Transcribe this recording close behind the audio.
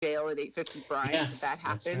consolidate 50 brines. Yes, That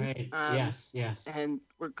that's happened. right. Yes, yes. And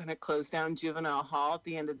we're going to close down juvenile hall at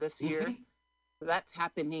the end of this year. Hmm. So that's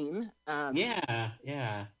happening. Yeah,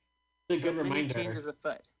 yeah. It's a So good many reminder. changes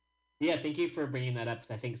afoot. Yeah, thank you for bringing that up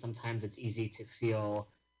because I think sometimes it's easy to feel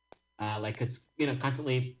like it's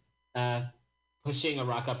constantly uh, pushing a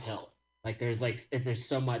rock uphill. Like if there's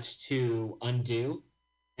so much to undo,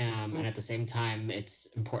 and at the same time, it's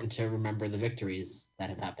important to remember the victories that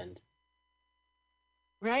have happened.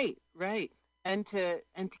 Right, right. And to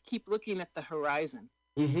keep looking at the horizon.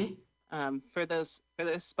 Mm-hmm. For those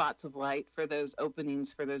spots of light, for those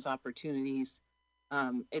openings, for those opportunities.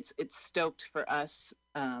 It's stoked for us.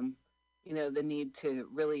 The need to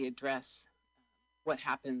really address what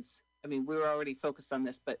happens. I mean, we were already focused on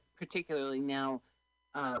this, but particularly now,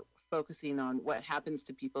 uh, focusing on what happens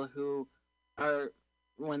to people who are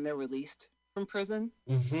when they're released from prison.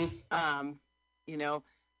 Mm-hmm. Um, you know,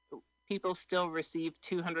 People still receive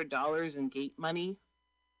 $200 in gate money,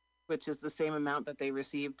 which is the same amount that they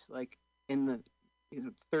received like in the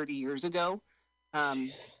 30 years ago. Um,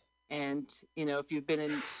 Jeez. and if you've been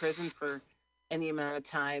in prison for any amount of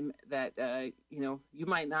time, that you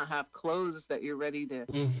might not have clothes that you're ready to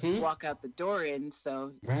Mm-hmm. walk out the door in.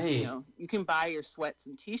 So Right. you can buy your sweats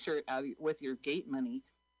and t-shirt out with your gate money,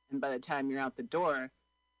 and by the time you're out the door,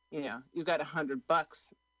 you've got $100.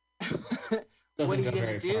 What Doesn't are go you gonna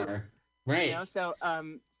very do? far. Right. So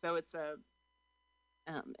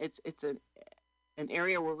it's an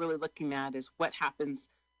area we're really looking at is what happens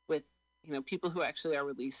with people who actually are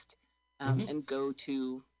released, Mm-hmm. and go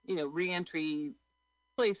to reentry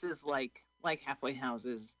places like halfway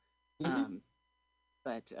houses. Mm-hmm. um,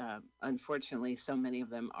 but unfortunately, so many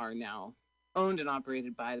of them are now owned and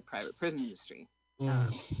operated by the private prison industry. Mm.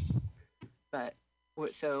 um, but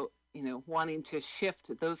so wanting to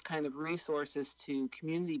shift those kind of resources to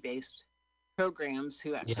community-based programs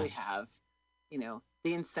who actually Yes. have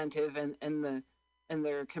the incentive and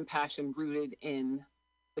their compassion rooted in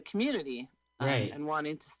the community, Right. and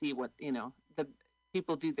wanting to see what the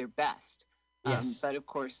people do their best. Yes. But of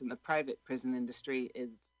course, in the private prison industry,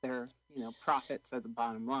 it's their profits are the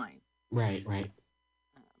bottom line. Right. Right.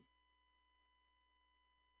 Um,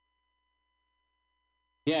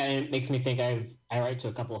 Yeah, and it makes me think I write to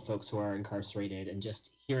a couple of folks who are incarcerated and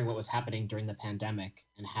just hearing what was happening during the pandemic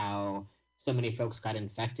and how so many folks got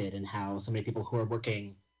infected and how so many people who were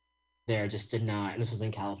working there just did not, and this was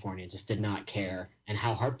in California, just did not care, and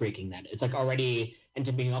how heartbreaking that it's like already, and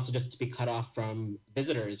to being also just to be cut off from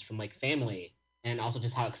visitors, from like family, and also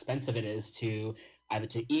just how expensive it is to either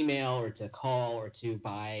to email or to call or to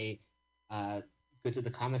buy uh, goods at the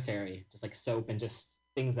commissary, just like soap and just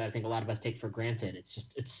things that I think a lot of us take for granted.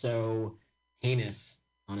 It's so heinous,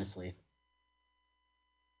 honestly.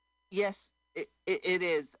 yes, it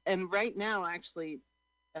is. And right now, actually,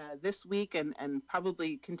 this week and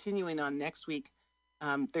probably continuing on next week,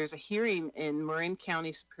 there's a hearing in Marin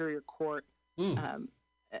County Superior Court, Mm. um,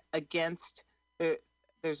 against there.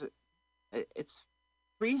 There's it's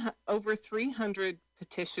over 300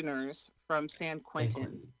 petitioners from San Thank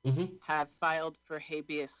Quentin you. Mm-hmm. have filed for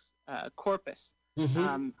habeas corpus,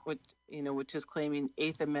 Mm-hmm. which is claiming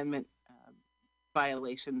Eighth Amendment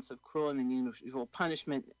violations of cruel and unusual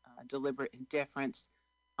punishment, deliberate indifference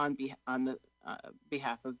on the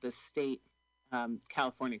behalf of the state,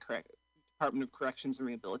 California Department of Corrections and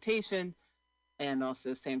Rehabilitation, and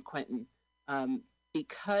also San Quentin,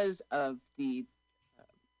 because of the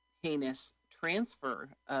heinous transfer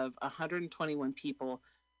of 121 people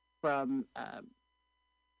from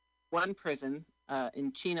one prison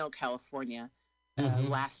in Chino, California, Mm-hmm.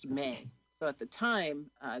 last May. So at the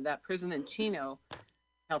time, that prison in Chino,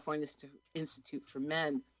 California Institute for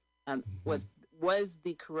Men, Mm-hmm. was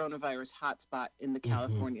the coronavirus hotspot in the Mm-hmm.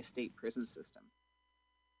 California state prison system.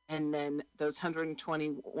 And then those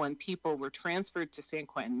 121 people were transferred to San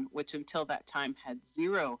Quentin, which until that time had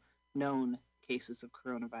zero known cases of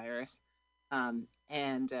coronavirus.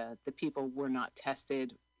 And the people were not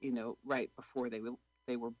tested, right before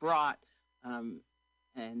they were brought, and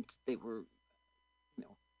they were, you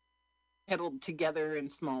know, huddled together in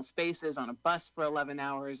small spaces on a bus for 11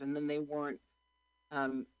 hours, and then they weren't,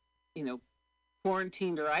 um, you know,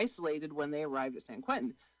 quarantined or isolated when they arrived at San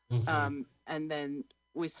Quentin. Mm-hmm. And then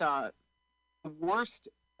we saw the worst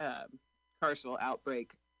carceral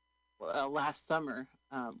outbreak last summer,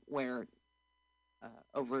 where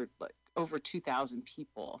over 2,000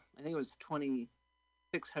 people, I think it was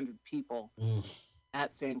 2,600 people Mm.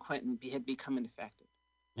 at San Quentin had become infected,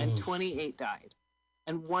 and Mm. 28 died,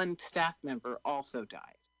 and one staff member also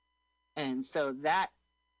died. And so that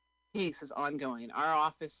case is ongoing. Our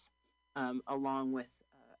office, along with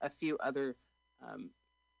a few other um,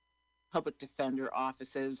 public defender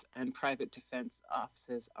offices and private defense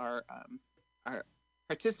offices are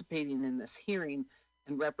participating in this hearing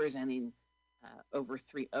and representing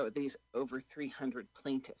these over 300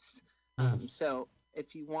 plaintiffs. So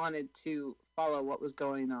if you wanted to follow what was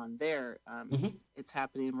going on there, it's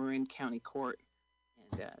happening in Marin County Court,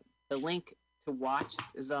 and the link to watch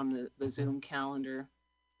is on the Zoom calendar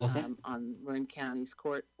on Marin County's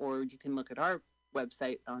court, or you can look at our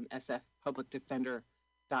website on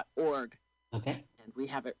sfpublicdefender.org. Okay. And we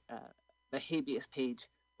have the habeas page,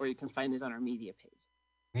 or you can find it on our media page.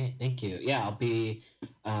 Great, thank you. Yeah, I'll be.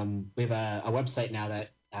 We have a website now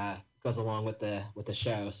that goes along with the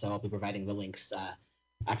show, so I'll be providing the links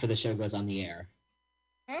after the show goes on the air.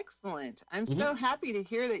 Excellent! I'm so happy to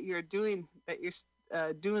hear that you're doing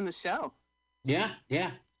the show. Yeah.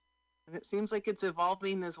 And it seems like it's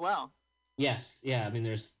evolving as well. Yes, yeah. I mean,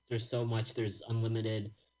 there's so much. There's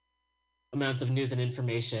unlimited amounts of news and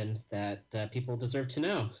information that people deserve to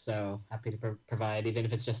know. So happy to provide, even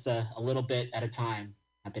if it's just a little bit at a time.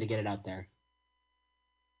 Happy to get it out there.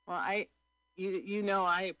 Well, I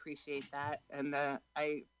appreciate that, and I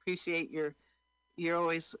appreciate you're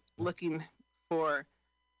always looking for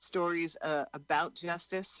stories about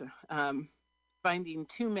justice. Finding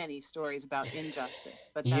too many stories about injustice,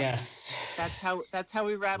 but that's how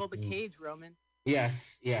we rattle the cage, Roman. Yes,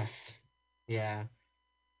 yeah.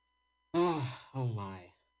 Oh my.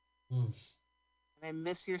 And I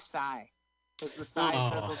miss your sigh, because the sigh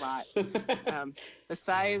says a lot. The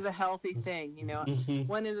sigh is a healthy thing, you know.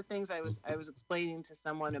 One of the things I was explaining to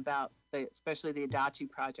someone about especially the Adachi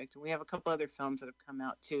Project, and we have a couple other films that have come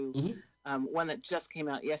out too. One that just came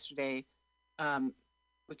out yesterday,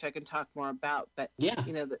 which I can talk more about, but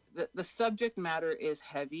you know, the subject matter is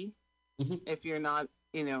heavy. If you're not,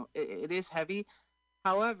 you know, it is heavy.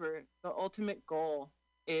 However, the ultimate goal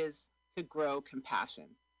is to grow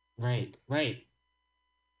compassion. Right.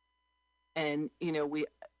 And you know,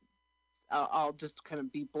 I'll just kind of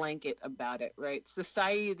be blanket about it, right?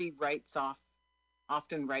 Society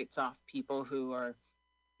often writes off people who are,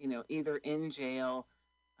 you know, either in jail,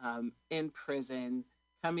 in prison,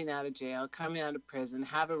 coming out of jail, coming out of prison,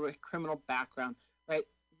 have a criminal background, right?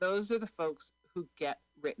 Those are the folks who get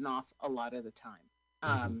written off a lot of the time.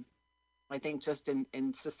 I think just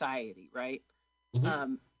in society, right?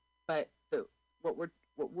 But what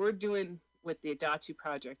we're doing with the Adachi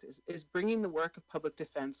Project is bringing the work of public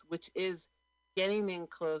defense, which is getting in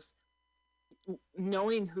close,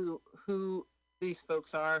 knowing who these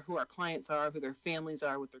folks are, who our clients are, who their families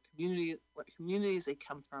are, what communities they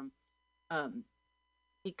come from.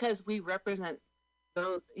 Because we represent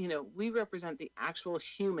those, you know, we represent the actual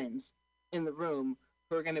humans in the room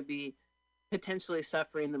who are going to be potentially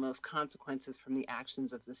suffering the most consequences from the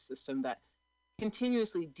actions of this system that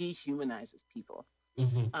continuously dehumanizes people.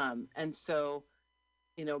 And so,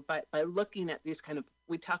 you know, by looking at these kind of,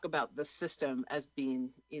 we talk about the system as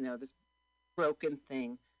being, you know, this broken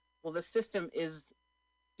thing. Well, the system is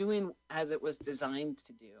doing as it was designed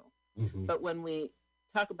to do. But when we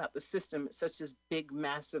talk about the system, it's such this big,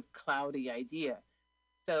 massive, cloudy idea.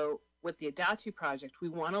 So with the Adachi Project, we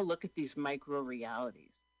want to look at these micro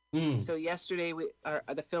realities. So yesterday,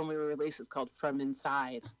 the film we released is called From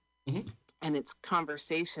Inside, and it's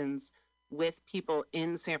conversations with people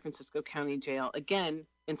in San Francisco County Jail. Again,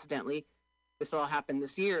 incidentally, this all happened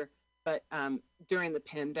this year, but during the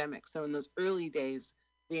pandemic. So in those early days,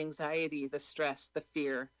 the anxiety, the stress, the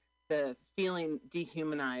fear, the feeling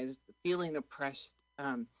dehumanized, the feeling oppressed,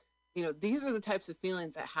 you know, these are the types of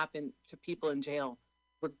feelings that happen to people in jail,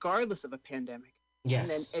 regardless of a pandemic. Yes. And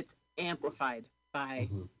then it's amplified by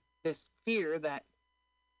this fear that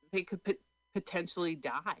they could potentially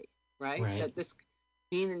die, right? That this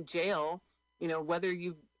being in jail, you know, whether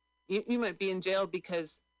you might be in jail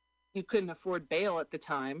because you couldn't afford bail at the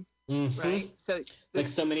time, right? So like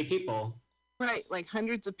so many people. Right, like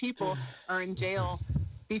hundreds of people are in jail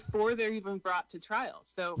before they're even brought to trial.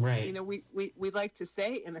 So, you know, we like to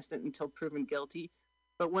say innocent until proven guilty,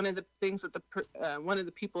 but one of the things that one of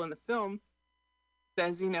the people in the film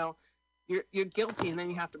says, you know, you're guilty, and then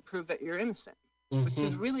you have to prove that you're innocent, which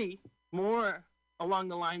is really more along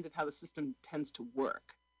the lines of how the system tends to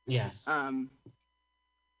work. Yes.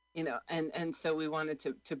 You know, and so we wanted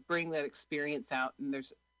to bring that experience out, and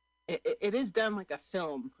it is done like a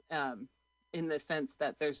film, in the sense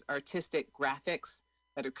that there's artistic graphics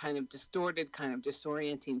that are kind of distorted, kind of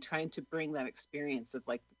disorienting, trying to bring that experience of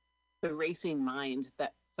like the racing mind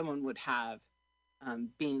that someone would have,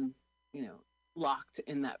 being, you know, locked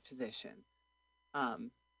in that position.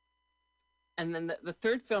 And then the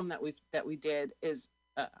third film that we did is,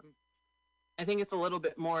 I think it's a little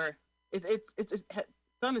bit more, it's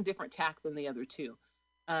on a different tack than the other two.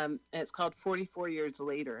 And it's called 44 Years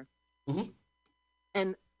Later. Mm-hmm.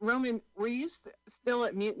 And Roman, were you still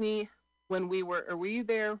at Mutiny when we were, or were you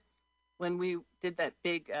there when we did that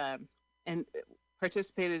big and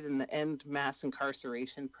participated in the End Mass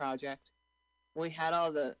Incarceration project? We had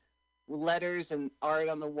all the letters and art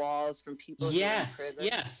on the walls from people who were in prison.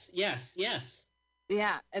 Yes.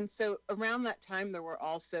 Yeah, and so around that time, there were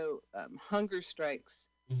also hunger strikes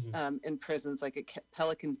in prisons, like at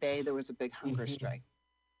Pelican Bay. There was a big hunger strike,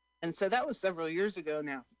 and so that was several years ago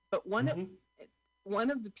now. But one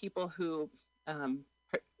of the people who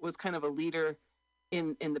was kind of a leader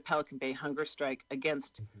in the Pelican Bay hunger strike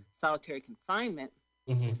against solitary confinement,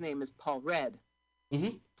 his name is Paul Redd.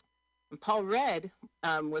 And Paul Redd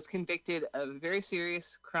was convicted of a very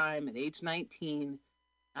serious crime at age 19.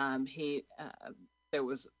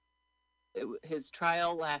 His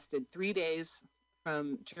trial lasted 3 days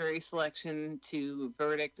from jury selection to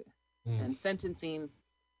verdict and sentencing.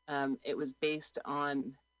 It was based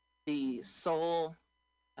on the sole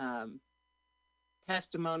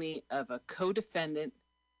testimony of a co-defendant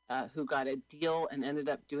who got a deal and ended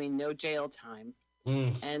up doing no jail time.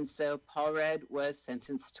 And so Paul Redd was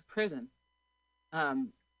sentenced to prison.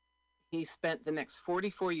 He spent the next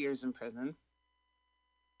 44 years in prison,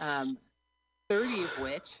 30 of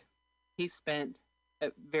which he spent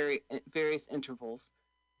at various intervals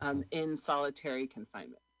in solitary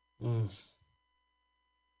confinement.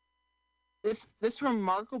 This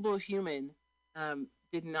remarkable human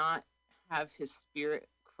did not have his spirit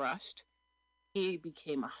crushed. He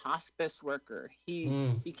became a hospice worker.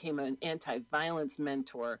 He became an anti-violence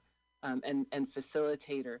mentor and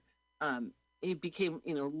facilitator. He became,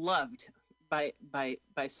 loved by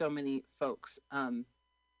so many folks.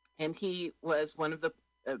 And he was one of the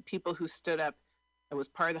people who stood up. It was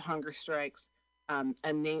part of the hunger strikes, and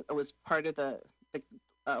it was part of the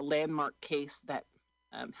landmark case that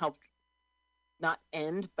helped not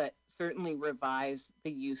end, but certainly revise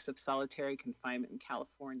the use of solitary confinement in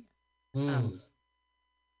California.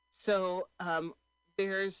 So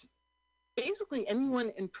there's basically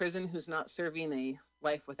anyone in prison who's not serving a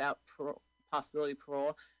life without possibility of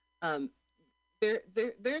parole.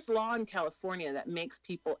 There's law in California that makes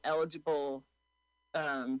people eligible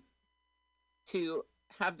to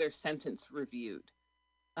have their sentence reviewed.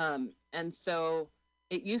 And so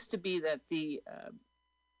it used to be that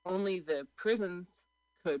only the prisons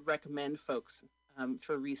could recommend folks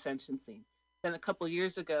for resentencing. Then a couple of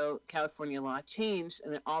years ago, California law changed,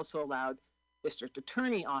 and it also allowed district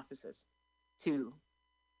attorney offices to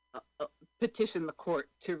petition the court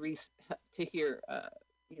to hear,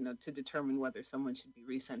 to determine whether someone should be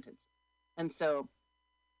resentenced. And so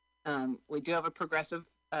we do have a progressive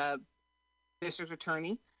district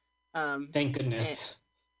attorney. Thank goodness.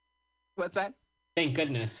 What's that? Thank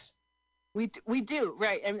goodness. We do,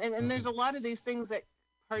 right. And there's a lot of these things that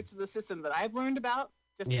parts of the system that I've learned about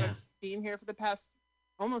just from being here for the past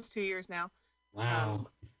almost 2 years now. Wow.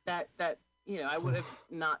 That I would have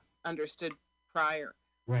not understood prior.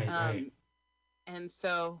 Right. And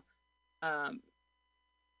so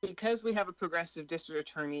because we have a progressive district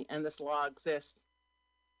attorney and this law exists,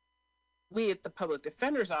 we at the public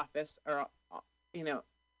defender's office are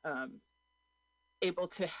able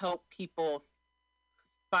to help people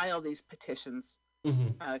file these petitions,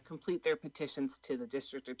 complete their petitions to the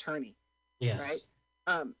district attorney. Yes.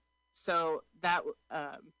 Right. So that,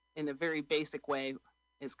 in a very basic way,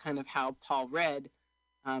 is kind of how Paul Redd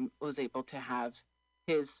was able to have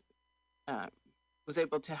a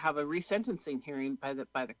resentencing hearing by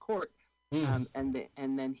the court, and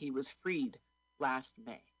then he was freed last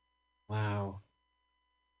May. Wow.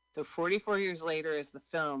 So 44 years later is the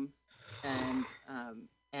film, and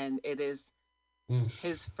it is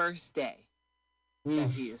his first day that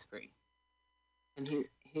he is free, and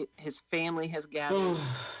his family has gathered.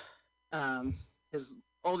 His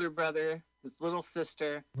older brother, his little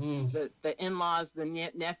sister, the in-laws, the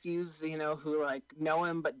nephews, who like know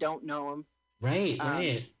him but don't know him. Right.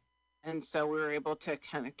 And so we were able to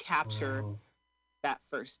kind of capture that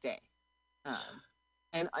first day.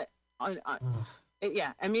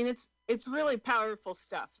 It's really powerful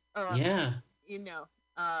stuff. And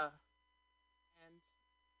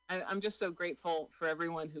I'm just so grateful for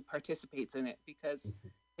everyone who participates in it, because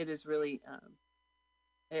it is really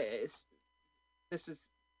this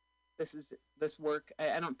work.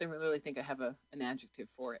 I don't really think I have an adjective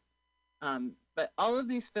for it. But all of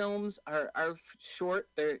these films are short.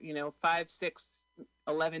 They're 5, 6,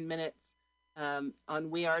 11 minutes on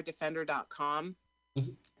wearedefender.com.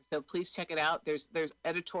 So please check it out. There's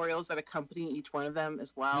editorials that accompany each one of them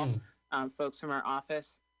as well. Folks from our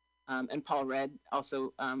office And Paul Redd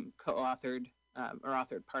also co-authored or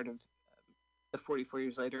authored part of the 44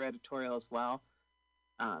 Years Later editorial as well.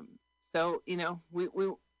 So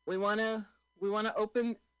we want to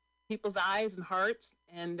open people's eyes and hearts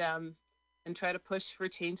and try to push for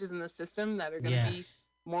changes in the system that are going to be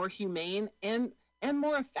more humane and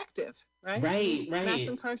more effective, right? Right. Mass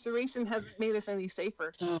incarceration hasn't made us any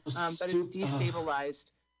safer, but it's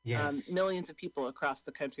destabilized millions of people across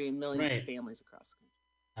the country and millions of families across the country.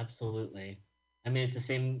 Absolutely. I mean, it's the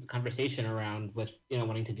same conversation around with,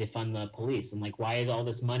 wanting to defund the police and like, why is all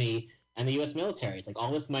this money and the U.S. military? It's like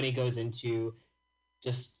all this money goes into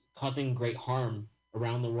just causing great harm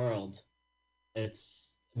around the world.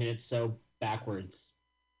 It's so backwards.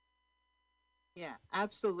 Yeah,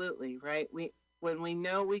 absolutely. Right. When we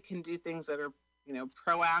know we can do things that are,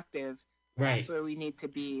 proactive, that's where we need to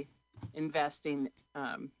be investing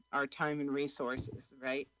our time and resources,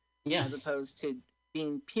 right? Yes. As opposed to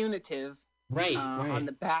being punitive on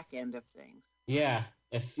the back end of things. Yeah.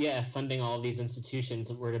 If funding all of these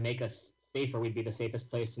institutions were to make us safer, we'd be the safest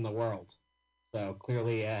place in the world. So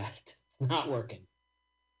clearly it's not working.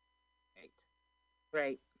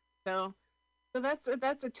 Right. So that's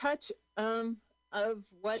a touch of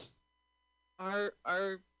what our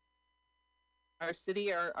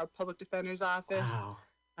city, our public defender's office,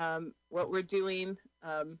 what we're doing,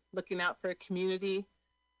 looking out for a community,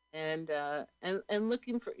 and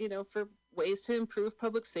looking for for ways to improve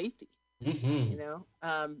public safety. Mm-hmm.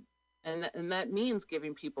 And that means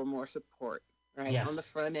giving people more support, right? Yes. On the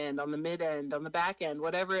front end, on the mid end, on the back end,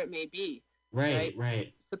 whatever it may be.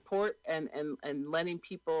 Right. Support and letting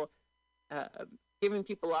people, giving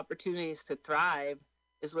people opportunities to thrive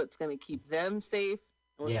is what's going to keep them safe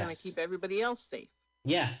and what's going to keep everybody else safe.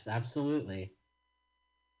 Yes, absolutely.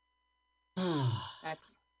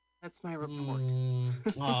 That's my report.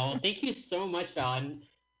 Oh, thank you so much, Val. I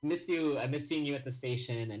miss seeing you at the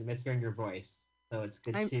station and miss hearing your voice. So it's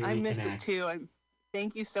good to reconnect. I miss it too.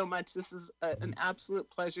 Thank you so much. This is an absolute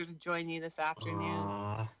pleasure to join you this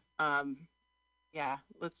afternoon. Yeah,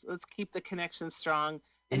 let's keep the connection strong.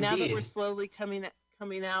 And Indeed. now that we're slowly coming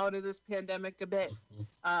out of this pandemic a bit,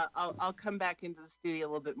 I'll come back into the studio a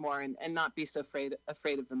little bit more and not be so afraid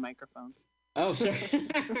of the microphones. Oh, sure.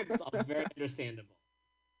 It's all very understandable.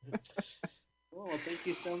 Well, thank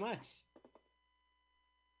you so much.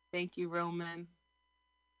 Thank you, Roman.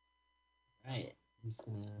 Right. I'm just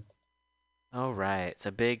gonna... All right.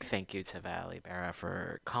 So big thank you to Val Ibarra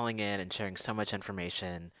for calling in and sharing so much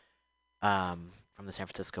information from the San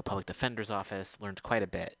Francisco Public Defender's Office. Learned quite a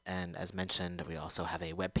bit. And as mentioned, we also have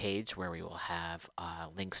a webpage where we will have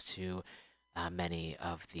links to many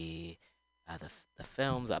of the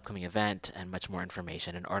films, the upcoming event, and much more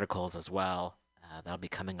information and articles as well. That'll be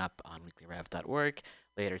coming up on weeklyrev.org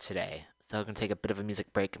later today. So I'm going to take a bit of a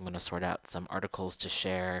music break. I'm going to sort out some articles to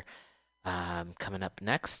share coming up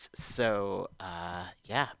next. So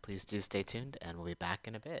please do stay tuned, and we'll be back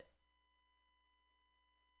in a bit.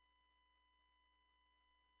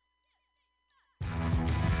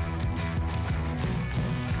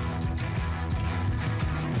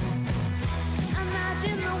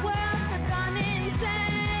 Imagine the world has gone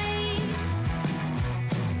insane,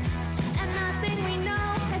 and nothing we know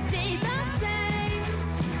has stayed the same.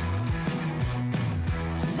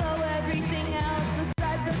 So everything else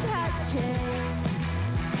besides us has changed.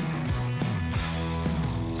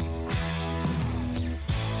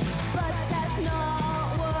 But that's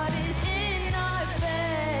not what is in our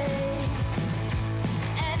fate,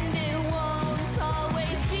 and it won't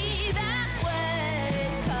always be that way.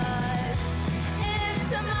 'Cause if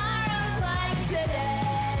tomorrow's like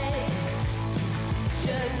today,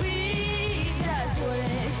 should we just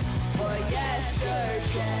wish for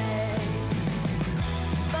yesterday?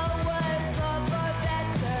 But what's up or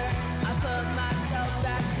better? I put myself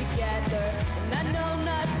back together, and I know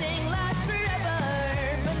nothing lasts forever.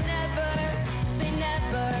 But never say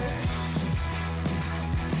never.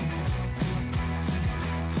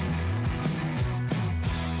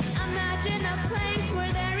 Imagine a place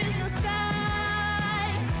where there is no sky,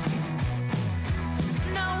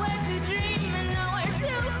 nowhere to dream and nowhere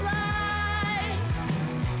to fly,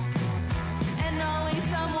 and only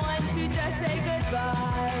someone to just say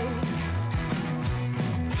goodbye.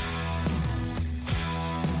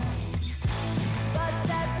 But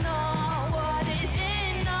that's not what is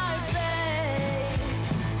in our fate,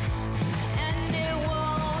 and it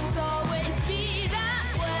won't always be that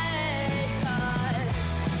way. 'Cause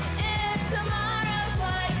if tomorrow's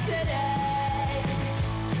like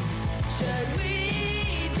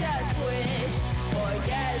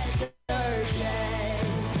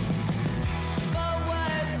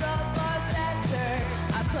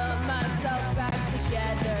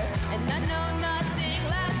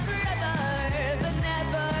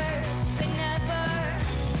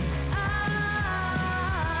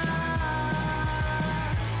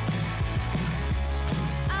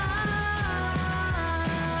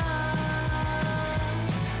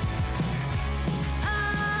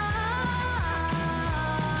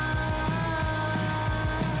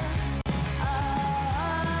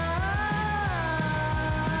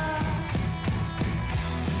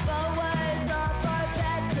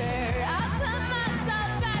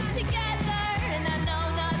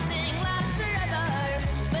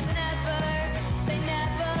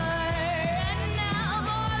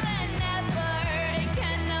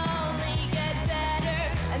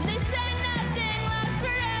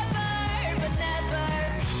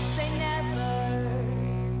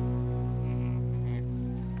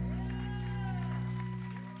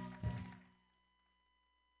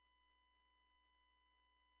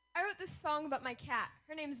song about my cat.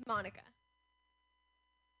 Her name's Monica.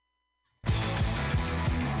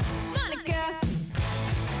 Monica.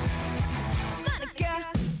 Monica.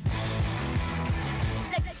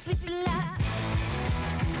 Likes to sleep a lot.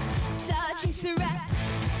 So I treats her right.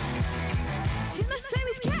 She's my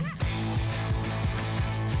Siamese cat.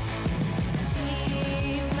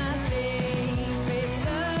 She's my favorite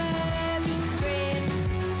furry friend.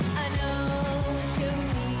 I know she'll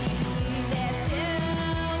be there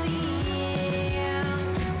till the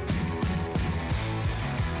end.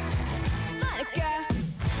 Monica,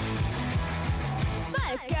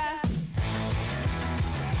 Monica,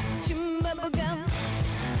 chewing bubble gum,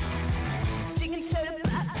 singing soda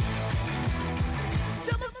pop.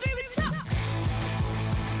 So my favorite song.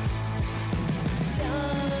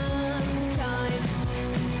 Sometimes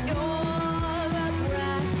you're a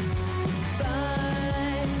brat,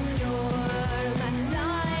 but you're my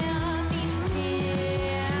Siamese cat.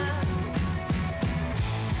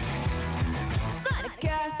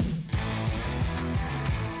 Monica,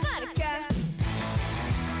 Monica,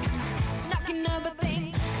 knocking over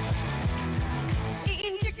things,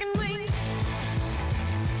 eating chicken wings.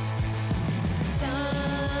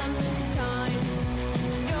 Sometimes you're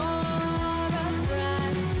a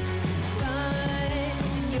brat, but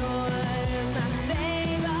you're my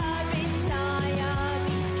favorite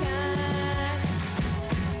Siamese cat.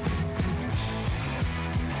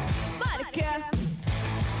 Monica,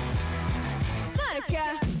 Monica,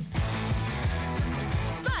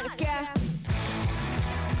 Monica,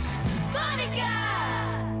 Monica.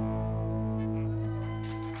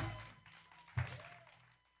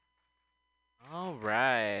 All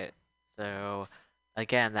right. So,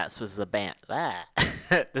 again, that was the band.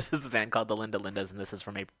 This is the band called the Linda Lindas, and this is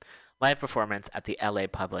from a live performance at the LA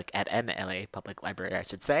Public, at an LA Public Library, I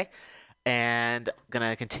should say. And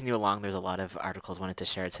gonna continue along. There's a lot of articles I wanted to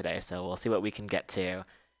share today, so we'll see what we can get to.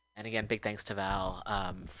 And again, big thanks to Val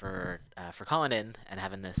for calling in and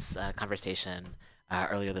having this conversation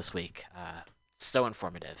earlier this week. So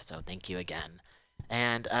informative. So thank you again.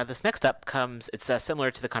 And this next up comes, it's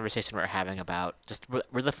similar to the conversation we're having about just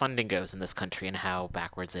where the funding goes in this country and how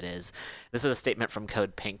backwards it is. This is a statement from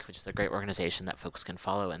Code Pink, which is a great organization that folks can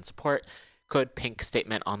follow and support. Code Pink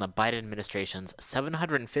statement on the Biden administration's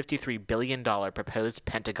 $753 billion proposed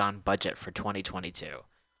Pentagon budget for 2022.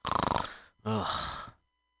 Ugh.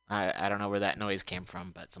 I don't know where that noise came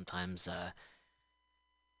from, but sometimes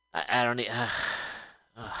I don't.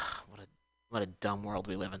 What a dumb world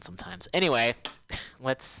we live in sometimes. Anyway,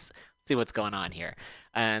 let's see what's going on here,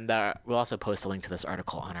 and we'll also post a link to this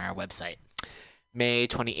article on our website. May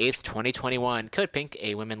 28th, 2021, Code Pink,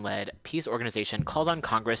 a women-led peace organization, calls on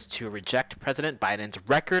Congress to reject President Biden's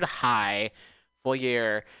record-high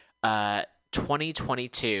full-year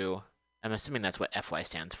 2022. I'm assuming that's what FY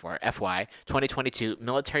stands for. FY 2022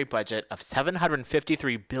 military budget of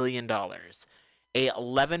 $753 billion, a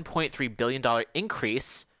 $11.3 billion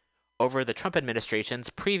increase over the Trump administration's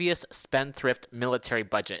previous spendthrift military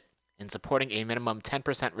budget, in supporting a minimum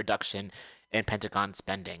 10% reduction in Pentagon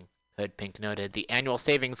spending. Hood Pink noted the annual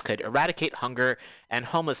savings could eradicate hunger and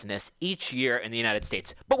homelessness each year in the United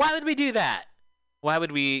States. But why would we do that? Why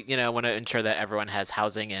would we, want to ensure that everyone has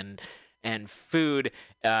housing and food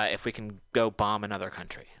if we can go bomb another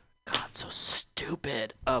country? God, so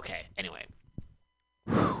stupid. Okay, anyway.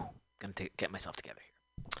 Gonna get myself together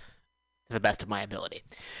here to the best of my ability.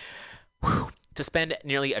 To spend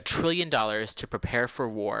nearly $1 trillion to prepare for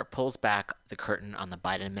war pulls back the curtain on the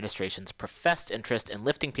Biden administration's professed interest in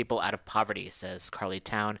lifting people out of poverty, says Carly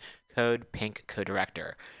Town, Code Pink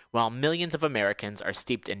co-director. While millions of Americans are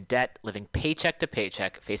steeped in debt, living paycheck to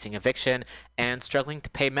paycheck, facing eviction, and struggling to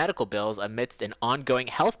pay medical bills amidst an ongoing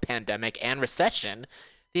health pandemic and recession,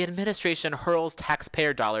 the administration hurls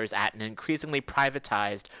taxpayer dollars at an increasingly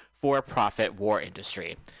privatized, for-profit war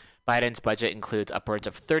industry. Biden's budget includes upwards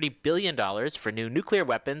of $30 billion for new nuclear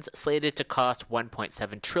weapons, slated to cost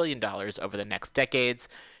 $1.7 trillion over the next decades,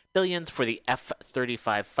 billions for the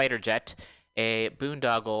F-35 fighter jet, a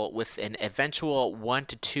boondoggle with an eventual $1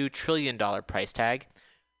 to $2 trillion price tag,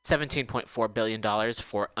 $17.4 billion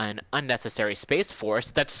for an unnecessary space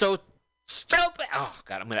force that's so stupid. Oh,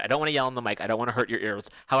 God, I don't want to yell on the mic. I don't want to hurt your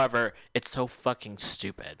ears. However, it's so fucking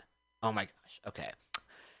stupid. Oh, my gosh. Okay.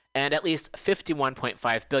 And at least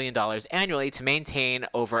 $51.5 billion annually to maintain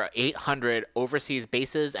over 800 overseas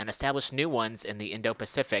bases and establish new ones in the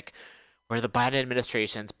Indo-Pacific, where the Biden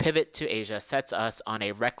administration's pivot to Asia sets us on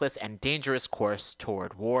a reckless and dangerous course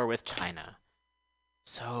toward war with China.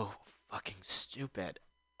 So fucking stupid.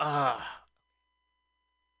 Ugh.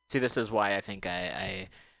 See, this is why I think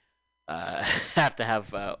have to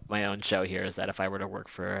have my own show here. Is that if I were to work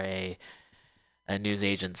for a news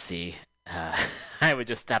agency, I would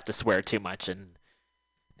just have to swear too much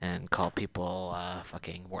and call people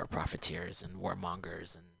fucking war profiteers and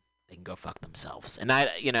warmongers, and they can go fuck themselves. And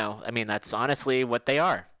that's honestly what they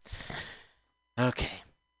are. Okay.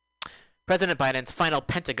 President Biden's final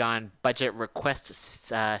Pentagon budget request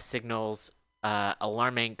signals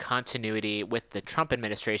alarming continuity with the Trump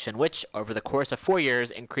administration, which, over the course of 4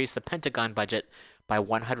 years, increased the Pentagon budget by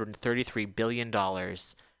 $133 billion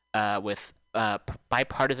with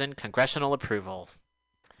bipartisan congressional approval.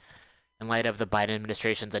 In light of the Biden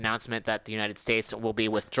administration's announcement that the United States will be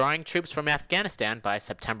withdrawing troops from Afghanistan by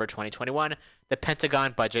September 2021, the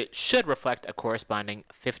Pentagon budget should reflect a corresponding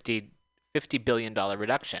 $50 billion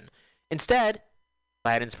reduction. Instead,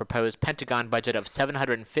 Biden's proposed Pentagon budget of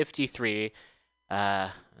 $753,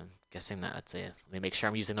 I'm guessing that's it. Let me make sure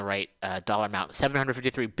I'm using the right dollar amount.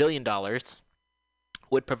 $753 billion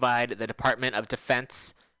would provide the Department of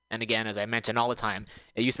Defense, and again, as I mention all the time,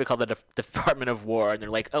 it used to be called the Department of War, and they're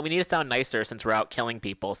like, oh, we need to sound nicer since we're out killing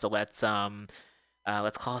people, so let's call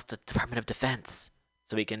it the Department of Defense,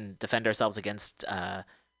 so we can defend ourselves against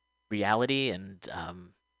reality and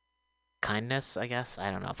kindness, I guess.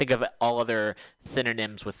 I don't know. Think of all other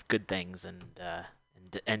synonyms with good things and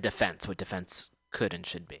defense, what defense could and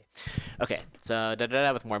should be. Okay, so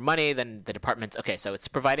with more money than the departments. Okay, so it's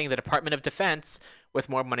providing the Department of Defense with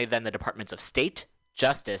more money than the Departments of State,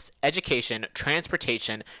 Justice, Education,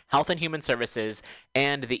 Transportation, Health and Human Services,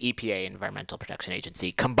 and the EPA, Environmental Protection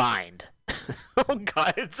Agency, combined. Oh,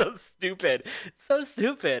 God, it's so stupid. It's so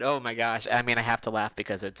stupid. Oh, my gosh. I mean, I have to laugh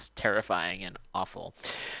because it's terrifying and awful.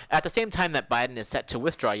 At the same time that Biden is set to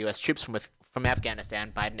withdraw U.S. troops from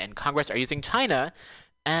Afghanistan, Biden and Congress are using China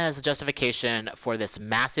as a justification for this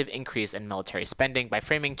massive increase in military spending by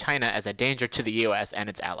framing China as a danger to the U.S. and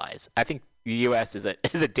its allies. I think the U.S. is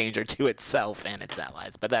a danger to itself and its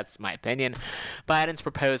allies, but that's my opinion. Biden's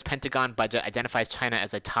proposed Pentagon budget identifies China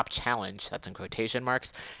as a top challenge, that's in quotation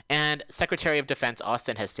marks, and Secretary of Defense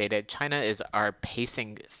Austin has stated China is our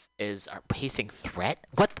pacing threat?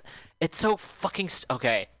 What? It's so fucking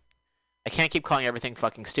okay. I can't keep calling everything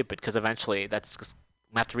fucking stupid because eventually that's just,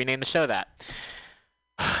 I'm gonna have to rename the show that.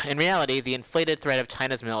 In reality, the inflated threat of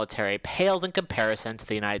China's military pales in comparison to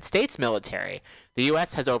the United States military. The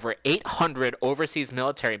U.S. has over 800 overseas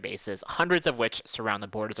military bases, hundreds of which surround the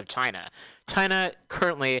borders of China. China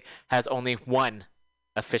currently has only one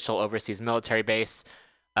official overseas military base,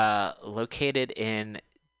 located in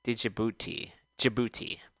Djibouti.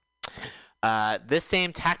 This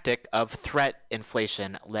same tactic of threat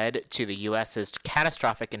inflation led to the U.S.'s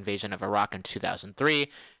catastrophic invasion of Iraq in 2003.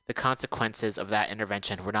 The consequences of that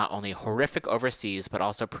intervention were not only horrific overseas, but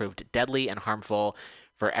also proved deadly and harmful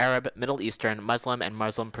for Arab, Middle Eastern, Muslim, and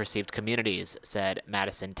Muslim-perceived communities, said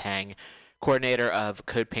Madison Tang, coordinator of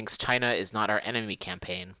Code Pink's China is Not Our Enemy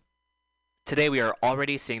campaign. Today, we are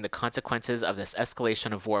already seeing the consequences of this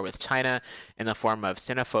escalation of war with China in the form of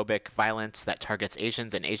xenophobic violence that targets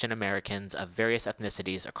Asians and Asian Americans of various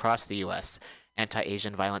ethnicities across the U.S.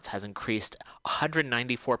 Anti-Asian violence has increased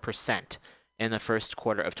 194% in the first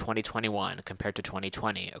quarter of 2021 compared to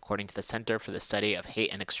 2020, according to the Center for the Study of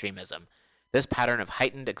Hate and Extremism. This pattern of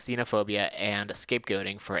heightened xenophobia and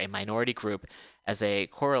scapegoating for a minority group as a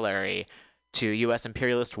corollary to U.S.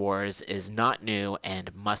 imperialist wars is not new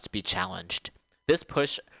and must be challenged. This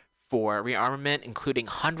push for rearmament, including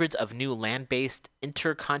hundreds of new land-based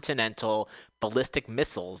intercontinental ballistic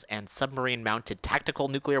missiles and submarine-mounted tactical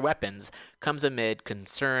nuclear weapons, comes amid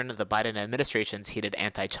concern the Biden administration's heated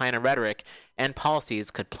anti-China rhetoric and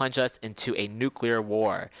policies could plunge us into a nuclear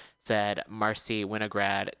war, said Marcy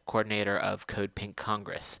Winograd, coordinator of Code Pink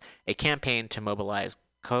Congress, a campaign to mobilize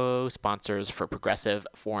co-sponsors for progressive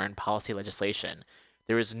foreign policy legislation.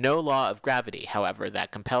 There is no law of gravity, however,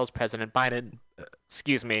 that compels President Biden,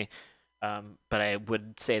 but I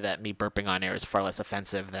would say that me burping on air is far less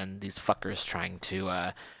offensive than these fuckers trying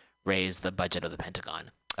to raise the budget of the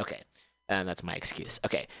Pentagon. Okay, and that's my excuse.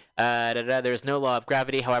 Okay, there is no law of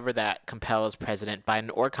gravity, however, that compels President Biden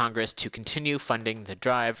or Congress to continue funding the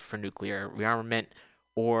drive for nuclear rearmament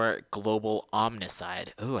or global omnicide.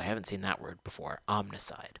 Oh, I haven't seen that word before.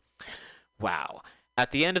 Omnicide. Wow.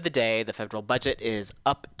 At the end of the day, the federal budget is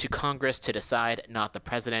up to Congress to decide, not the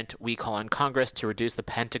president. We call on Congress to reduce the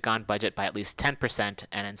Pentagon budget by at least 10%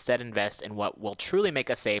 and instead invest in what will truly make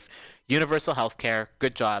us safe: universal health care,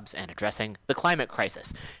 good jobs, and addressing the climate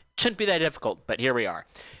crisis. Shouldn't be that difficult, but here we are.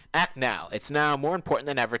 Act now. It's now more important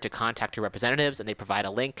than ever to contact your representatives, and they provide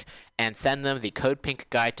a link, and send them the Code Pink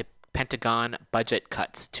Guide to Pentagon budget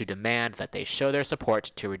cuts to demand that they show their support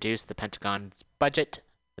to reduce the Pentagon's budget,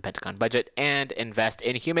 the Pentagon budget and invest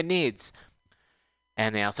in human needs.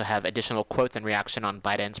 And they also have additional quotes and reaction on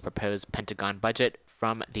Biden's proposed Pentagon budget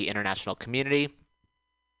from the international community.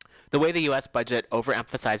 The way the U.S. budget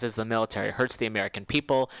overemphasizes the military hurts the American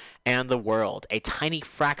people and the world. A tiny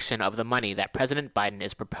fraction of the money that President Biden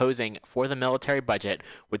is proposing for the military budget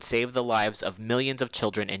would save the lives of millions of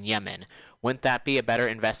children in Yemen. Wouldn't that be a better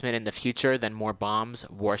investment in the future than more bombs,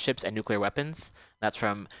 warships, and nuclear weapons? That's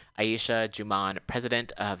from Aisha Juman,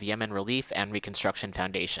 president of Yemen Relief and Reconstruction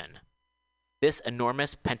Foundation. This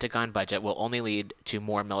enormous Pentagon budget will only lead to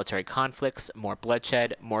more military conflicts, more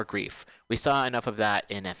bloodshed, more grief. We saw enough of that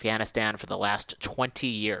in Afghanistan for the last 20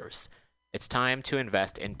 years. It's time to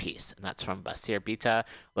invest in peace. And that's from Basir Bita,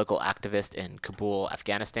 local activist in Kabul,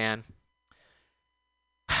 Afghanistan.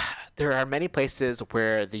 There are many places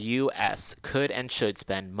where the U.S. could and should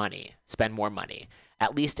spend more money.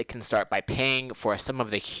 At least it can start by paying for some of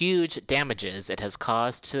the huge damages it has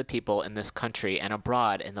caused to the people in this country and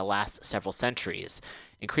abroad in the last several centuries.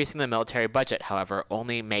 Increasing the military budget, however,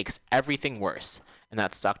 only makes everything worse. And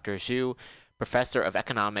that's Dr. Zhu, professor of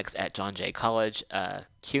economics at John Jay College,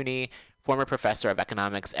 CUNY, former professor of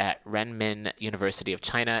economics at Renmin University of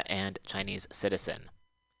China, and Chinese citizen.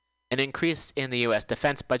 An increase in the U.S.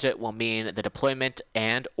 defense budget will mean the deployment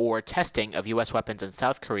and or testing of U.S. weapons in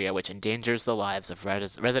South Korea, which endangers the lives of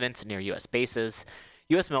residents near U.S. bases.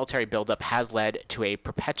 U.S. military buildup has led to a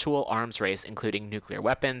perpetual arms race, including nuclear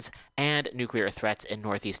weapons and nuclear threats in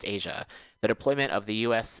Northeast Asia. The deployment of the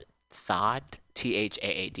U.S. THAAD,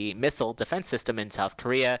 T-H-A-A-D, missile defense system in South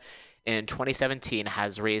Korea in 2017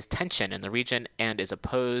 has raised tension in the region and is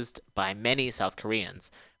opposed by many South Koreans.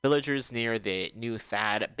 Villagers near the new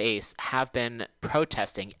THAAD base have been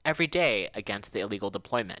protesting every day against the illegal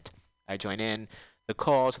deployment. I join in the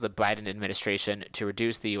call to the Biden administration to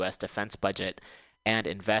reduce the U.S. defense budget and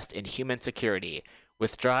invest in human security,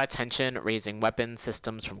 withdraw tension-raising weapons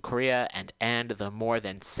systems from Korea, and end the more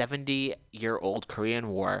than 70-year-old Korean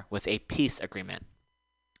War with a peace agreement.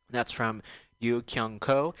 That's from Yu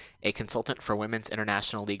Kyung-ko, a consultant for Women's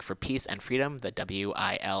International League for Peace and Freedom, the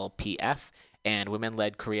WILPF, and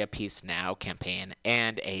Women-Led Korea Peace Now campaign,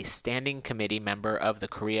 and a standing committee member of the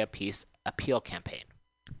Korea Peace Appeal campaign.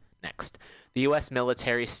 Next, the U.S.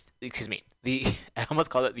 military, I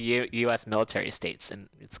almost called it the U.S. military states, and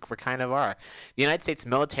we kind of are. The United States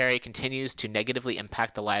military continues to negatively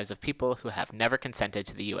impact the lives of people who have never consented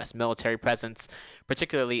to the U.S. military presence,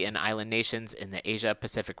 particularly in island nations in the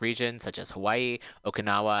Asia-Pacific region, such as Hawaii,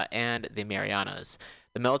 Okinawa, and the Marianas.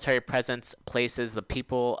 The military presence places the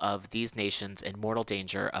people of these nations in mortal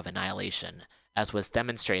danger of annihilation, as was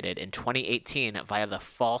demonstrated in 2018 via the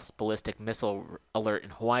false ballistic missile alert in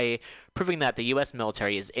Hawaii, proving that the U.S.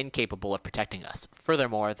 military is incapable of protecting us.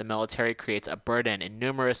 Furthermore, the military creates a burden in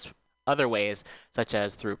numerous other ways, such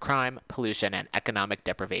as through crime, pollution, and economic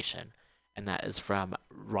deprivation. And that is from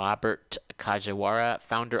Robert Kajiwara,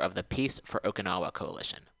 founder of the Peace for Okinawa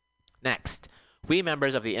Coalition. Next, we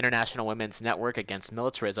members of the International Women's Network Against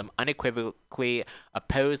Militarism unequivocally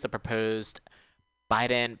oppose the proposed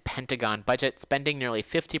Biden Pentagon budget, spending nearly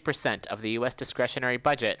 50% of the U.S. discretionary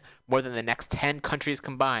budget, more than the next 10 countries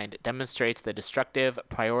combined, demonstrates the destructive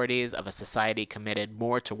priorities of a society committed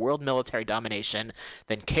more to world military domination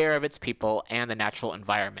than care of its people and the natural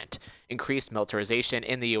environment. Increased militarization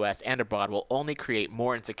in the U.S. and abroad will only create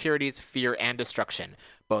more insecurities, fear, and destruction,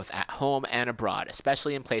 both at home and abroad,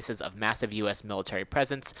 especially in places of massive U.S. military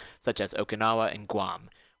presence, such as Okinawa and Guam.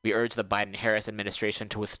 We urge the Biden-Harris administration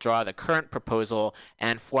to withdraw the current proposal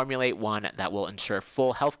and formulate one that will ensure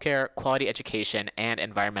full health care, quality education, and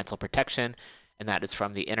environmental protection, and that is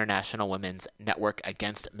from the International Women's Network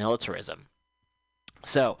Against Militarism.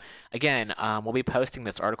 So, again, we'll be posting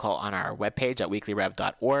this article on our webpage at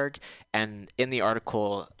weeklyrev.org, and in the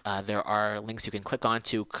article, there are links you can click on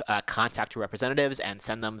to contact your representatives and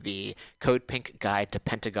send them the Code Pink Guide to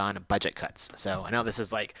Pentagon Budget Cuts. So, I know this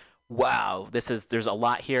is like, wow, there's a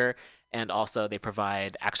lot here, and also they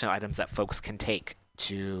provide action items that folks can take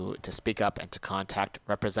to speak up and to contact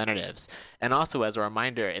representatives. And also, as a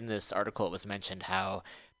reminder, in this article it was mentioned how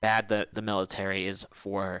bad the military is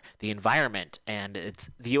for the environment, and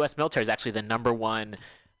the U.S. military is actually the number one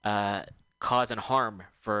cause and harm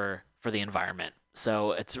for the environment.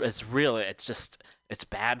 So it's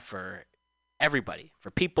bad for everybody,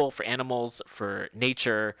 for people, for animals, for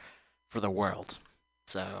nature, for the world.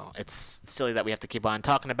 So it's silly that we have to keep on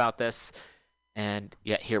talking about this, and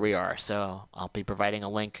yet here we are. So I'll be providing a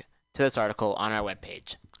link to this article on our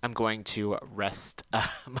webpage. I'm going to rest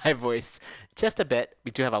my voice just a bit.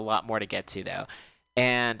 We do have a lot more to get to, though.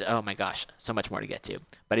 And, oh my gosh, so much more to get to.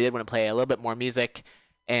 But I did want to play a little bit more music.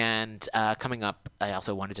 And coming up, I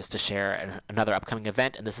also wanted just to share another upcoming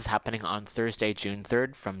event, and this is happening on Thursday, June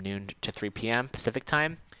 3rd from noon to 3 p.m. Pacific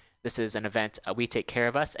time. This is an event, We Take Care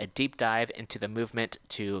of Us, a deep dive into the movement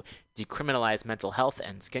to decriminalize mental health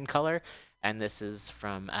and skin color. And this is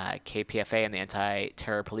from KPFA and the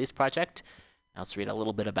Anti-Terror Police Project. I'll just read a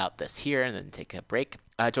little bit about this here and then take a break.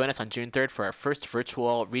 Join us on June 3rd for our first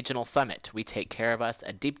virtual regional summit, We Take Care of Us,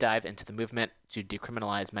 a deep dive into the movement to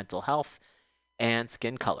decriminalize mental health and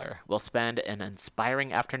skin color. We'll spend an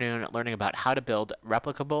inspiring afternoon learning about how to build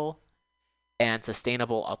replicable and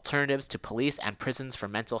sustainable alternatives to police and prisons for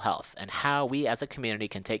mental health, and how we as a community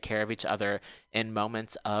can take care of each other in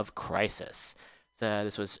moments of crisis. So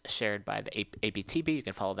this was shared by the APTP. You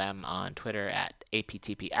can follow them on Twitter at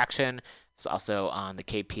APTP Action. It's also on the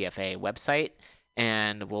KPFA website,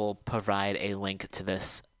 and we'll provide a link to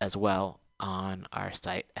this as well on our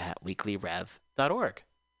site at weeklyrev.org.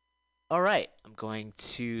 All right, I'm going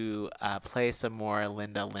to play some more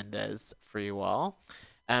Linda's for you all.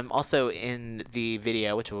 Also in the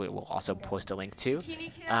video, which we will also post a link to,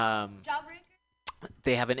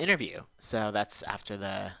 they have an interview. So that's after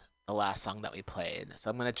the last song that we played. So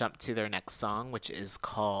I'm going to jump to their next song, which is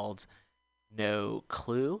called No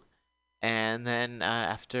Clue. And then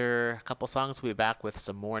after a couple songs, we'll be back with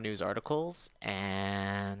some more news articles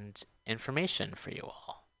and information for you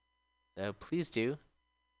all. So please do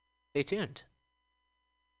stay tuned.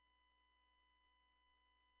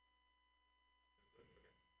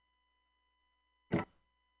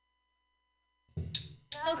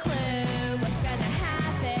 No clue what's gonna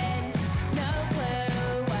happen. No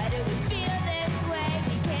clue. Why do we feel this way?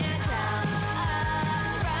 We can't tell.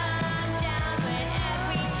 Up, from, down when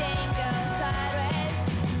everything goes sideways.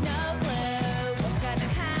 No clue what's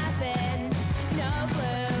gonna happen. No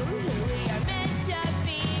clue who we are meant to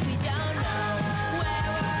be. We don't know where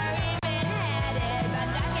we're even headed, but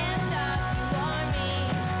that can't stop you or me.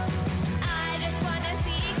 I just wanna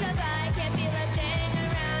see 'cause I can feel a thing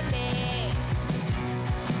around me.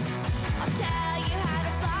 I'll tell you how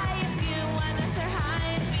to fly if you wanna soar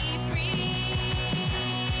high and be free.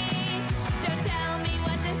 Don't tell me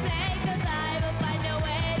what to say, 'cause I will find a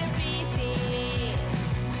way to be seen.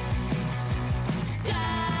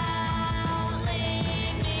 Don't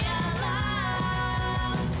leave me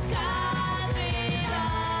alone, 'cause we've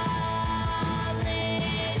only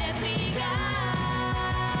just begun.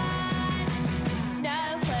 No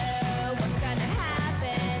clue what's gonna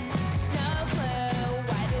happen. No clue.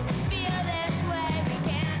 Why do we feel this way? We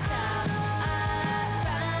can't tell. Up,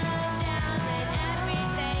 from, down, then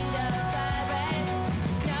everything goes sideways.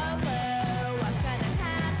 No clue what's gonna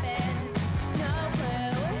happen. No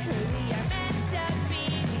clue who we are meant to be.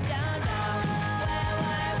 We don't know where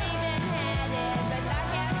we're even headed, but that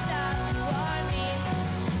can't stop you or me.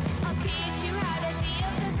 I'll teach you how to deal,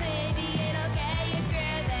 'cause maybe it'll get you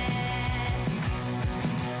through this.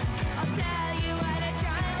 I'll tell you how to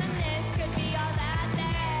try when this could be all that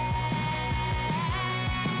there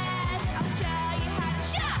is. I'll show you how to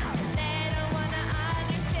shout when they don't wanna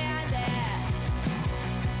understand it.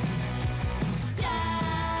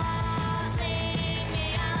 Don't leave me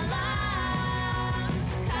alone,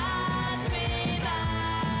 'cause we've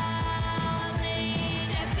only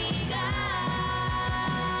just begun.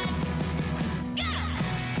 Let's go!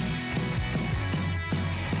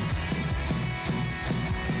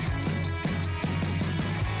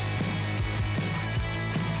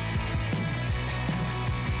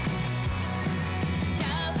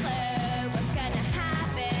 No clue what's gonna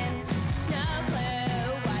happen. No clue.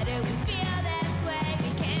 Why do we feel this way? We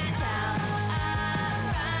can't tell. Up,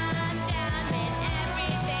 from, down, when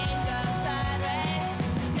everything goes sideways.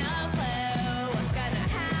 No clue what's gonna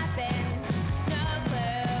happen. No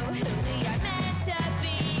clue who we are meant to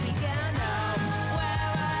be. We don't know where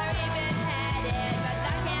we're even headed, but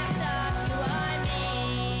that can't stop you or me.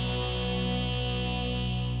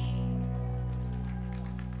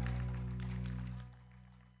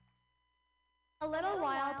 A little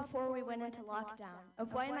while before we went into lockdown, a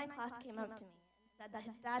boy in my class came up to me and said that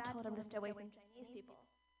his dad told him to stay away from Chinese people.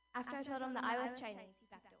 After I told him that I was Chinese, he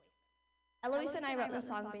backed away. Eloise and I wrote the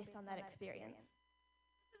song based on that experience.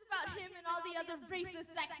 This is about him and all the other racist,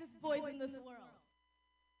 sexist boys in this world.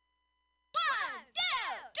 1,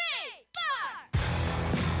 2, 3, 4.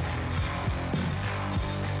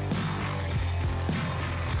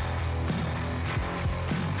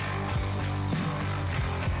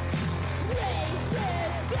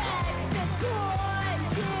 Racist, sexist boy,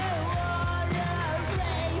 you are a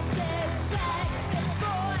racist, sexist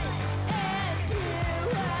boy, and you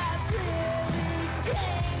have really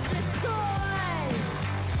dangerous toys.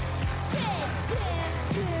 Take 10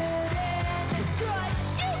 shooting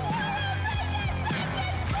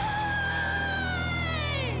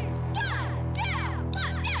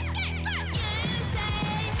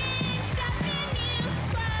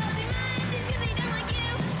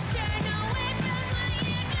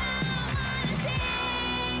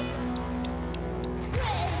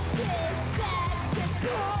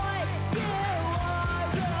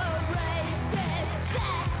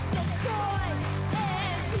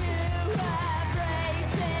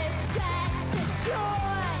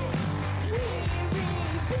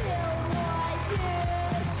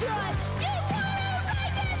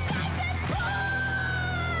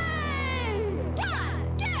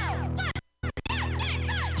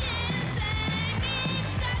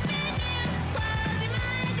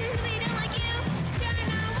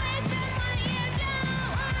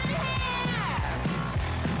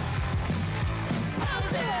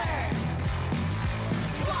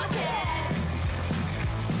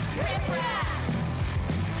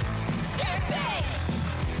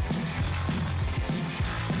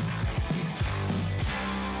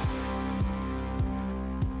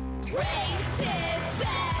Racist,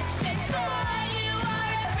 sexist boy, you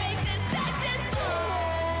are a racist, sexist boy.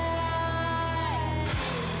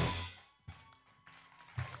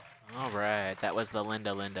 All right, that was the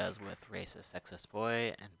Linda Lindas with Racist Sexist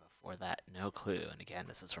Boy, and before that, No Clue. And again,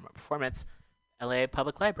 this is from a performance, LA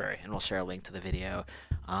Public Library, and we'll share a link to the video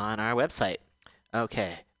on our website.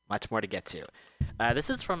 Okay, much more to get to. This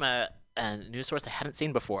is from a news source I hadn't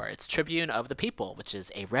seen before. It's Tribune of the People, which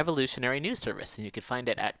is a revolutionary news service, and you can find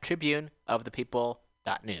it at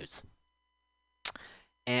tribuneofthepeople.news.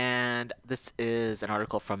 And this is an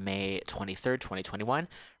article from May 23rd, 2021.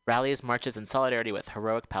 Rallies, marches, and solidarity with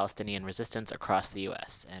heroic Palestinian resistance across the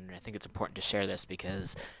U.S. And I think it's important to share this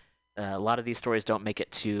because a lot of these stories don't make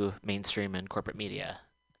it to mainstream and corporate media.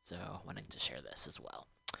 So wanting to share this as well.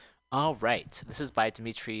 All right, this is by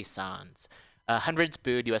Dimitri Sanz. Hundreds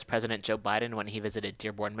booed U.S. President Joe Biden when he visited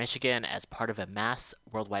Dearborn, Michigan, as part of mass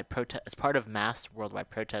worldwide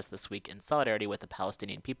protests this week in solidarity with the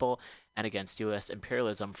Palestinian people and against U.S.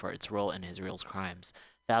 imperialism for its role in Israel's crimes.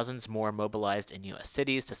 Thousands more mobilized in U.S.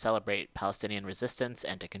 cities to celebrate Palestinian resistance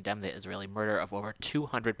and to condemn the Israeli murder of over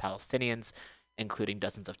 200 Palestinians, including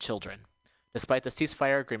dozens of children. Despite the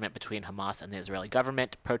ceasefire agreement between Hamas and the Israeli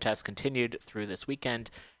government, protests continued through this weekend,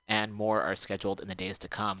 and more are scheduled in the days to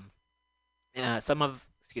come. Some of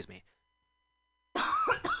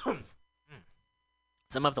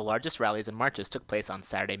the largest rallies and marches took place on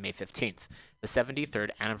Saturday, May 15th, the 73rd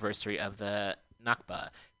anniversary of the Nakba,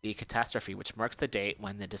 the catastrophe which marks the date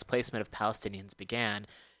when the displacement of Palestinians began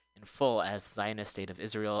in full as the Zionist State of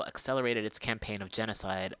Israel accelerated its campaign of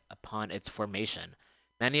genocide upon its formation.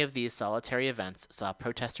 Many of these solitary events saw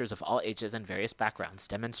protesters of all ages and various backgrounds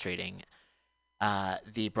demonstrating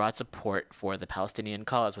the broad support for the Palestinian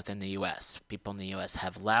cause within the U.S. People in the U.S.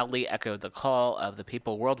 have loudly echoed the call of the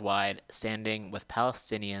people worldwide standing with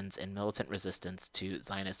Palestinians in militant resistance to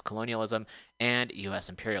Zionist colonialism and U.S.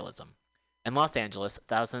 imperialism. In Los Angeles,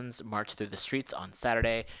 thousands marched through the streets on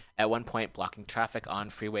Saturday, at one point blocking traffic on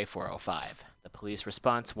Freeway 405. The police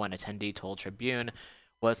response, one attendee told Tribune,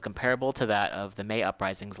 was comparable to that of the May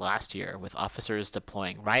uprisings last year, with officers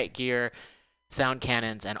deploying riot gear, sound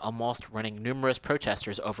cannons, and almost running numerous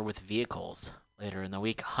protesters over with vehicles. Later in the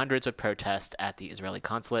week, hundreds would protest at the Israeli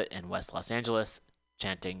consulate in West Los Angeles,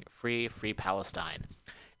 chanting, "Free, Free Palestine."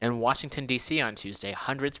 In Washington, D.C. on Tuesday,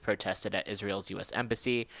 hundreds protested at Israel's U.S.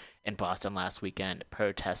 Embassy. In Boston last weekend,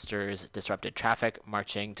 protesters disrupted traffic,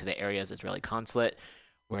 marching to the area's Israeli consulate,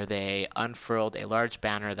 where they unfurled a large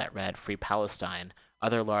banner that read, "Free Palestine."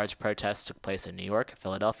 Other large protests took place in New York,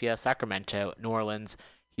 Philadelphia, Sacramento, New Orleans,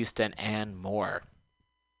 Houston, and more.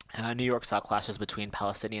 New York saw clashes between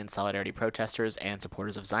Palestinian solidarity protesters and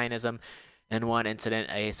supporters of Zionism. In one incident,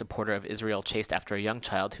 a supporter of Israel chased after a young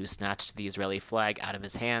child who snatched the Israeli flag out of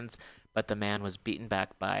his hands, but the man was beaten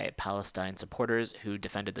back by Palestine supporters who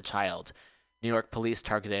defended the child. New York police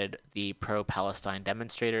targeted the pro-Palestine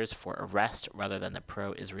demonstrators for arrest rather than the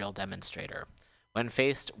pro-Israel demonstrator. When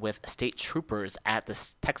faced with state troopers at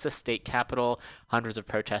the Texas state capitol, hundreds of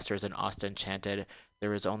protesters in Austin chanted,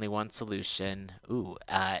 "There is only one solution,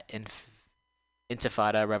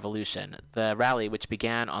 Intifada revolution." The rally, which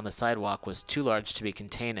began on the sidewalk, was too large to be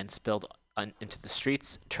contained and spilled into the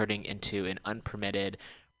streets, turning into an unpermitted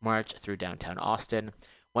march through downtown Austin.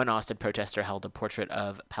 One Austin protester held a portrait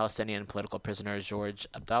of Palestinian political prisoner George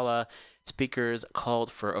Abdallah. Speakers called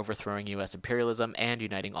for overthrowing U.S. imperialism and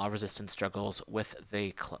uniting all resistance struggles with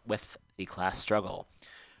the class struggle.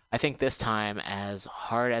 I think this time, as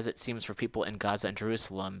hard as it seems for people in Gaza and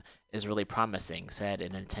Jerusalem, is really promising, said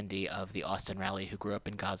an attendee of the Austin rally who grew up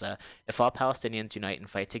in Gaza. If all Palestinians unite and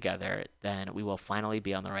fight together, then we will finally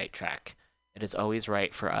be on the right track. It is always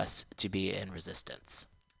right for us to be in resistance.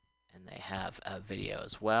 And they have a video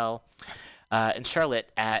as well. In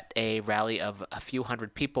Charlotte, at a rally of a few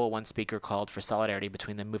hundred people, one speaker called for solidarity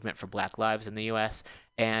between the movement for Black Lives in the U.S.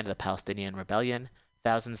 and the Palestinian Rebellion.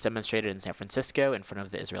 Thousands demonstrated in San Francisco in front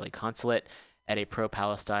of the Israeli consulate. At a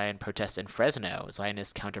pro-Palestine protest in Fresno,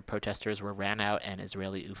 Zionist counter-protesters were ran out and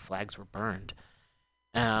Israeli flags were burned.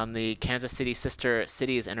 On the Kansas City Sister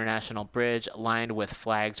Cities International Bridge, lined with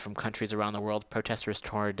flags from countries around the world, protesters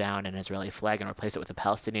tore down an Israeli flag and replaced it with a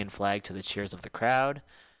Palestinian flag to the cheers of the crowd.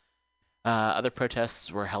 Other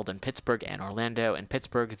protests were held in Pittsburgh and Orlando. In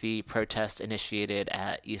Pittsburgh, the protests initiated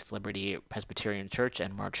at East Liberty Presbyterian Church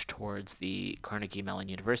and marched towards the Carnegie Mellon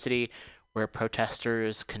University, where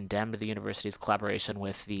protesters condemned the university's collaboration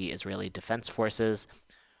with the Israeli Defense Forces.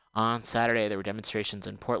 On Saturday, there were demonstrations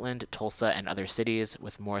in Portland, Tulsa, and other cities,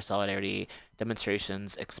 with more solidarity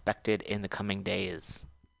demonstrations expected in the coming days.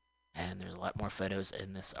 And there's a lot more photos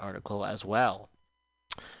in this article as well.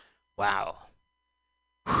 Wow.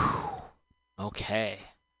 Whew. Okay.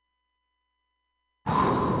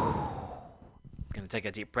 Gonna take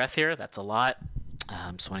a deep breath here. That's a lot.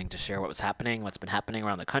 I'm just wanting to share what was happening, what's been happening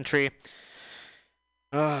around the country.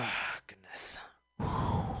 Oh, goodness.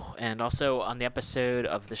 And also on the episode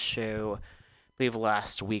of the show, I believe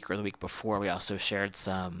last week or the week before, we also shared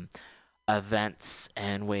some events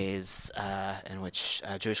and ways in which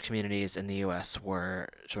Jewish communities in the U.S. were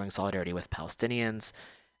showing solidarity with Palestinians.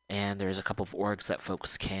 And there's a couple of orgs that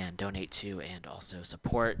folks can donate to and also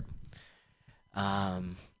support.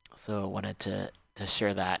 So I wanted to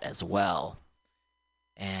share that as well.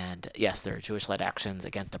 And yes, there are Jewish-led actions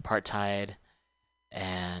against apartheid,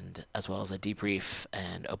 and as well as a debrief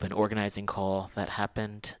and open organizing call that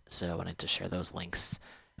happened. So I wanted to share those links.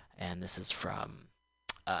 And this is from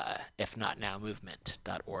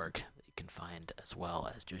ifnotnowmovement.org that you can find, as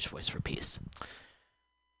well as Jewish Voice for Peace.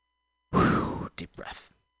 Whew, deep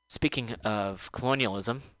breath. Speaking of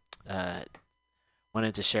colonialism,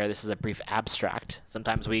 wanted to share, this is a brief abstract.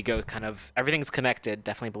 Sometimes we go kind of, everything's connected,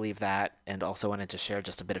 definitely believe that, and also wanted to share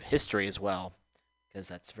just a bit of history as well, because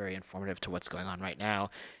that's very informative to what's going on right now.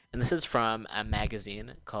 And this is from a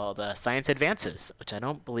magazine called Science Advances, which I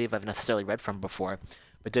don't believe I've necessarily read from before,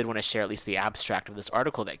 but did want to share at least the abstract of this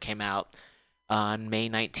article that came out on May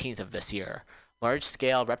 19th of this year.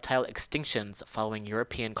 Large-scale reptile extinctions following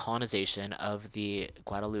European colonization of the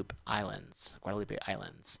Guadalupe Islands.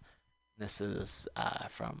 This is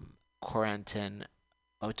from Corentin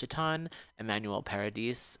Ocheton, Emmanuel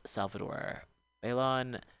Paradis, Salvador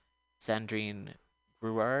Bailon, Sandrine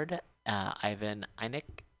Gruard, Ivan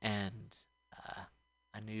Einik, and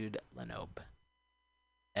Anud Lenoble,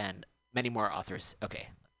 and many more authors. Okay.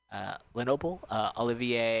 Lenoble,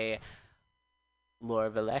 Olivier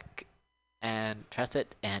Lorvelec, and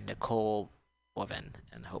Tresset, and Nicole Boivin,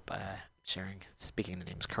 and hope speaking the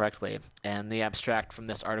names correctly. And the abstract from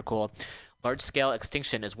this article: large-scale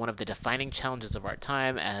extinction is one of the defining challenges of our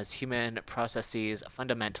time as human processes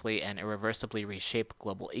fundamentally and irreversibly reshape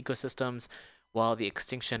global ecosystems. While the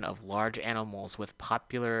extinction of large animals with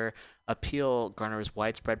popular appeal garners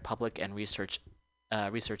widespread public and research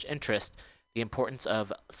interest, the importance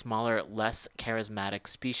of smaller, less charismatic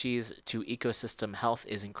species to ecosystem health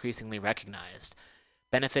is increasingly recognized.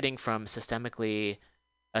 Benefiting from systematically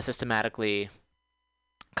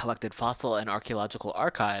collected fossil and archaeological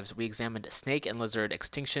archives, we examined snake and lizard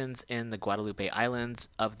extinctions in the Guadalupe Islands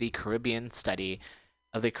of the Caribbean.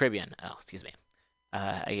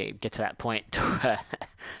 I get to that point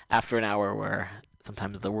after an hour where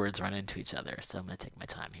sometimes the words run into each other, so I'm going to take my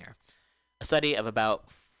time here. A study of about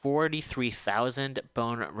 43,000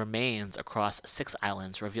 bone remains across 6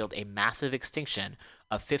 islands revealed a massive extinction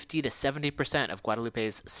of 50 to 70% of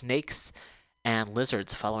Guadalupe's snakes and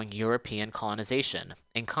lizards following European colonization.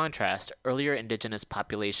 In contrast, earlier indigenous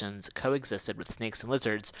populations coexisted with snakes and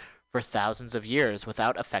lizards for thousands of years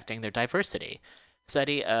without affecting their diversity.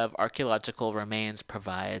 Study of archaeological remains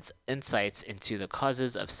provides insights into the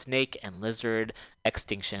causes of snake and lizard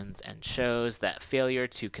extinctions and shows that failure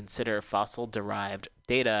to consider fossil-derived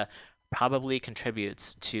data probably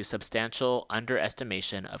contributes to substantial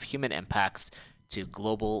underestimation of human impacts to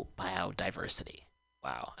global biodiversity.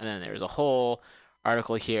 Wow. And then there's a whole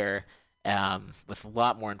article here with a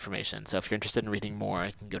lot more information. So if you're interested in reading more,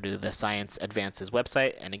 you can go to the Science Advances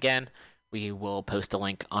website. And again, we will post a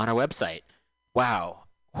link on our website. Wow.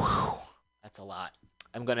 Whew. That's a lot.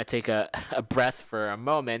 I'm going to take a breath for a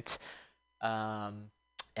moment. And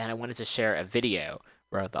I wanted to share a video,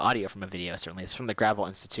 or the audio from a video, certainly. It's from the Gravel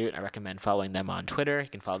Institute. I recommend following them on Twitter. You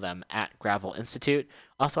can follow them at Gravel Institute.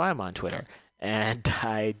 Also, I'm on Twitter. And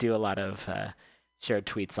I do a lot of shared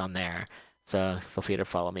tweets on there. So feel free to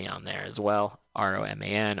follow me on there as well.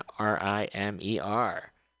 ROMANRIMER.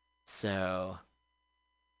 So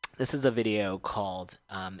this is a video called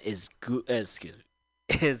Is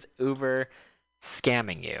Uber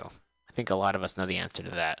Scamming You? I think a lot of us know the answer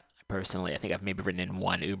to that. Personally, I think I've maybe ridden in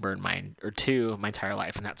one Uber in my entire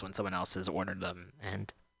life, and that's when someone else has ordered them.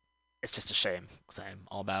 And it's just a shame, because I'm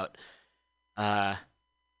all about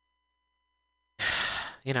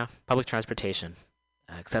public transportation,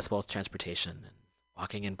 accessible transportation, and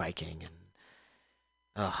walking and biking,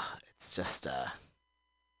 and it's just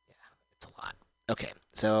it's a lot. Okay,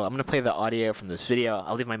 so I'm gonna play the audio from this video.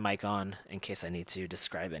 I'll leave my mic on in case I need to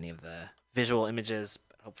describe any of the visual images,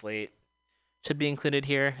 but hopefully it should be included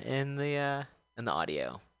here in the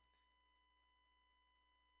audio.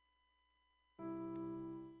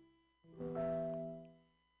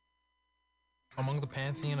 Among the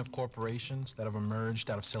pantheon of corporations that have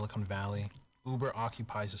emerged out of Silicon Valley, Uber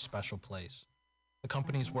occupies a special place. The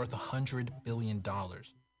company is worth $100 billion,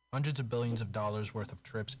 Hundreds of billions of dollars worth of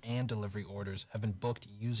trips and delivery orders have been booked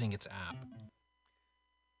using its app.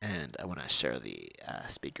 And I want to share the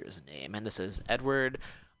speaker's name. And this is Edward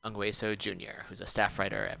Ongweso Jr., who's a staff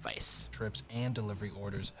writer at Vice. Trips and delivery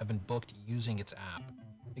orders have been booked using its app.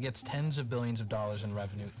 It gets tens of billions of dollars in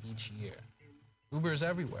revenue each year. Uber is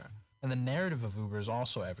everywhere, and the narrative of Uber is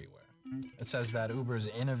also everywhere. It says that Uber is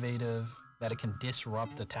innovative, that it can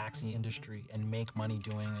disrupt the taxi industry and make money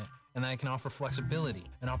doing it, and that it can offer flexibility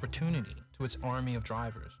and opportunity to its army of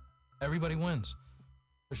drivers. Everybody wins.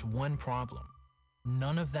 There's one problem.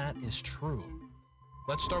 None of that is true.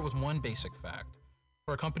 Let's start with one basic fact.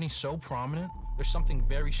 For a company so prominent, there's something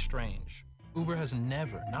very strange. Uber has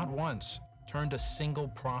never, not once, turned a single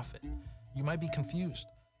profit. You might be confused.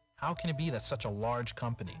 How can it be that such a large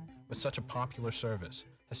company with such a popular service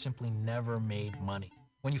has simply never made money?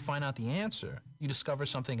 When you find out the answer, you discover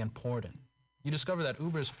something important. You discover that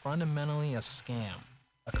Uber is fundamentally a scam,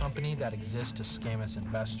 a company that exists to scam its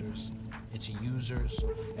investors, its users,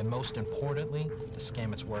 and most importantly, to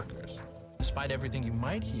scam its workers. Despite everything you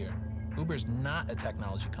might hear, Uber is not a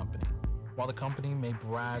technology company. While the company may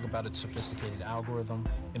brag about its sophisticated algorithm,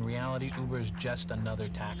 in reality, Uber is just another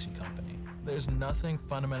taxi company. There's nothing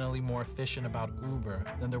fundamentally more efficient about Uber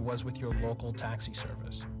than there was with your local taxi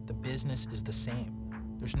service. The business is the same.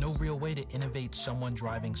 There's no real way to innovate someone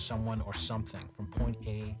driving someone or something from point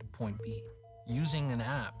A to point B. Using an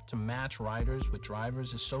app to match riders with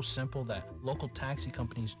drivers is so simple that local taxi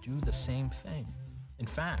companies do the same thing. In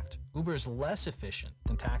fact, Uber is less efficient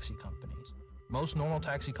than taxi companies. Most normal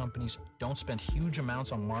taxi companies don't spend huge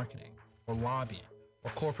amounts on marketing or lobbying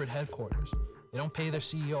or corporate headquarters. They don't pay their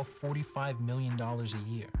CEO $45 million a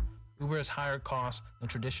year. Uber has higher costs than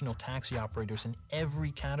traditional taxi operators in every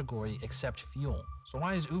category except fuel. So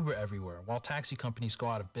why is Uber everywhere while taxi companies go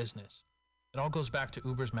out of business? It all goes back to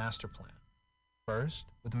Uber's master plan. First,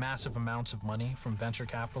 with massive amounts of money from venture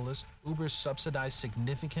capitalists, Uber subsidized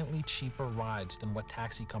significantly cheaper rides than what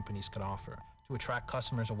taxi companies could offer to attract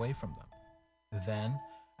customers away from them. Then,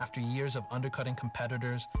 after years of undercutting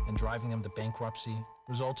competitors and driving them to bankruptcy,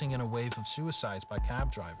 resulting in a wave of suicides by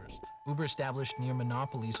cab drivers, Uber established near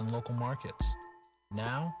monopolies in local markets.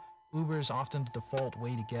 Now, Uber is often the default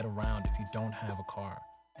way to get around if you don't have a car.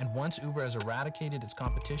 And once Uber has eradicated its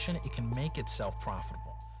competition, it can make itself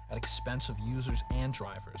profitable at expense of users and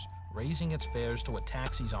drivers, raising its fares to what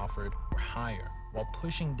taxis offered or higher, while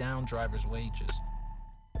pushing down drivers' wages.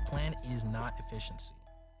 The plan is not efficiency,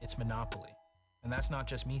 it's monopoly. And that's not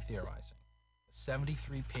just me theorizing. A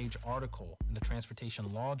 73-page article in the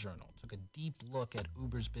Transportation Law Journal took a deep look at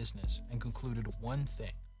Uber's business and concluded one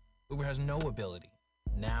thing. Uber has no ability,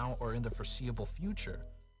 now or in the foreseeable future,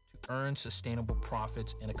 to earn sustainable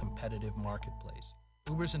profits in a competitive marketplace.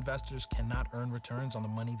 Uber's investors cannot earn returns on the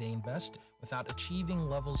money they invest without achieving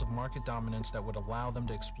levels of market dominance that would allow them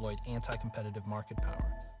to exploit anti-competitive market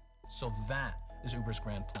power. So that is Uber's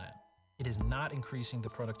grand plan. It is not increasing the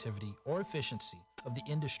productivity or efficiency of the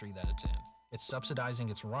industry that it's in. It's subsidizing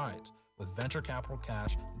its rides with venture capital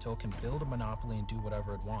cash until it can build a monopoly and do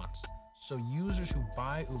whatever it wants. So users who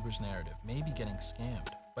buy Uber's narrative may be getting scammed,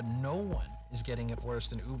 but no one is getting it worse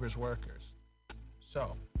than Uber's workers.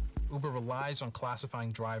 So, Uber relies on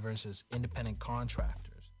classifying drivers as independent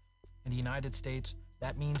contractors. In the United States,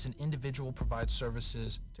 that means an individual provides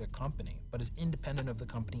services to a company, but is independent of the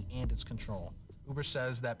company and its control. Uber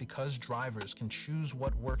says that because drivers can choose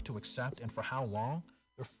what work to accept and for how long,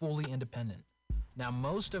 they're fully independent. Now,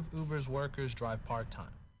 most of Uber's workers drive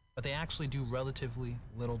part-time, but they actually do relatively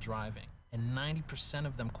little driving, and 90%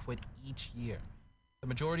 of them quit each year. The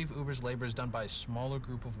majority of Uber's labor is done by a smaller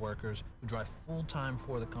group of workers who drive full-time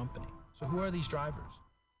for the company. So who are these drivers?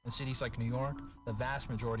 In cities like New York, the vast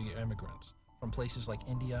majority are immigrants from places like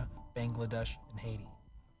India, Bangladesh, and Haiti.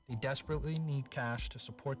 They desperately need cash to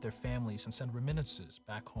support their families and send remittances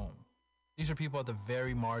back home. These are people at the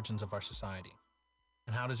very margins of our society.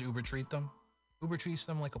 And how does Uber treat them? Uber treats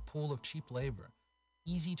them like a pool of cheap labor,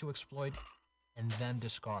 easy to exploit and then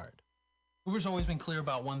discard. Uber's always been clear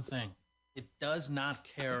about one thing. It does not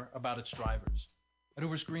care about its drivers. At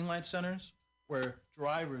Uber's green light centers, where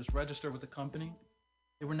drivers register with the company,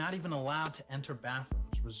 they were not even allowed to enter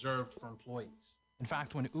bathrooms reserved for employees. In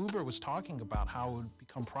fact, when Uber was talking about how it would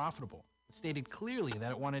become profitable, it stated clearly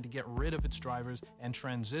that it wanted to get rid of its drivers and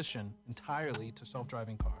transition entirely to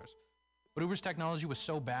self-driving cars. But Uber's technology was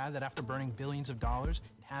so bad that after burning billions of dollars,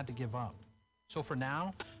 it had to give up. So for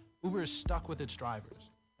now, Uber is stuck with its drivers.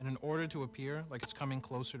 And in order to appear like it's coming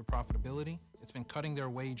closer to profitability, it's been cutting their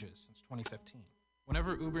wages since 2015.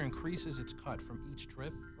 Whenever Uber increases its cut from each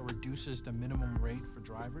trip or reduces the minimum rate for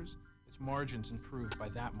drivers, its margins improve by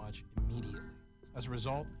that much immediately. As a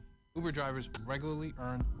result, Uber drivers regularly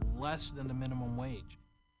earn less than the minimum wage.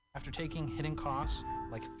 After taking hidden costs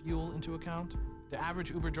like fuel into account, the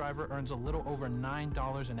average Uber driver earns a little over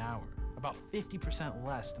 $9 an hour, about 50%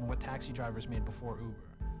 less than what taxi drivers made before Uber.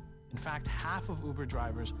 In fact, half of Uber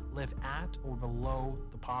drivers live at or below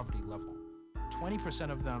the poverty level.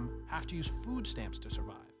 20% of them have to use food stamps to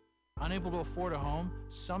survive. Unable to afford a home,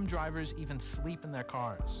 some drivers even sleep in their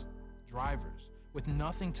cars. Drivers with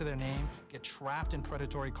nothing to their name get trapped in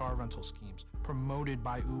predatory car rental schemes promoted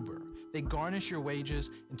by Uber. They garnish your wages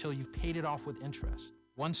until you've paid it off with interest.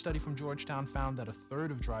 One study from Georgetown found that a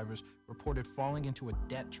third of drivers reported falling into a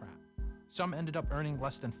debt trap. Some ended up earning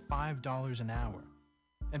less than $5 an hour.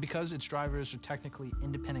 And because its drivers are technically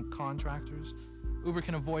independent contractors, Uber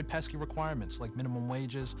can avoid pesky requirements like minimum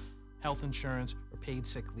wages, health insurance, or paid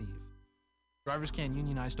sick leave. Drivers can't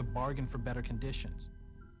unionize to bargain for better conditions.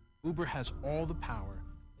 Uber has all the power,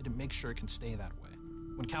 and it makes sure it can stay that way.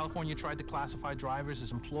 When California tried to classify drivers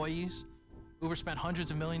as employees, Uber spent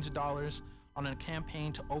hundreds of millions of dollars on a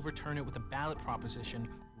campaign to overturn it with a ballot proposition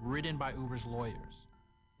written by Uber's lawyers.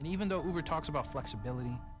 And even though Uber talks about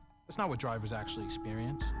flexibility, that's not what drivers actually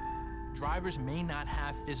experience. Drivers may not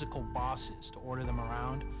have physical bosses to order them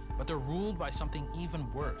around, but they're ruled by something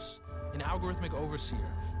even worse, an algorithmic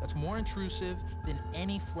overseer that's more intrusive than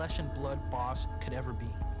any flesh and blood boss could ever be.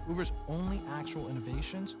 Uber's only actual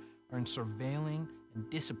innovations are in surveilling and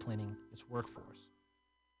disciplining its workforce.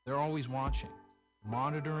 They're always watching,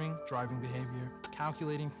 monitoring driving behavior,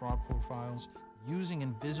 calculating fraud profiles, using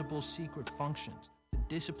invisible secret functions to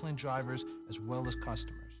discipline drivers as well as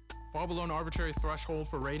customers. Fall below an arbitrary threshold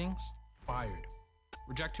for ratings? Fired.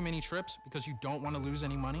 Reject too many trips because you don't want to lose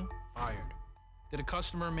any money? Fired. Did a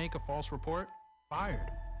customer make a false report? Fired.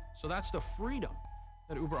 So that's the freedom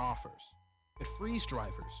that Uber offers. It frees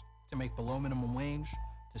drivers to make below minimum wage,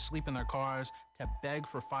 to sleep in their cars, to beg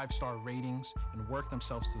for 5-star ratings, and work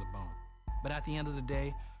themselves to the bone. But at the end of the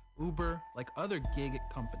day, Uber, like other gig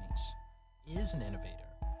companies, is an innovator.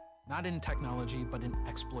 Not in technology, but in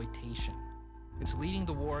exploitation. It's leading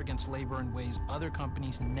the war against labor in ways other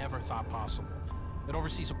companies never thought possible. It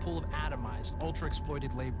oversees a pool of atomized,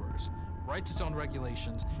 ultra-exploited laborers, writes its own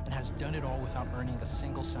regulations, and has done it all without earning a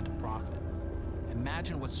single cent of profit.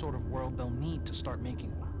 Imagine what sort of world they'll need to start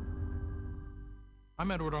making one.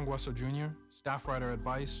 I'm Edward Ongweso Jr., staff writer at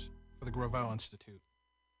Vice for the Gravel Institute.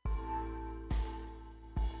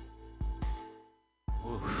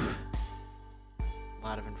 Oof. A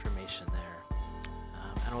lot of information there.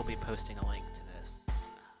 And we'll be posting a link to this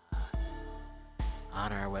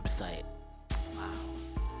on our website. Wow.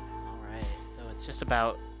 All right. So it's just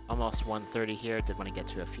about almost 1:30 here. Did want to get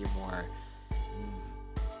to a few more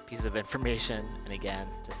pieces of information. And again,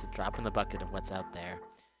 just a drop in the bucket of what's out there.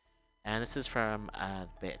 And this is from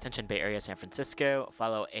Attention Bay Area, San Francisco.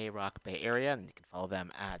 Follow A-Rock Bay Area, and you can follow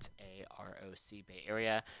them at AROC Bay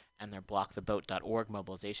Area, and their blocktheboat.org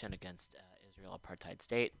mobilization against Israel apartheid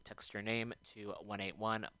state. Text your name to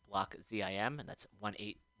 181-BLOCK-ZIM, and that's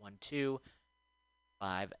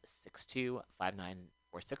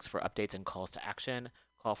 1-812-562-5946 for updates and calls to action.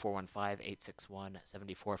 Call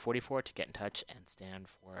 415-861-7444 to get in touch and stand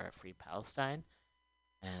for Free Palestine.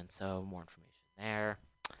 And so more information there.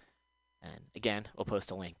 And again, we'll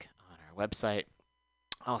post a link on our website.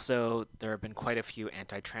 Also, there have been quite a few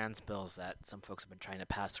anti-trans bills that some folks have been trying to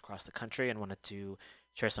pass across the country, and wanted to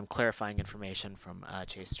share some clarifying information from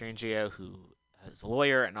Chase Strangio, who is a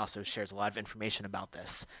lawyer and also shares a lot of information about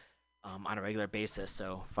this on a regular basis.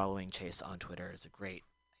 So following Chase on Twitter is a great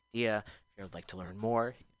idea if you would like to learn more.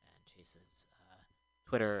 And Chase's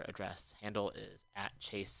Twitter address handle is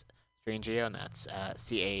 @Chase Strangio, and that's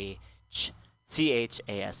ChaseStrangio.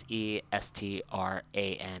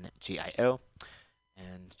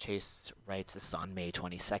 And Chase writes, this is on May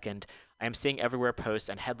 22nd. I am seeing everywhere posts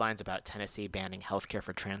and headlines about Tennessee banning healthcare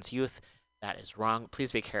for trans youth. That is wrong.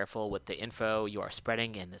 Please be careful with the info you are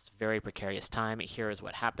spreading in this very precarious time. Here is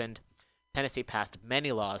what happened. Tennessee passed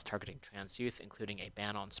many laws targeting trans youth, including a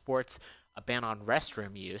ban on sports, a ban on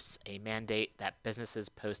restroom use, a mandate that businesses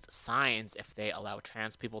post signs if they allow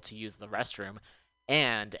trans people to use the restroom,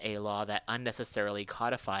 and a law that unnecessarily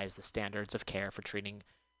codifies the standards of care for treating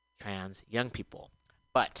trans young people.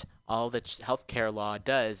 But all the healthcare law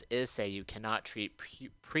does is say you cannot treat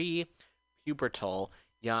pre-pubertal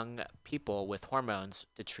young people with hormones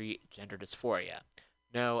to treat gender dysphoria.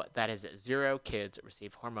 No, that is 0 kids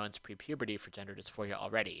receive hormones pre-puberty for gender dysphoria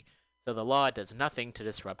already. So the law does nothing to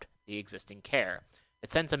disrupt the existing care.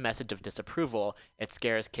 It sends a message of disapproval, it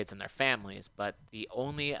scares kids and their families, but the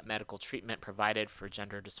only medical treatment provided for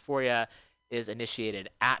gender dysphoria is initiated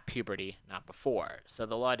at puberty, not before. So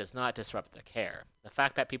the law does not disrupt the care. The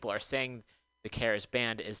fact that people are saying the care is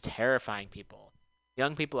banned is terrifying people.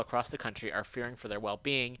 Young people across the country are fearing for their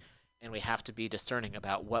well-being, and we have to be discerning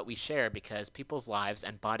about what we share because people's lives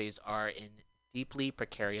and bodies are in deeply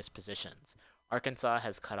precarious positions. Arkansas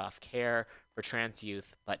has cut off care for trans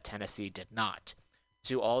youth, but Tennessee did not.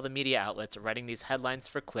 To all the media outlets writing these headlines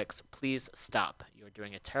for clicks, please stop. You're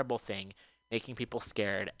doing a terrible thing, making people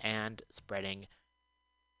scared and spreading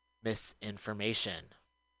misinformation.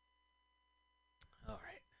 All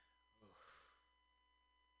right.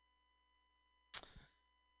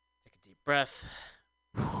 Take a deep breath.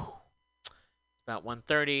 It's about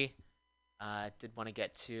 1:30. Did want to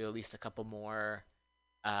get to at least a couple more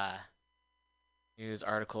news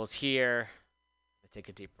articles here. Take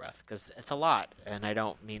a deep breath because it's a lot, and I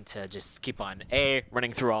don't mean to just keep on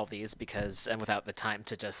running through all these and without the time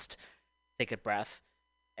to just take a breath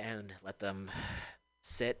and let them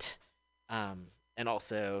sit. And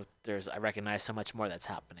also, I recognize so much more that's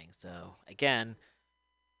happening. So again,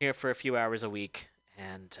 here for a few hours a week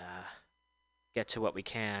and get to what we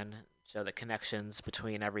can, show the connections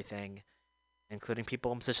between everything, including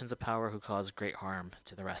people in positions of power who cause great harm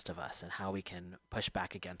to the rest of us, and how we can push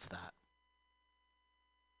back against that.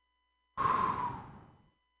 Okay,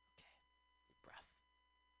 deep breath.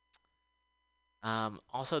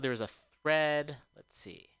 Also, there's a thread. Let's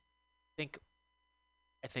see. I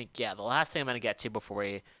think, yeah. The last thing I'm gonna get to before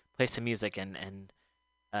we play some music and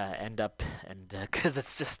end up because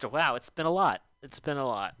it's just wow. It's been a lot.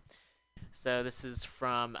 So this is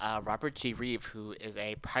from Robert G. Reeve, who is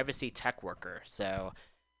a privacy tech worker. So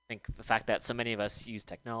I think the fact that so many of us use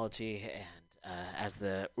technology, and as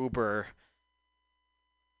the Uber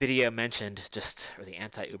video mentioned, or the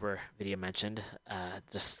anti-Uber video mentioned,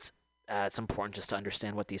 it's important just to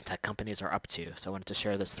understand what these tech companies are up to. So I wanted to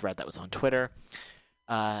share this thread that was on Twitter.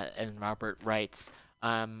 And Robert writes,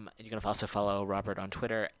 you can also follow Robert on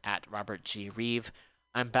Twitter at Robert G. Reeve.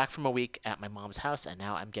 I'm back from a week at my mom's house, and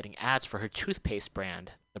now I'm getting ads for her toothpaste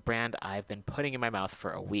brand, the brand I've been putting in my mouth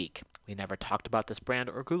for a week. We never talked about this brand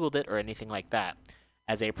or Googled it or anything like that.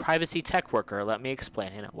 As a privacy tech worker, let me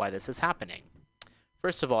explain why this is happening.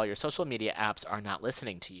 First of all, your social media apps are not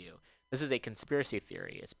listening to you. This is a conspiracy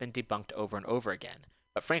theory. It's been debunked over and over again.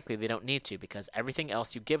 But frankly, they don't need to because everything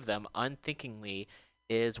else you give them unthinkingly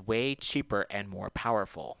is way cheaper and more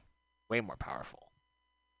powerful. Way more powerful.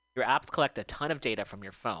 Your apps collect a ton of data from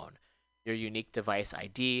your phone. Your unique device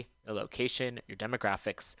ID, your location, your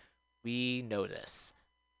demographics. We know this.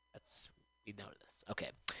 Okay.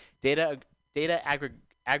 Data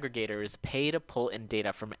aggregators pay to pull in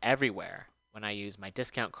data from everywhere. When I use my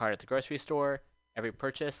discount card at the grocery store, every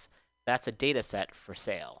purchase, that's a data set for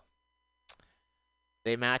sale.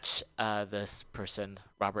 They match this person,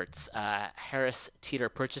 Robert's Harris Teeter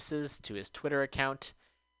purchases to his Twitter account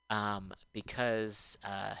because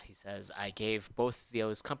he says, I gave both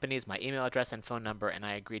those companies my email address and phone number, and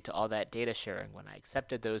I agreed to all that data sharing when I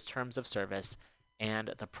accepted those terms of service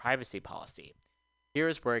and the privacy policy.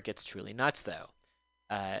 Here's where it gets truly nuts, though.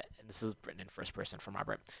 And this is written in first person from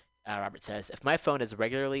Robert. Robert says, if my phone is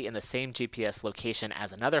regularly in the same GPS location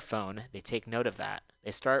as another phone, they take note of that.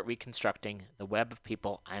 They start reconstructing the web of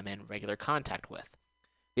people I'm in regular contact with.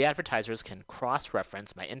 The advertisers can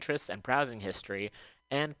cross-reference my interests and browsing history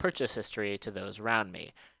and purchase history to those around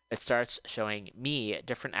me. It starts showing me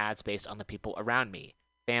different ads based on the people around me,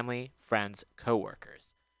 family, friends,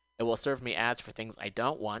 coworkers. It will serve me ads for things I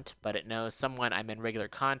don't want, but it knows someone I'm in regular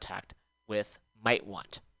contact with might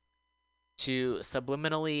want. To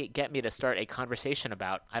subliminally get me to start a conversation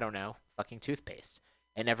about, I don't know, fucking toothpaste.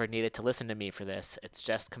 It never needed to listen to me for this. It's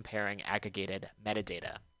just comparing aggregated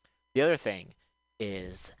metadata. The other thing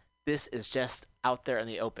is this is just out there in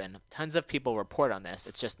the open. Tons of people report on this.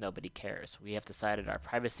 It's just nobody cares. We have decided our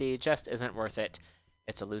privacy just isn't worth it.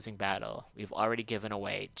 It's a losing battle. We've already given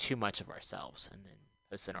away too much of ourselves. And then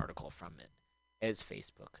posts an article from it. Is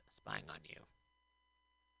Facebook spying on you?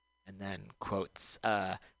 And then quotes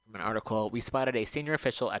from an article, we spotted a senior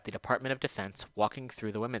official at the Department of Defense walking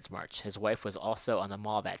through the Women's March. His wife was also on the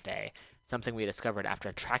mall that day, something we discovered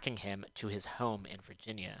after tracking him to his home in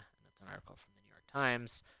Virginia. And that's an article from the New York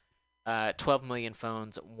Times. 12 million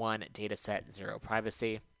phones, 1 data set, 0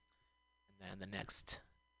 privacy. And then the next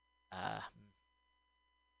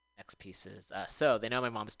piece is, so they know my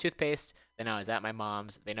mom's toothpaste. They know I was at my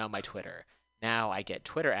mom's. They know my Twitter. Now I get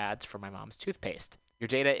Twitter ads for my mom's toothpaste. Your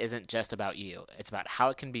data isn't just about you. It's about how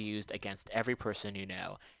it can be used against every person you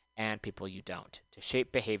know and people you don't to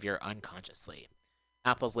shape behavior unconsciously.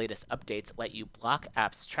 Apple's latest updates let you block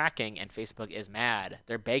apps tracking, and Facebook is mad.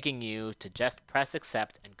 They're begging you to just press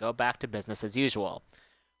accept and go back to business as usual.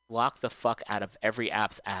 Block the fuck out of every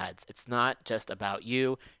app's ads. It's not just about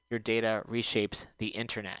you. Your data reshapes the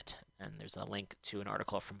internet. And there's a link to an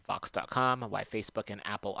article from Vox.com, why Facebook and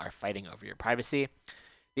Apple are fighting over your privacy.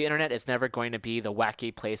 The internet is never going to be the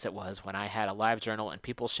wacky place it was when I had a live journal and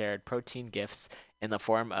people shared protein gifts in the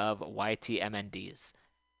form of YTMNDs.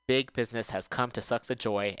 Big business has come to suck the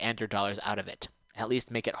joy and your dollars out of it. At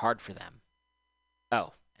least make it hard for them.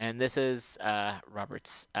 Oh, and this is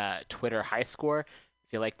Robert's Twitter high score.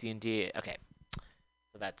 If you like D&D, okay.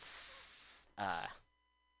 So that's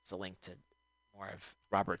a link to more of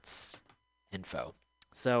Robert's info.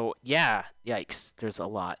 So yeah, yikes. There's a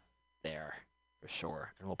lot there for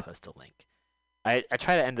sure, and we'll post a link. I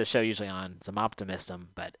try to end the show usually on some optimism,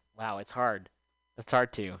 but wow, it's hard. It's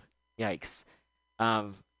hard to. Yikes.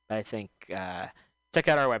 I think check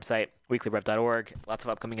out our website, weeklyrev.org. Lots of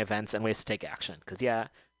upcoming events and ways to take action. Because, yeah,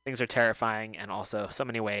 things are terrifying, and also so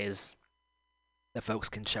many ways that folks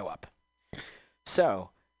can show up. So,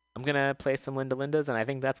 I'm going to play some Linda Lindas, and I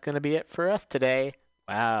think that's going to be it for us today.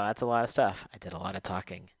 Wow, that's a lot of stuff. I did a lot of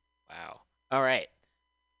talking. Wow. All right.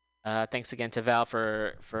 Thanks again to Val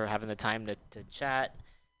for having the time to chat.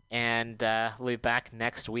 And we'll be back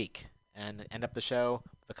next week and end up the show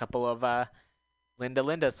with a couple of Linda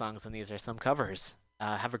Linda songs, and these are some covers.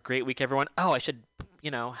 Have a great week, everyone. Oh, I should,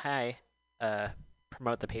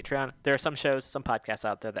 promote the Patreon. There are some shows, some podcasts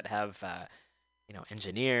out there that have,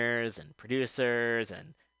 engineers and producers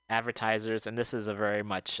and advertisers, and this is a very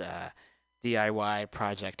much DIY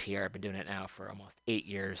project here. I've been doing it now for almost 8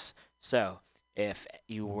 years. So if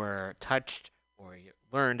you were touched or you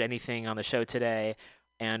learned anything on the show today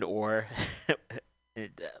and or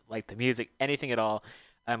like the music, anything at all,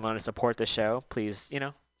 I'm going to support the show. Please,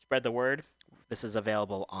 spread the word. This is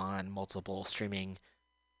available on multiple streaming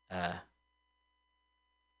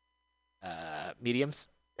mediums.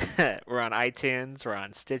 We're on iTunes. We're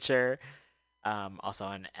on Stitcher. Also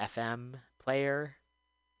on FM Player.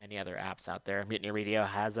 Many other apps out there. Mutiny Radio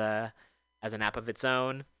has an app of its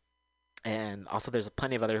own. And also there's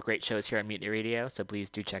plenty of other great shows here on Mutiny Radio, so please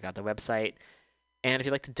do check out the website. And if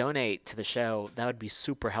you'd like to donate to the show, that would be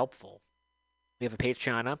super helpful. We have a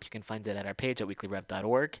Patreon up. You can find it at our page at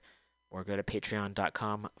weeklyrev.org or go to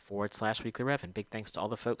patreon.com/weeklyrev. And big thanks to all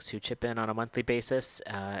the folks who chip in on a monthly basis.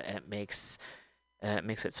 It makes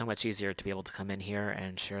it so much easier to be able to come in here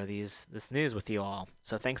and share this news with you all.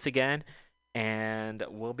 So thanks again, and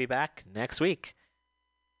we'll be back next week.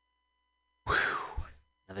 Whew.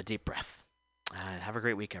 Another deep breath. Have a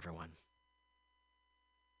great week, everyone.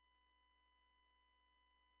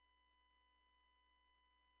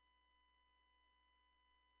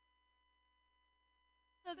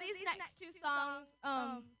 So these next two songs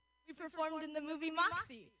we performed in the movie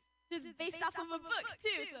Moxie, which is based off of a book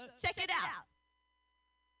too, so check it out.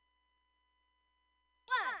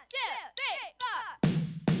 1, 2, 3, 4.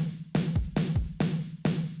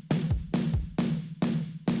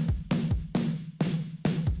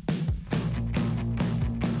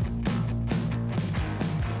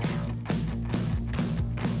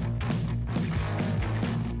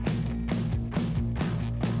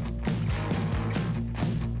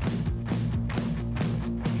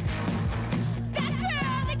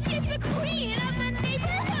 Queen of the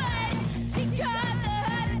neighborhood, she got the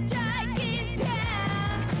hood dragging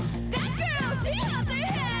down. That girl, she held the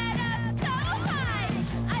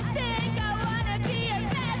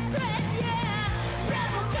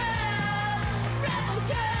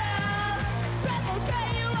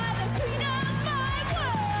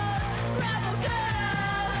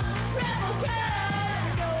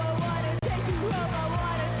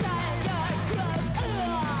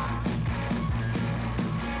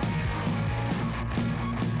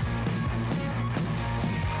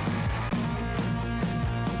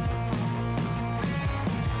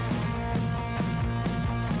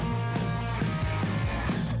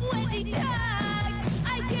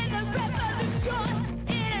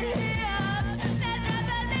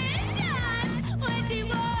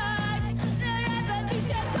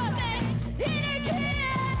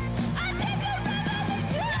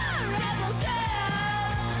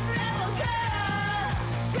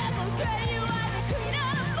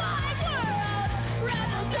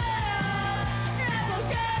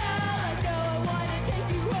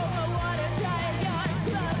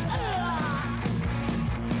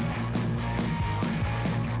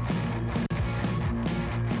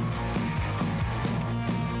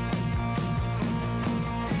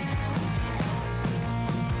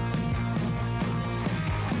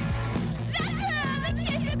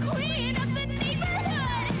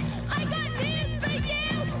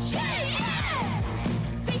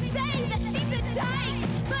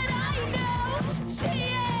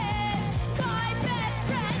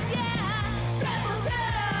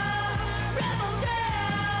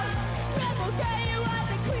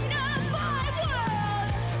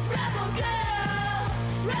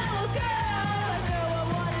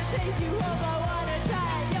you hope I wanna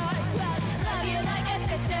try your class. Love you like a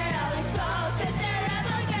sister, always soul sister,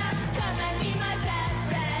 rebel girl. Come and be my best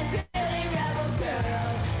friend, really rebel girl.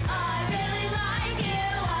 I really like you,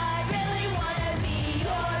 I really wanna be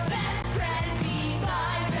your best friend, be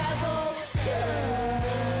my rebel girl.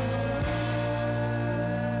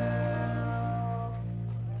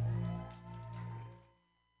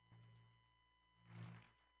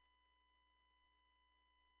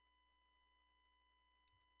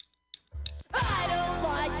 I don't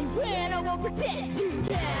like you and I won't pretend to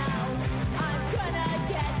now. I'm gonna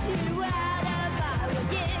get you out of my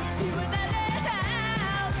way into another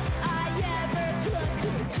house. I ever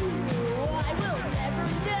trusted you, I will never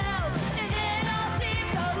know. And it all seems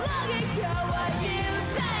so long ago. What you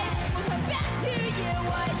say will come back to you.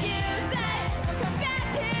 What you say will come back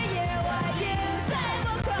to you. What you say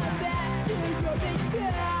will come back to your big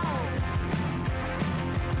mouth.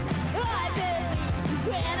 I believed you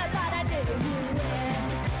when I thought I knew you when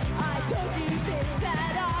I told you things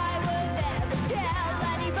that I would never tell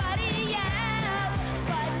anybody else.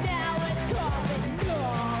 But now it's common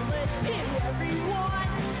knowledge to everyone.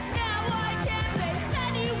 Now I can't blame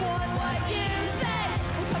anyone. What you say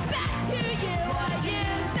will come back to you. What you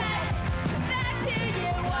say will come back to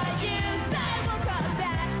you. What you say will come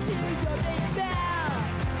back to your big mouth.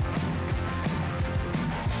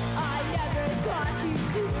 I never thought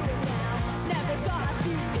you'd do it now. Never thought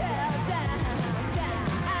you'd tell them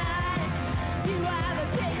that you have a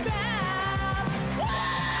big mouth.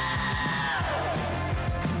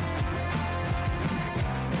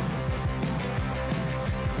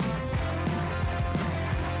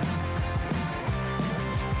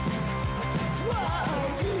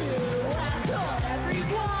 Whoa, you have told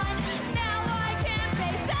everyone. Now I can't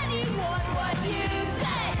face anyone. What you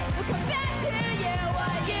say will come back to you.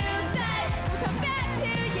 What you say will come back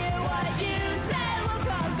to you. What you say will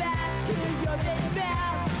come back to your big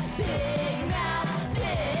mouth. Big mouth,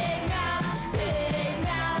 big mouth, big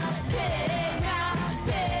mouth, big mouth,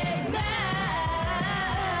 big mouth.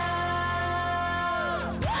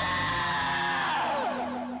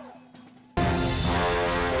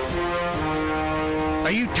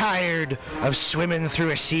 Are you tired of swimming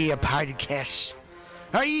through a sea of podcasts?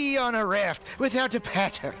 Are ye on a raft without a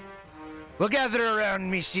paddle? Well, gather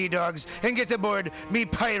around me, sea dogs, and get aboard me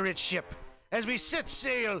pirate ship as we set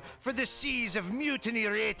sail for the seas of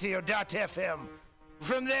MutinyRadio.fm.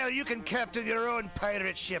 From there, you can captain your own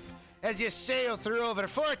pirate ship as you sail through over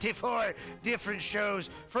 44 different shows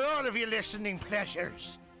for all of your listening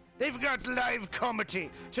pleasures. They've got live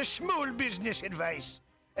comedy to small business advice,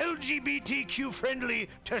 LGBTQ friendly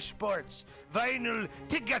to sports, vinyl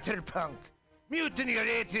to gutter punk.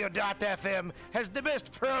 MutinyRadio.fm has the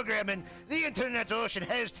best programming the internet ocean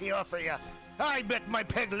has to offer you. I bet my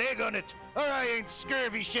peg leg on it, or I ain't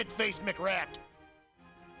scurvy shit-faced McRat.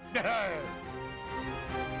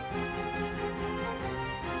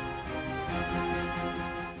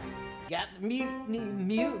 Got the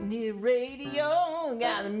mutiny radio.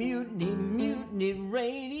 Got the mutiny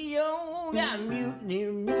radio. Got the mutiny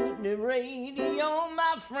radio,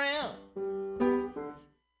 my friend.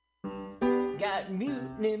 Got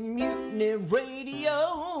mutiny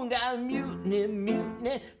radio. Got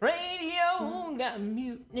mutiny radio. Got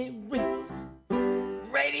mutiny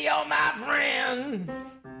radio, my friend.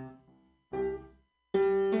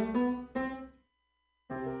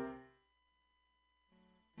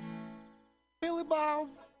 Billy Bob,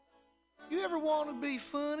 you ever want to be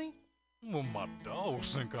funny? Well, my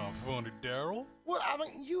dogs think I'm funny, Daryl. Well, I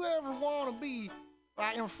mean, you ever want to be,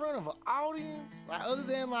 like, in front of an audience? Like, other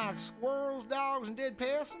than, like, squirrels, dogs, and dead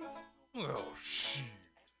peasants? Oh, shit.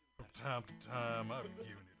 From time to time, I've given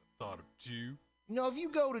it a thought or two. You know, if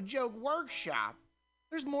you go to Joke Workshop,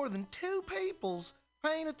 there's more than 2 peoples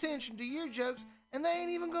paying attention to your jokes, and they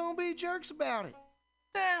ain't even gonna be jerks about it.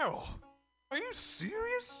 Daryl, are you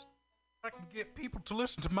serious? I can get people to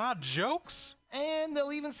listen to my jokes? And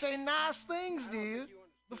they'll even say nice things, dude,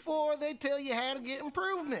 before they tell you how to get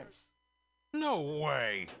improvements. No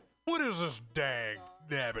way. What is this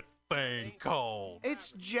dag-nabbit thing called?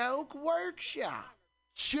 It's Joke Workshop.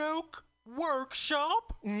 Joke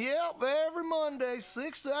Workshop? Yep, every Monday,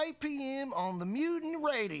 6 to 8 p.m. on the Mutiny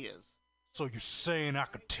Radios. So you're saying I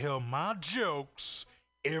could tell my jokes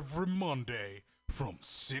every Monday from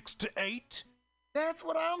 6 to 8? That's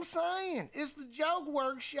what I'm saying. It's the Joke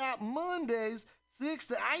Workshop Mondays, 6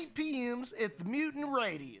 to 8 p.m.s at the Mutiny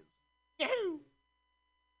Radios. Yahoo!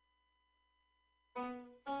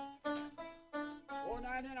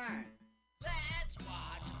 $4.99. Let's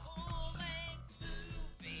watch a full-length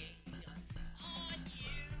movie on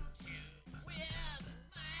YouTube with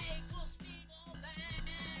Michael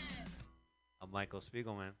Spiegelman. Michael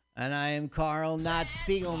Spiegelman. And I am Carl, not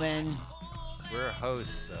Spiegelman. We're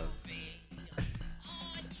hosts of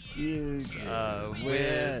You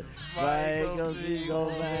with Michael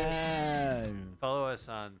Spiegelman. Follow us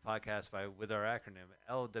on podcast with our acronym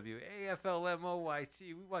LWAFLMOYT.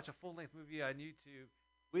 We watch a full-length movie on YouTube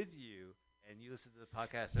with you, and you listen to the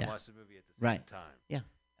podcast and watch the movie at the same time. Yeah.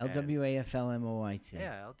 LWAFLMOYT.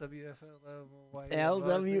 Yeah, LWAFLMOYT.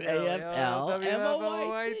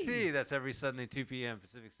 LWAFLMOYT. That's every Sunday, 2 p.m.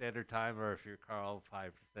 Pacific Standard Time, or if you're Carl, 5%.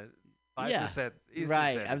 5% Yeah, Eastern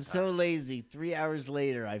right. Standard I'm so lazy. 3 hours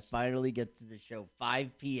later, I finally get to the show,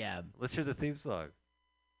 5 p.m. Let's hear the theme song.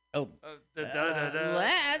 Oh.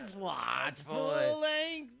 Let's watch full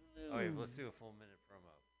length. Oh, wait, let's do a full minute promo.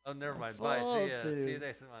 Oh, never mind. Bye. See ya. See you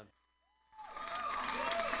next month.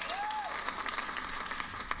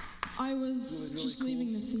 I was just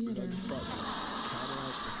leaving the theater.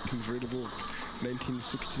 Convertible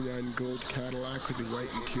 1969 gold Cadillac with the white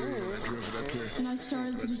interior. I drove it up here. And I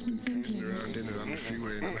started to do some thinking. Around in it on the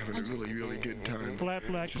freeway, and I'm having a really, really good time. Flat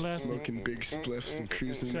black glass. Smoking big spliffs and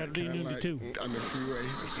cruising Saturday noon to 2 on the freeway.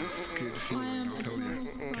 Good feeling, I am I'll tell you.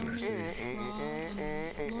 Can I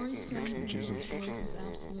say? Laurie Stone's voice is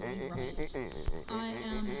absolutely right. I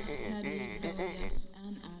am petty, rebellious,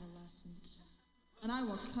 and adolescent. And I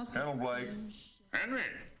will cut the Hello, Blake. Henry.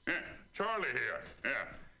 Yeah, Charlie here. Yeah.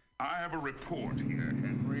 I have a report here,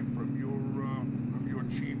 Henry, from your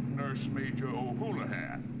chief nurse, Major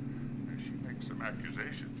O'Houlihan. She makes some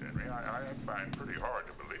accusations, Henry, I find pretty hard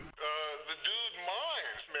to believe. The dude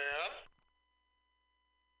minds, man.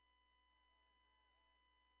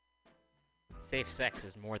 Safe sex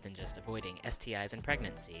is more than just avoiding STIs and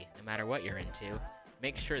pregnancy. No matter what you're into,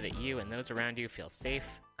 make sure that you and those around you feel safe,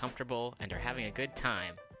 comfortable, and are having a good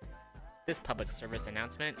time. This public service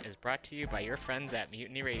announcement is brought to you by your friends at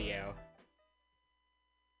Mutiny Radio.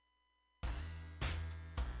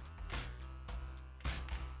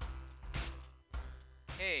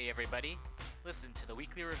 Hey everybody, listen to the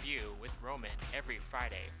Weekly Review with Roman every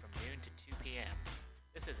Friday from noon to 2 p.m.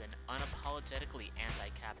 This is an unapologetically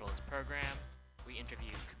anti-capitalist program. We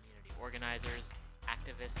interview community organizers,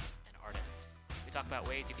 activists, and artists. We talk about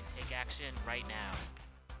ways you can take action right now.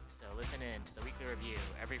 So listen in to the Weekly Review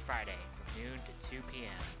every Friday from noon to 2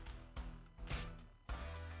 p.m.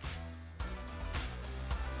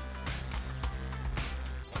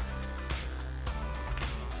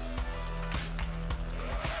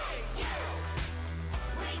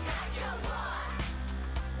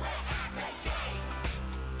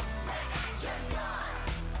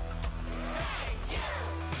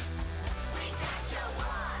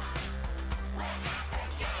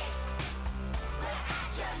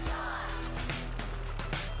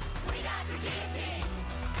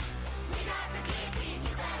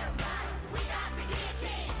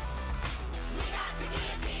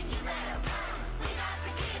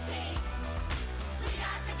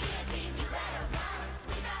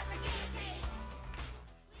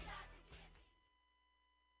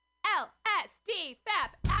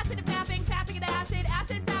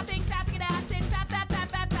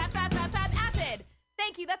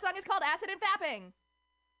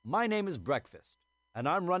 My name is Breakfast, and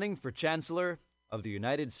I'm running for Chancellor of the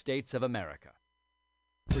United States of America.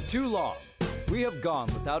 For too long, we have gone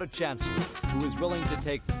without a Chancellor who is willing to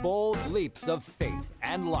take bold leaps of faith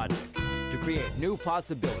and logic to create new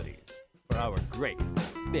possibilities for our great,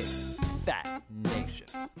 big, fat nation.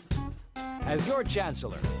 As your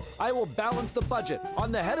Chancellor, I will balance the budget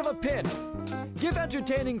on the head of a pin, give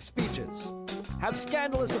entertaining speeches, have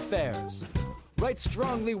scandalous affairs, write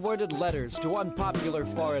strongly worded letters to unpopular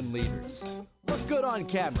foreign leaders, look good on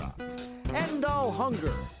camera, end all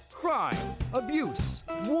hunger, crime, abuse,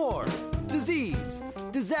 war, disease,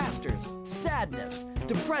 disasters, sadness,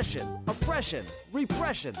 depression, oppression,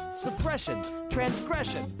 repression, suppression,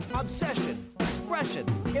 transgression, obsession, expression,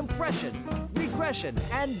 impression, regression,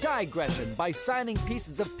 and digression by signing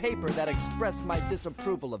pieces of paper that express my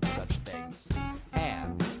disapproval of such things,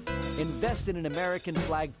 and invest in an American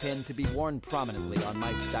flag pin to be worn prominently on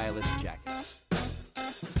my stylish jackets.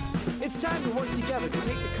 It's time to work together to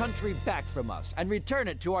take the country back from us and return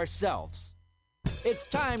it to ourselves. It's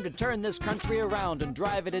time to turn this country around and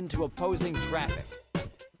drive it into opposing traffic.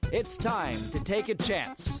 It's time to take a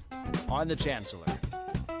chance on the Chancellor.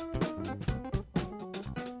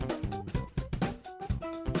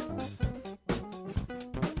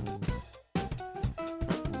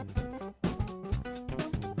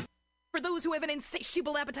 who have an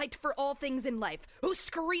insatiable appetite for all things in life, who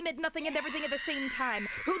scream at nothing and everything at the same time,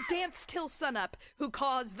 who dance till sunup, who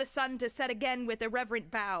cause the sun to set again with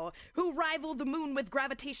irreverent bow, who rival the moon with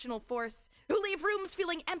gravitational force, who leave rooms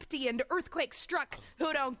feeling empty and earthquake struck,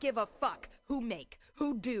 who don't give a fuck, who make,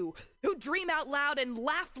 who do, who dream out loud and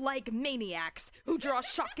laugh like maniacs, who draw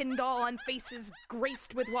shock and awe on faces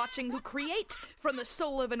graced with watching, who create from the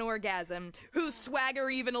soul of an orgasm, who swagger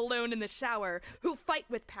even alone in the shower, who fight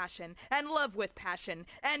with passion and love with passion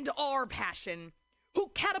and are passion, who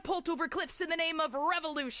catapult over cliffs in the name of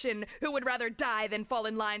revolution, who would rather die than fall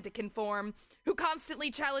in line to conform, who constantly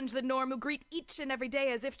challenge the norm, who greet each and every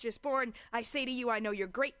day as if just born. I say to you, I know your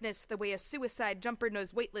greatness, the way a suicide jumper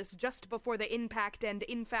knows weightless just before the impact, and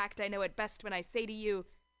in fact, I know it best when I say to you,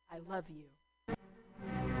 I love you.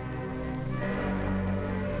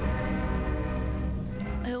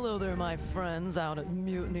 Hello there, my friends out at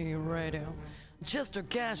Mutiny Radio. Chester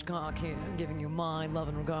Cashcock here, giving you my love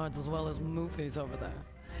and regards as well as Moofy's over there.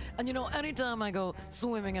 And you know, anytime I go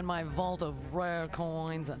swimming in my vault of rare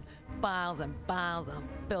coins and piles of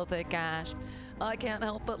filthy cash, I can't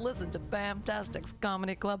help but listen to Bamtastic's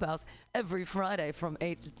Comedy Clubhouse every Friday from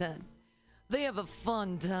 8 to 10. They have a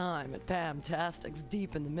fun time at Bamtastic's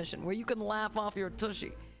Deep in the Mission, where you can laugh off your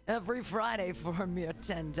tushy every Friday for a mere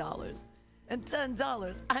 $10. And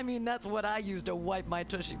 $10, I mean, that's what I use to wipe my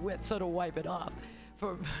tushy with, so to wipe it off.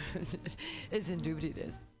 For it's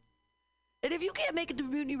indubitious. And if you can't make it to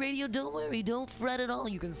Mutiny Radio, don't worry, don't fret at all.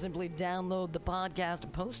 You can simply download the podcast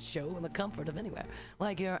and post-show in the comfort of anywhere,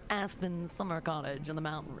 like your Aspen summer cottage on the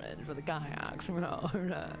mountain ridge with the kayaks.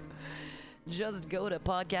 Just go to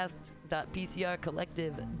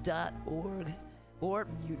podcast.pcrcollective.org or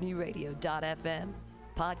mutinyradio.fm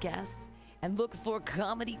podcasts and look for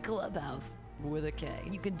Comedy Clubhouse with a K.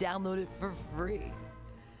 You can download it for free.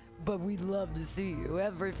 But we'd love to see you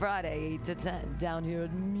every Friday, 8 to 10, down here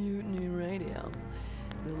at Mutiny Radio.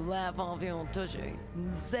 To laugh off your tushy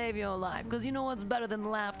and save your life. Because you know what's better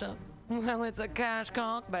than laughter? Well, it's a cash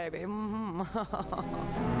cock, baby.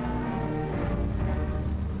 Mm-hmm.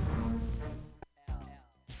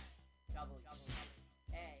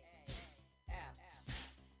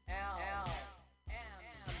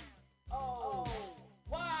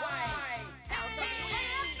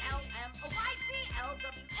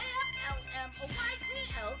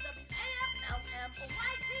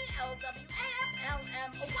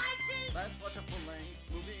 Let's watch a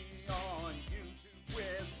full-length movie on YouTube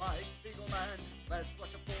with Mike Spiegelman. Let's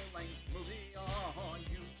watch a full-length movie on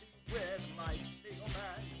YouTube with Mike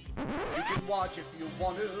Spiegelman. You can watch if you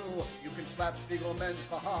want to. You can slap Spiegelman's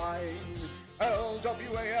behind.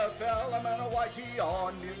 LWAFLMNOYT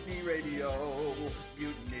on Mutiny Radio.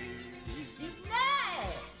 Mutiny.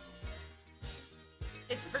 Mutiny!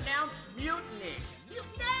 It's pronounced mutiny.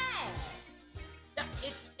 Mutiny! No,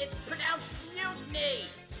 it's pronounced mutiny.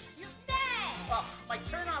 Oh, my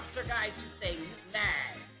turnoffs are guys who say mutiny.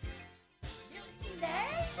 Mutiny?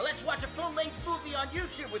 Well, let's watch a full-length movie on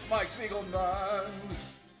YouTube with Mike Spiegelman.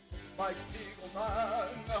 Mike Spiegelman.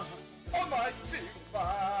 Oh, Mike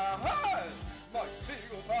Spiegelman. Mike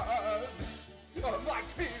Spiegelman. Oh, Mike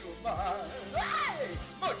Spiegelman. Hey!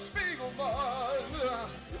 Mike Spiegelman.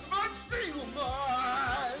 Mike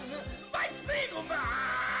Spiegelman. Mike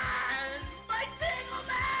Spiegelman. Mike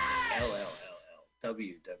Spiegelman.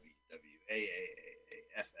 LLLWWAAAFFFLL.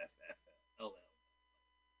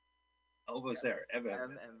 Almost there.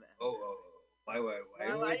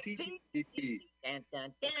 YYYYTTT.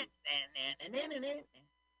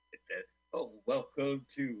 Oh, welcome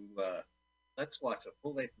to Let's Watch a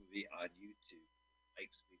Full-Length Movie on YouTube.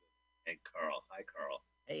 Mike Spiegel and Carl. Hi, Carl.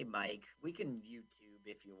 Hey, Mike. We can YouTube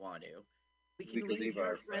if you want to. We can leave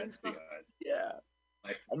our friends behind. Yeah.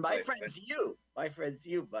 My friend's you. My friend's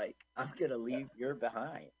you, Mike. I'm going to leave your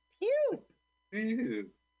behind. Pew! Pew!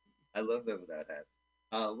 I love them without hats.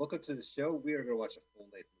 Welcome to the show. We are going to watch a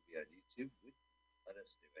full-length movie on YouTube. Let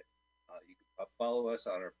us do it. You can follow us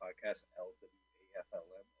on our podcast,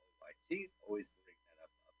 LWAFLMOYT. Always bring that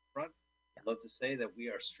up front. I'd love to say that we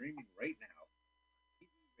are streaming right now on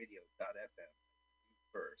MutinyRadio.fm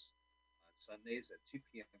first on Sundays at 2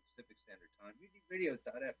 p.m. Pacific Standard Time.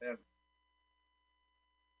 MutinyRadio.fm.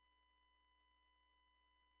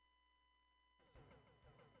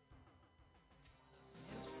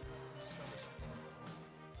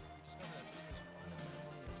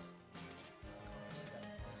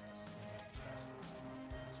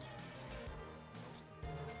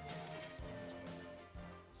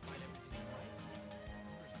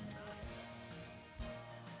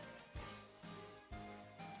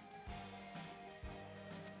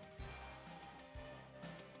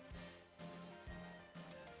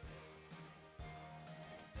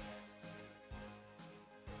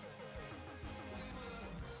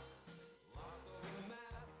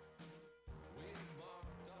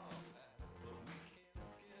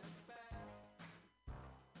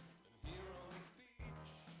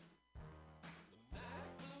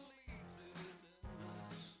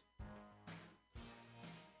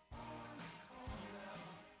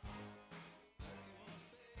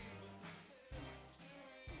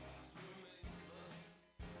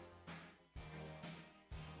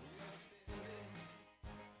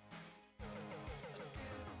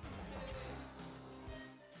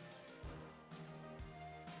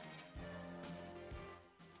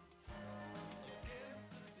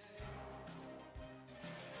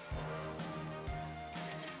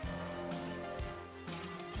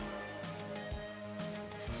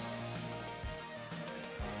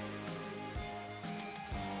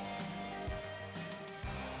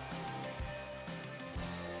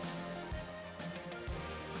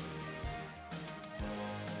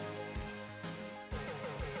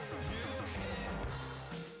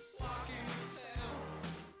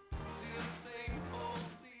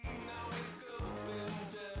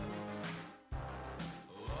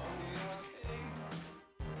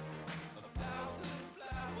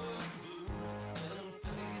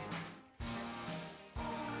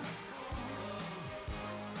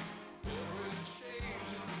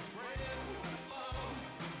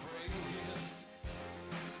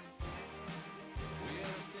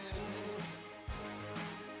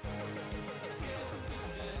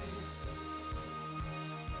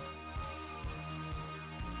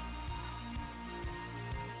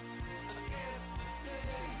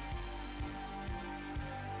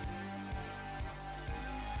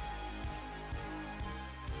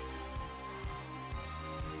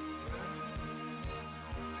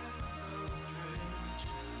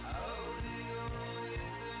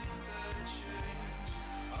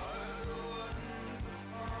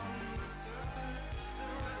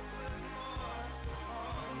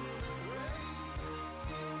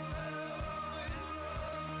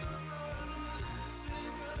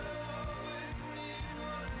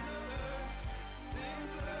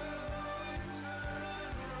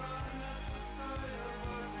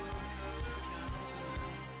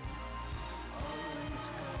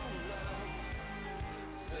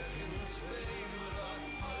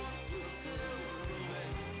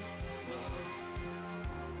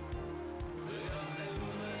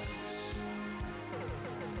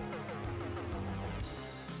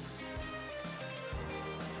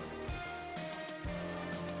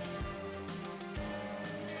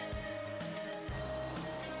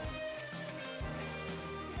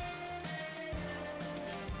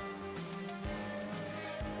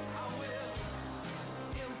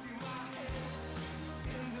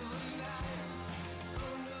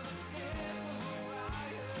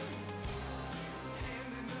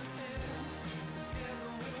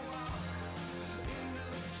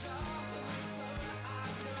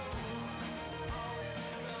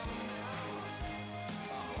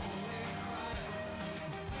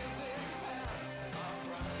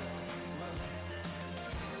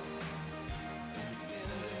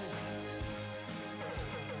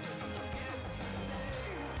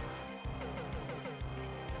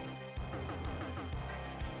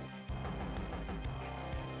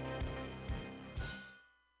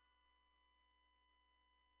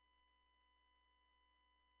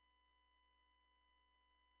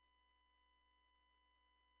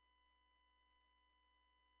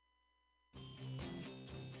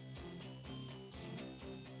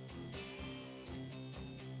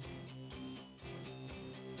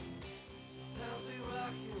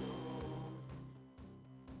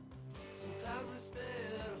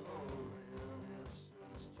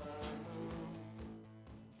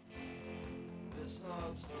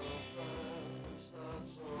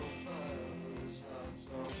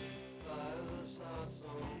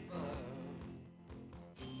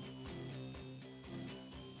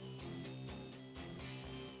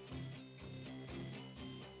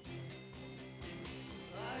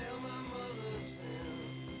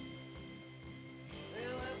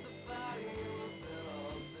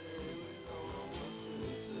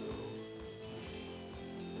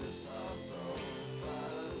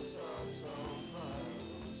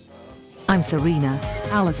 I'm Serena,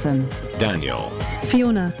 Alison, Daniel,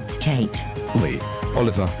 Fiona, Kate, Lee,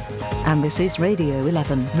 Oliver. And this is Radio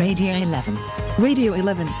 11. Radio 11. Radio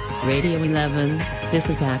 11. Radio 11. This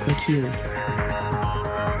is Aqua Q.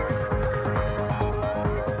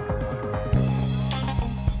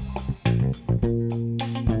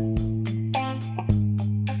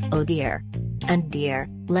 Oh dear. And dear,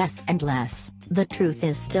 less and less. The truth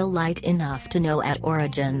is still light enough to know at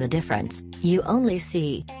origin the difference. You only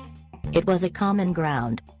see. It was a common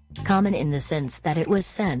ground. Common in the sense that it was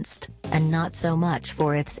sensed, and not so much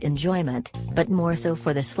for its enjoyment, but more so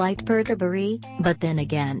for the slight perturbatory. But then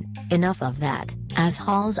again, enough of that, as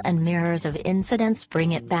halls and mirrors of incidents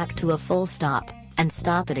bring it back to a full stop, and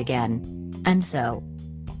stop it again. And so,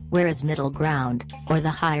 where is middle ground, or the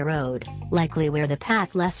high road, likely where the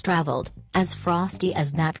path less traveled, as frosty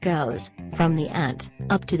as that goes, from the Ant,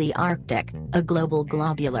 up to the Arctic, a global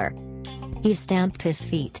globular. He stamped his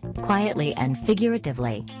feet, quietly and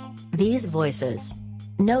figuratively. These voices.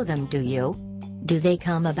 Know them, do you? Do they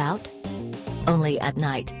come about? Only at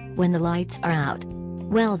night, when the lights are out.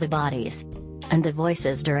 Well, the bodies. And the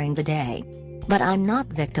voices during the day. But I'm not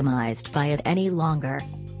victimized by it any longer.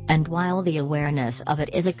 And while the awareness of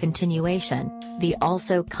it is a continuation, the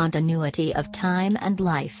also continuity of time and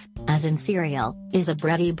life, as in serial, is a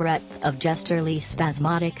bready breadth of gesturely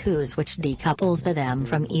spasmodic who's which decouples the them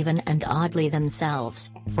from even and oddly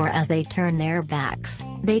themselves, for as they turn their backs,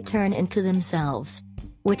 they turn into themselves.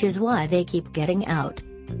 Which is why they keep getting out.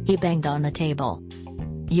 He banged on the table.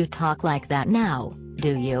 You talk like that now,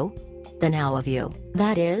 do you? The now of you,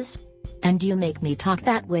 that is? And you make me talk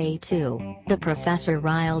that way too. The professor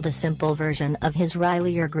riled a simple version of his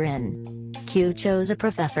Riley-er grin. Q chose a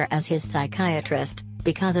professor as his psychiatrist,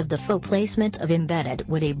 because of the faux placement of embedded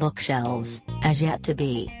witty bookshelves, as yet to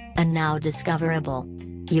be, and now discoverable.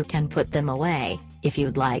 You can put them away, if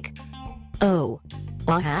you'd like. Oh.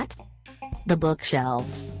 What? The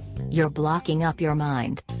bookshelves. You're blocking up your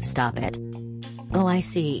mind, stop it. Oh, I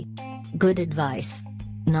see. Good advice.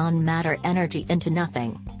 Non-matter energy into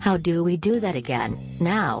nothing. How do we do that again,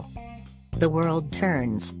 now? The world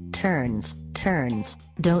turns, turns, turns,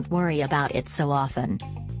 don't worry about it so often.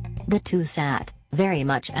 The two sat, very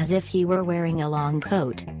much as if he were wearing a long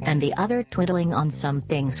coat, and the other twiddling on some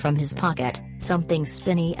things from his pocket, something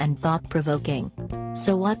spinny and thought-provoking.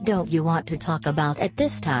 So what don't you want to talk about at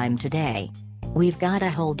this time today? We've got a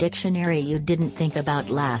whole dictionary you didn't think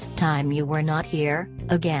about last time you were not here,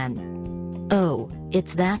 again. Oh,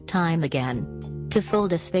 it's that time again. To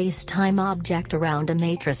fold a space-time object around a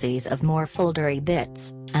matrices of more foldery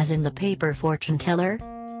bits, as in the paper fortune teller?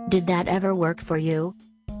 Did that ever work for you?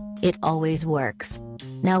 It always works.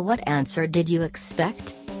 Now what answer did you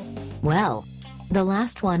expect? Well, the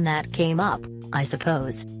last one that came up, I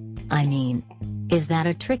suppose. I mean, is that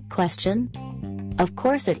a trick question? Of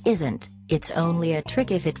course it isn't, it's only a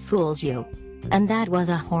trick if it fools you. And that was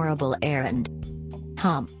a horrible errand.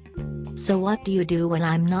 So what do you do when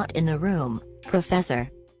I'm not in the room, Professor?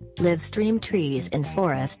 Live stream trees in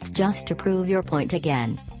forests just to prove your point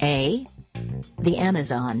again, eh? The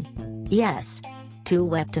Amazon. Yes. Too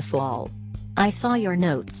wet to fall. I saw your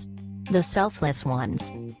notes. The selfless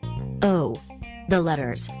ones. Oh. The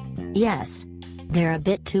letters. Yes. They're a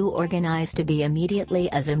bit too organized to be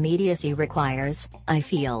immediately as immediacy requires, I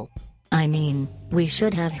feel. I mean, we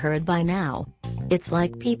should have heard by now. It's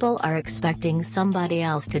like people are expecting somebody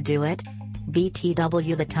else to do it.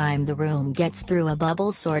 BTW the time the room gets through a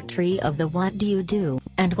bubble sort tree of the what do you do,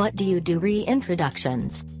 and what do you do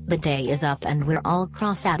reintroductions, the day is up and we're all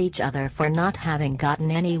cross at each other for not having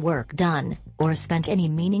gotten any work done, or spent any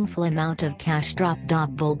meaningful amount of cash drop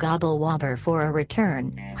dobble gobble wobber for a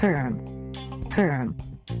return, herm.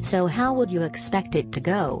 So how would you expect it to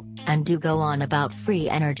go, and do go on about free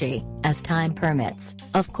energy, as time permits?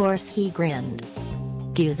 Of course he grinned.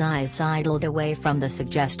 Q's eyes sidled away from the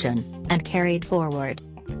suggestion, and carried forward.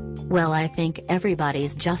 Well, I think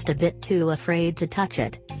everybody's just a bit too afraid to touch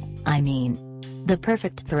it. I mean, the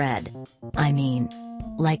perfect thread. I mean,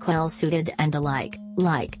 like well-suited and alike,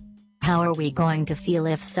 like. How are we going to feel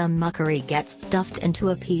if some muckery gets stuffed into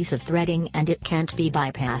a piece of threading and it can't be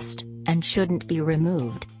bypassed, and shouldn't be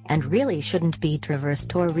removed, and really shouldn't be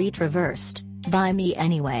traversed or retraversed, by me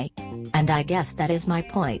anyway. And I guess that is my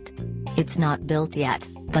point. It's not built yet,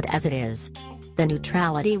 but as it is, the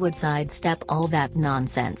neutrality would sidestep all that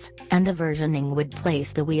nonsense, and the versioning would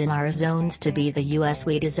place the we in our zones to be the US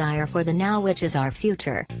we desire for the now, which is our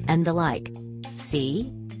future, and the like.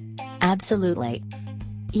 See? Absolutely.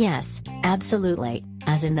 Yes, absolutely,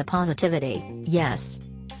 as in the positivity, yes.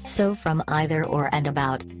 So from either or and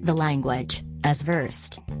about, the language, as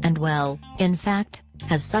versed, and well, in fact,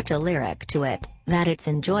 has such a lyric to it, that it's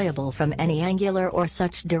enjoyable from any angular or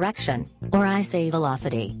such direction, or I say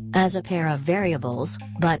velocity, as a pair of variables,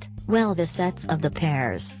 but, well, the sets of the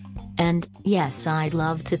pairs. And, yes, I'd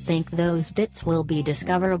love to think those bits will be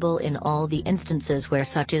discoverable in all the instances where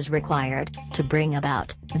such is required, to bring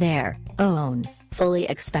about their own fully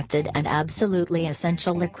expected and absolutely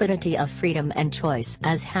essential liquidity of freedom and choice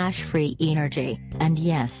as hash-free energy, and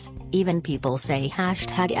yes, even people say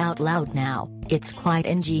hashtag out loud now. It's quite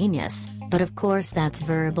ingenious, but of course that's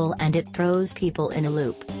verbal and it throws people in a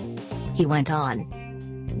loop. He went on.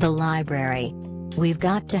 The library. We've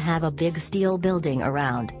got to have a big steel building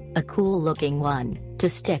around, a cool-looking one, to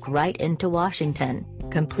stick right into Washington,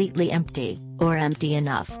 completely empty, or empty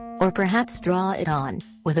enough, or perhaps draw it on,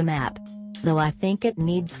 with a map. Though I think it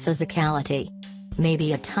needs physicality.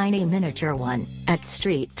 Maybe a tiny miniature one, at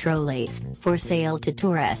street trolleys, for sale to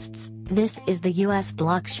tourists. This is the US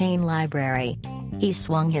Blockchain Library. He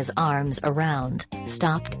swung his arms around,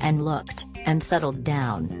 stopped and looked, and settled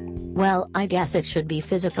down. Well, I guess it should be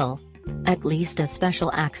physical. At least a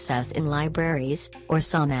special access in libraries, or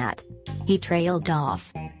SONAT. He trailed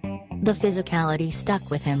off. The physicality stuck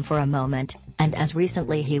with him for a moment, and as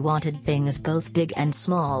recently he wanted things both big and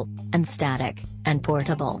small, and static, and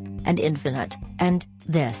portable, and infinite, and,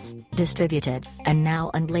 this, distributed, and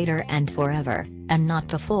now and later and forever, and not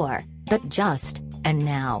before, but just, and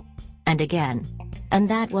now. And again. And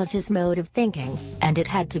that was his mode of thinking, and it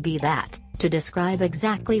had to be that, to describe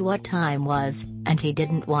exactly what time was, and he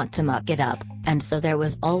didn't want to muck it up, and so there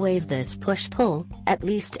was always this push-pull, at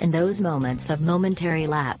least in those moments of momentary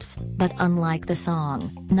lapse, but unlike the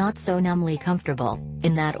song, not so numbly comfortable,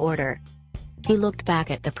 in that order. He looked back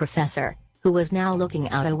at the professor, who was now looking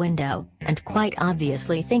out a window, and quite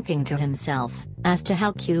obviously thinking to himself, as to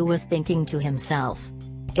how Q was thinking to himself.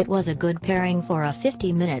 It was a good pairing for a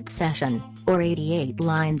 50-minute session, or 88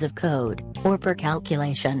 lines of code, or per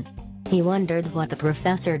calculation. He wondered what the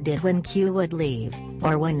professor did when Q would leave,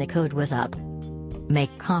 or when the code was up.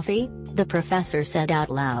 "Make coffee?" the professor said out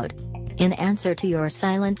loud. In answer to your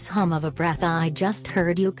silence hum of a breath, I just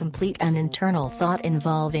heard you complete an internal thought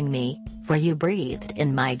involving me, for you breathed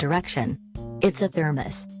in my direction. It's a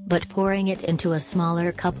thermos, but pouring it into a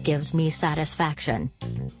smaller cup gives me satisfaction.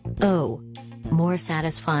 Oh. More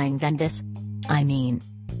satisfying than this? I mean,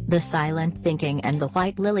 the silent thinking and the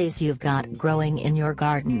white lilies you've got growing in your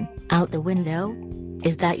garden, out the window?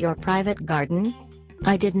 Is that your private garden?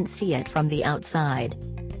 I didn't see it from the outside.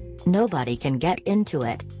 Nobody can get into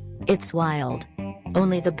it. It's wild.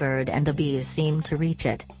 Only the bird and the bees seem to reach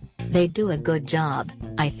it. They do a good job,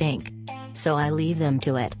 I think. So I leave them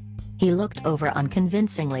to it. He looked over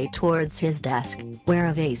unconvincingly towards his desk, where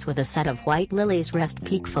a vase with a set of white lilies rested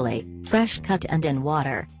peacefully, fresh cut and in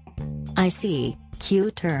water. I see.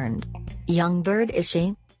 Q turned. Young bird is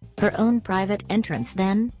she? Her own private entrance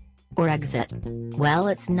then? Or exit? Well,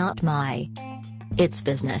 it's not my. It's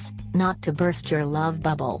business, not to burst your love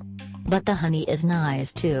bubble. But the honey is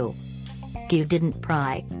nice too. Q didn't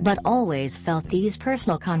pry, but always felt these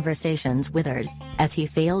personal conversations withered, as he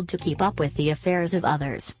failed to keep up with the affairs of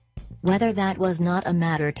others. Whether that was not a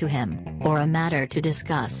matter to him, or a matter to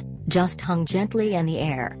discuss, just hung gently in the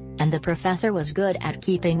air, and the professor was good at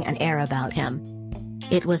keeping an air about him.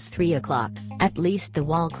 It was 3 o'clock, at least the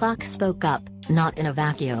wall clock spoke up, not in a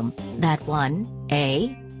vacuum. That one,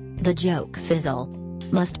 eh? The joke fizzle.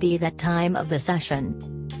 Must be that time of the session.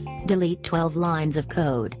 Delete 12 lines of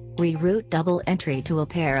code, reroute double entry to a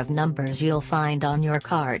pair of numbers you'll find on your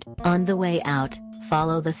card. On the way out,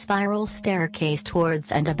 follow the spiral staircase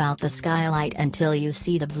towards and about the skylight until you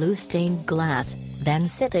see the blue stained glass, then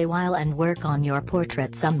sit a while and work on your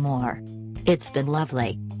portrait some more. It's been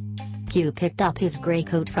lovely. Q picked up his gray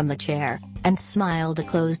coat from the chair, and smiled a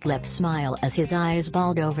closed-lip smile as his eyes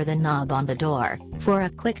balled over the knob on the door, for a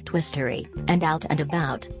quick twistery, and out and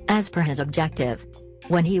about, as per his objective.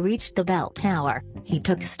 When he reached the bell tower, he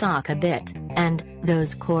took stock a bit, and,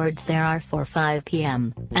 those chords there are for 5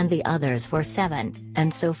 p.m., and the others for 7,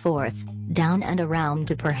 and so forth, down and around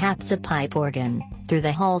to perhaps a pipe organ, through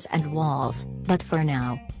the halls and walls, but for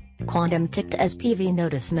now. Quantum ticked as PV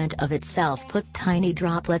noticement of itself put tiny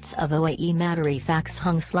droplets of OAE matter facts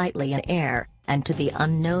hung slightly in air, and to the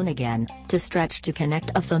unknown again, to stretch to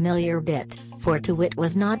connect a familiar bit, for to wit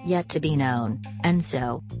was not yet to be known, and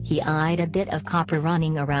so, he eyed a bit of copper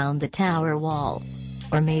running around the tower wall.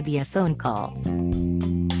 Or maybe a phone call.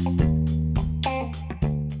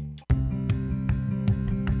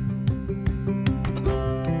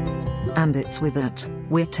 And it's with that,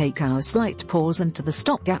 we take our slight pause into the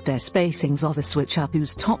stopgap des spacings of a switch up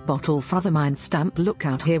whose top bottle for the mind stamp look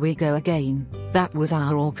out here we go again. That was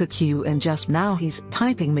our Orca Q, and just now he's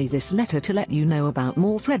typing me this letter to let you know about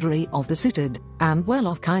more Frederick of the suited, and well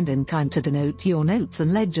off kind to denote your notes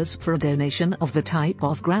and ledgers for a donation of the type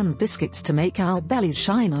of grand biscuits to make our bellies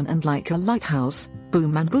shine on and like a lighthouse,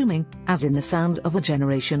 boom and booming, as in the sound of a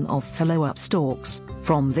generation of fellow upstalks,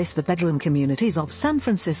 from this the bedroom communities of San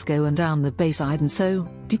Francisco and down the Bayside, and so,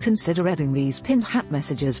 do consider adding these pinned hat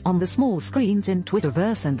messages on the small screens in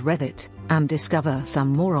Twitterverse and Reddit, and discover some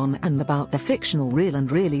more on and about the fictional real and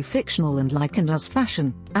really fictional and like and as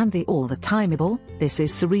fashion, and the all the timeable. This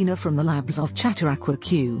is Serena from the labs of Chatteraqua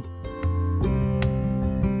Q.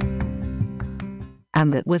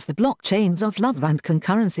 And that was the blockchains of love and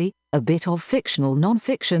concurrency, a bit of fictional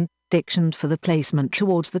non-fiction, dictioned for the placement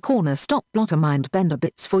towards the corner stop blotter mind bender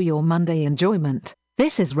bits for your Monday enjoyment.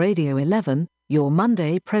 This is Radio 11, your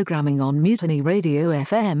Monday programming on Mutiny Radio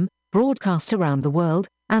FM, broadcast around the world,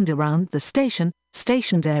 and around the station,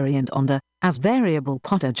 stationary and under, as variable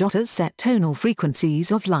Potter jotters set tonal frequencies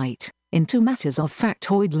of light, into matters of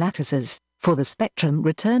factoid lattices. For the spectrum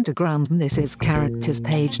return to ground, this is characters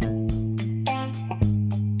paged.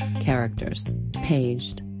 Characters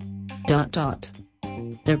paged. ...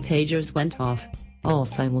 Their pagers went off, all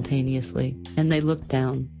simultaneously, and they looked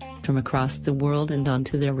down, from across the world and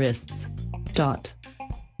onto their wrists. ...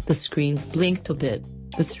 The screens blinked a bit,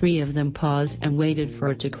 the three of them paused and waited for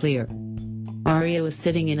it to clear. Aria was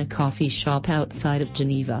sitting in a coffee shop outside of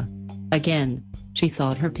Geneva. Again, she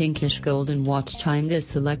thought her pinkish golden watch chimed as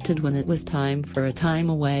selected when it was time for a time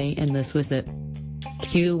away, and this was it.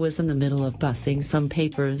 Q was in the middle of bussing some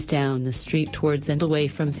papers down the street towards and away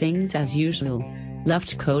from things as usual,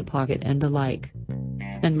 left coat pocket and the like.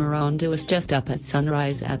 And Miranda was just up at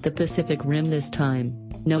sunrise at the Pacific Rim this time,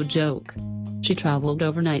 no joke. She traveled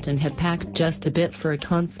overnight and had packed just a bit for a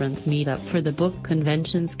conference meetup for the book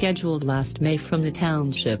convention scheduled last May from the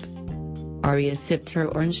township. Aria sipped her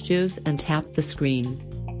orange juice and tapped the screen.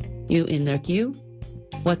 You in there, Q?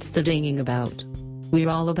 What's the dinging about? We're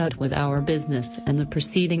all about with our business, and the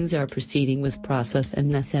proceedings are proceeding with process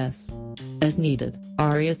and necess. As needed.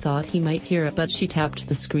 Aria thought he might hear it, but she tapped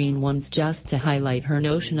the screen once just to highlight her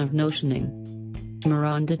notion of notioning.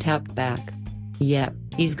 Miranda tapped back. Yep,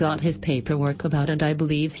 he's got his paperwork about it. I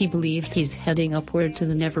believe he believes he's heading upward to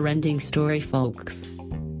the never-ending story, folks.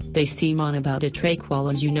 They seem on about it,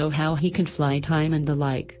 Traqual, as you know how he can fly time and the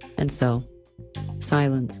like, and so.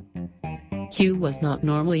 Silence. Q was not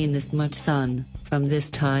normally in this much sun, from this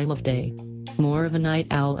time of day. More of a night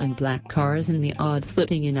owl and black cars in the odd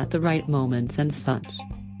slipping in at the right moments and such.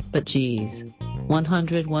 But geez.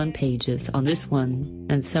 101 pages on this one,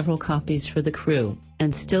 and several copies for the crew,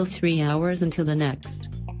 and still 3 hours until the next.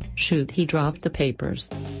 Shoot, he dropped the papers.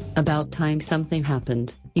 About time something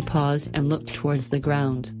happened. He paused and looked towards the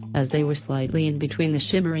ground, as they were slightly in between the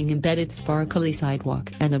shimmering embedded sparkly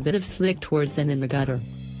sidewalk and a bit of slick towards and in the gutter.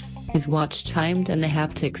 His watch chimed and the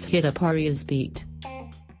haptics hit up Aria's beat.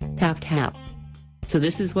 Tap tap. So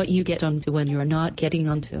this is what you get onto when you're not getting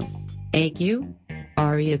onto. AQ?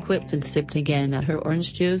 Aria quipped and sipped again at her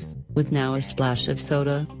orange juice, with now a splash of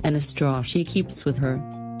soda and a straw she keeps with her,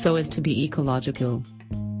 so as to be ecological.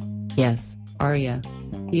 Yes, Aria.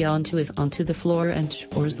 The onto is onto the floor, and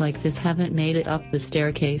chores like this haven't made it up the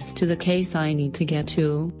staircase to the case I need to get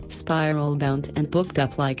to, spiral bound and booked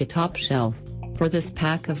up like a top shelf. For this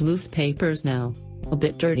pack of loose papers now, a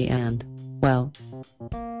bit dirty and, well,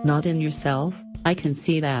 not in yourself, I can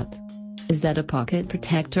see that. Is that a pocket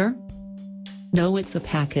protector? No, it's a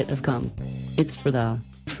packet of gum. It's for the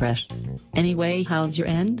fresh. Anyway, how's your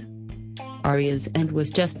end? Aria's end was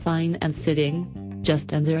just fine and sitting,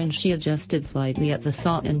 just and there, and she adjusted slightly at the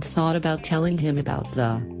thought and thought about telling him about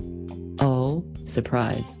the. Oh,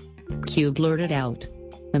 surprise. Q blurted out,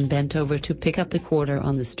 and bent over to pick up a quarter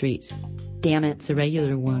on the street. Damn, it's a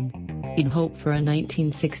regular one. You'd hope for a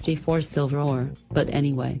 1964 silver ore, but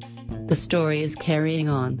anyway. The story is carrying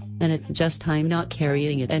on, and it's just time not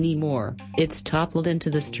carrying it anymore. It's toppled into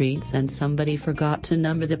the streets and somebody forgot to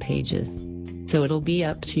number the pages. So it'll be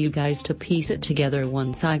up to you guys to piece it together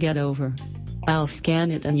once I get over. I'll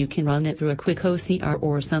scan it and you can run it through a quick OCR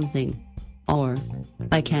or something. Or,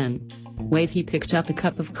 I can. Wait, he picked up a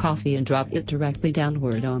cup of coffee and dropped it directly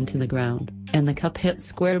downward onto the ground, and the cup hit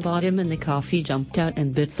square bottom and the coffee jumped out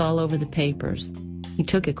and bits all over the papers. He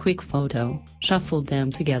took a quick photo, shuffled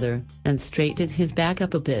them together, and straightened his back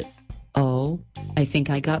up a bit. Oh, I think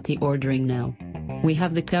I got the ordering now. We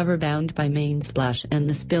have the cover bound by main splash and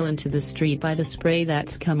the spill into the street by the spray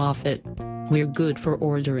that's come off it. We're good for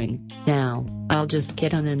ordering. Now, I'll just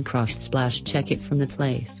get on and cross-splash check it from the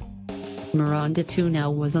place. Miranda too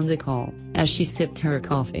now was on the call, as she sipped her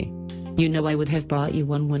coffee. You know I would have brought you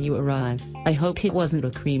one when you arrived. I hope it wasn't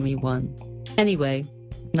a creamy one. Anyway,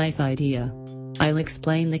 nice idea. I'll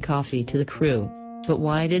explain the coffee to the crew. But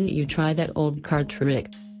why didn't you try that old card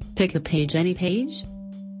trick? Pick a page, any page?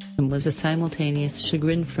 Was a simultaneous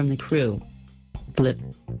chagrin from the crew. Blip.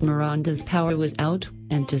 Miranda's power was out,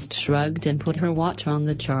 and just shrugged and put her watch on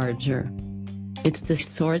the charger. It's the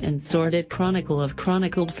sort and sordid chronicle of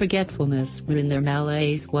chronicled forgetfulness wherein their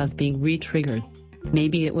malaise was being re-triggered.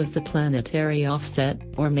 Maybe it was the planetary offset,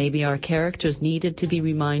 or maybe our characters needed to be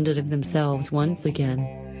reminded of themselves once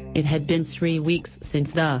again. It had been 3 weeks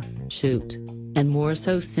since the shoot, and more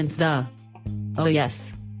so since the... Oh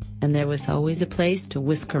yes. And there was always a place to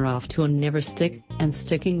whisk her off to and never stick, and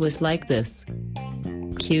sticking was like this.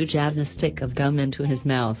 Q jabbed a stick of gum into his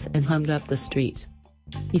mouth and hummed up the street.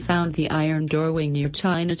 He found the iron doorway near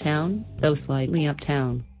Chinatown, though slightly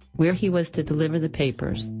uptown, where he was to deliver the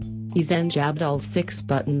papers. He then jabbed all 6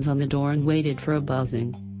 buttons on the door and waited for a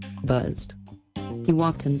buzzing. Buzzed. He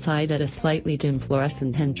walked inside at a slightly dim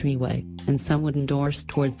fluorescent entryway, and some wooden doors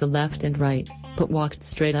towards the left and right, but walked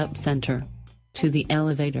straight up center. To the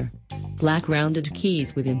elevator. Black rounded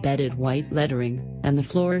keys with embedded white lettering, and the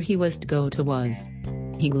floor he was to go to was.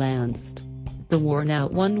 He glanced. The worn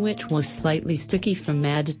out one, which was slightly sticky from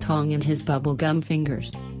Mad Tong in his bubble gum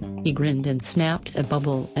fingers. He grinned and snapped a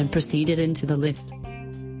bubble and proceeded into the lift.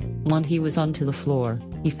 When he was onto the floor,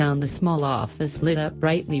 he found the small office lit up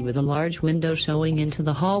brightly with a large window showing into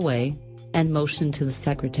the hallway, and motioned to the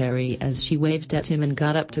secretary as she waved at him and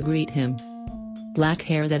got up to greet him. Black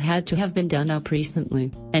hair that had to have been done up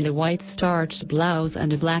recently, and a white starched blouse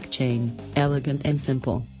and a black chain, elegant and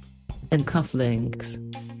simple. And cufflinks.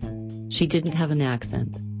 She didn't have an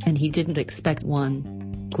accent, and he didn't expect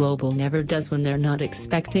one. Global never does when they're not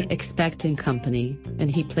expecting company,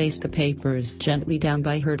 and he placed the papers gently down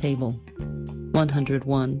by her table.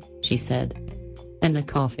 101, she said. And a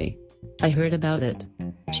coffee. I heard about it.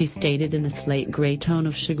 She stated in a slate gray tone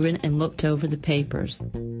of chagrin and looked over the papers.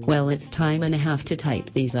 Well, it's time and a half to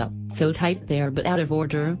type these up, so type there but out of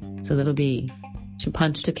order, so that'll be. She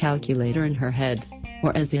punched a calculator in her head,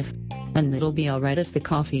 or as if, and it'll be alright if the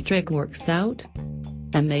coffee trick works out.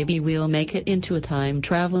 And maybe we'll make it into a time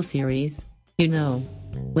travel series, you know,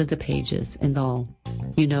 with the pages and all.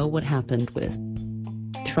 You know what happened with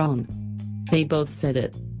Tron. They both said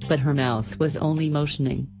it, but her mouth was only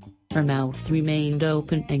motioning. Her mouth remained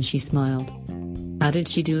open and she smiled. How did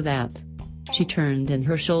she do that? She turned and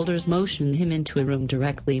her shoulders motioned him into a room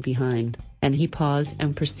directly behind, and he paused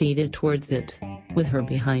and proceeded towards it, with her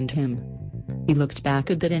behind him. He looked back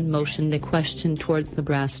a bit and motioned a question towards the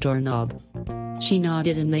brass doorknob. She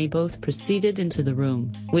nodded and they both proceeded into the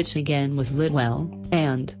room, which again was lit well,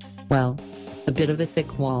 and, well, a bit of a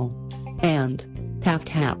thick wall. And, tap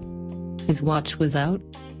tap. His watch was out,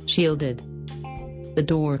 shielded. The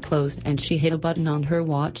door closed and she hit a button on her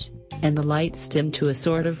watch, and the lights dimmed to a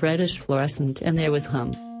sort of reddish fluorescent and there was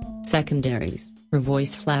hum. Secondaries. Her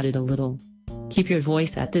voice flatted a little. Keep your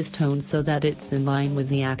voice at this tone so that it's in line with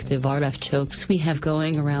the active RF chokes we have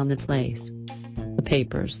going around the place. The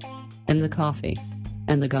papers. And the coffee.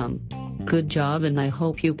 And the gum. Good job, and I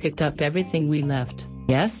hope you picked up everything we left,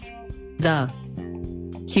 yes?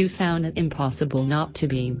 Q found it impossible not to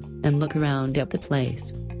beam and look around at the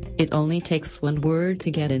place. It only takes one word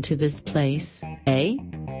to get into this place, eh?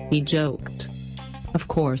 He joked. Of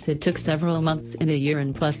course it took several months and a year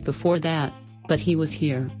and plus before that, but he was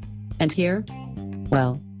here. And here?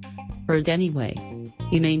 Well, heard anyway.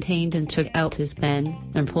 He maintained and took out his pen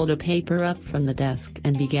and pulled a paper up from the desk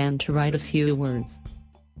and began to write a few words.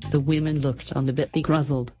 The woman looked on a bit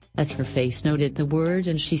beguiled, as her face noted the word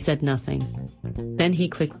and she said nothing. Then he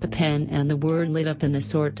clicked the pen and the word lit up in a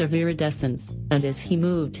sort of iridescence, and as he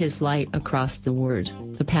moved his light across the word,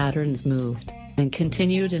 the patterns moved, and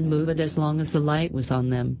continued and moved as long as the light was on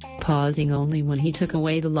them, pausing only when he took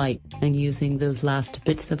away the light, and using those last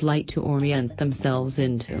bits of light to orient themselves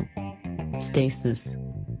into stasis.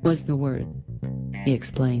 Was the word. He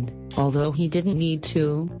explained, although he didn't need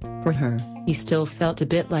to, for her. He still felt a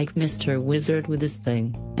bit like Mr. Wizard with his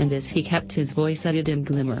thing, and as he kept his voice at a dim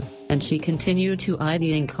glimmer, and she continued to eye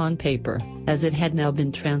the ink on paper, as it had now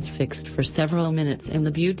been transfixed for several minutes in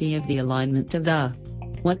the beauty of the alignment of the...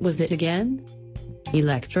 What was it again?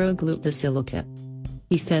 Electroglucosilicate.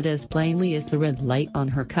 He said as plainly as the red light on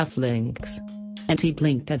her cufflinks. And he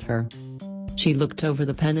blinked at her. She looked over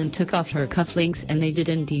the pen and took off her cufflinks, and they did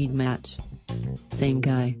indeed match. Same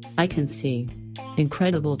guy, I can see.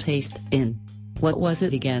 Incredible taste in... What was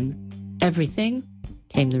it again? Everything?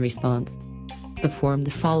 Came the response. The form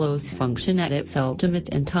that follows function at its ultimate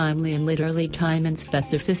and timely and literally time and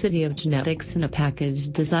specificity of genetics in a package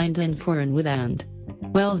designed in for and with and.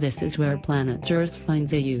 Well, this is where planet Earth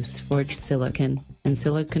finds a use for its silicon, and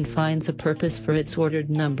silicon finds a purpose for its ordered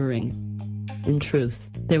numbering. In truth,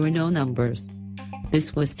 there were no numbers.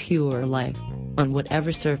 This was pure life, on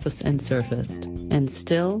whatever surface and surfaced, and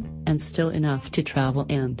still enough to travel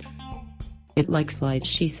and... It likes light,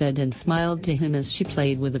 she said, and smiled to him as she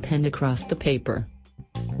played with a pen across the paper.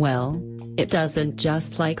 Well, it doesn't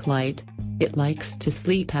just like light, it likes to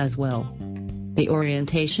sleep as well. The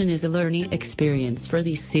orientation is a learning experience for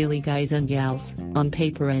these silly guys and gals, on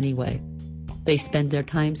paper anyway. They spend their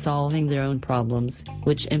time solving their own problems,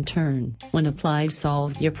 which in turn, when applied,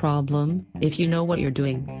 solves your problem, if you know what you're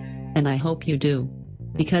doing. And I hope you do.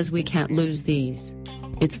 Because we can't lose these.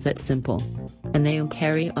 It's that simple. And they'll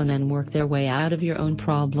carry on and work their way out of your own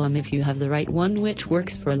problem if you have the right one which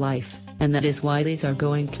works for life, and that is why these are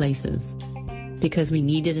going places. Because we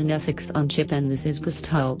needed an ethics on chip, and this is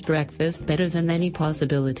Gestalt breakfast better than any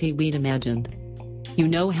possibility we'd imagined. You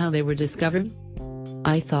know how they were discovered?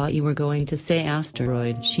 I thought you were going to say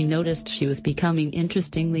asteroid. She noticed she was becoming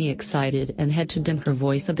interestingly excited and had to dim her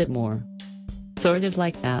voice a bit more. Sort of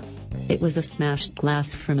like that. It was a smashed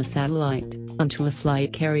glass from a satellite, onto a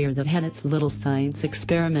flight carrier that had its little science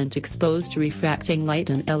experiment exposed to refracting light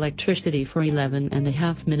and electricity for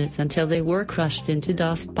 11.5 minutes until they were crushed into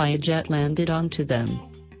dust by a jet landed onto them.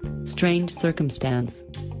 Strange circumstance.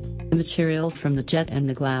 The material from the jet and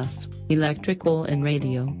the glass, electrical and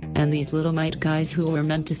radio, and these little mite guys who were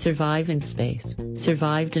meant to survive in space,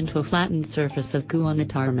 survived into a flattened surface of goo on the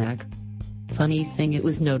tarmac. Funny thing, it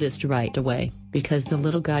was noticed right away, because the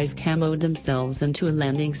little guys camoed themselves into a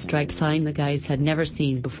landing stripe sign the guys had never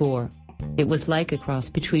seen before. It was like a cross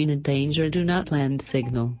between a danger do not land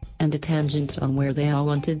signal, and a tangent on where they all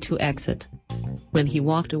wanted to exit. When he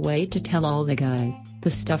walked away to tell all the guys,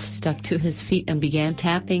 the stuff stuck to his feet and began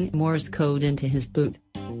tapping Morse code into his boot.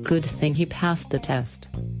 Good thing he passed the test,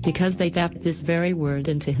 because they tapped this very word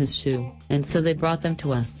into his shoe, and so they brought them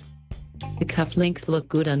to us. The cufflinks look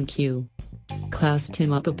good on cue. Classed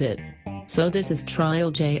him up a bit. So this is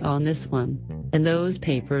trial J on this one, and those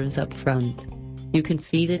papers up front. You can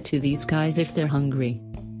feed it to these guys if they're hungry.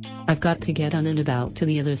 I've got to get on and about to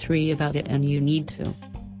the other three about it, and you need to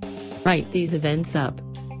write these events up.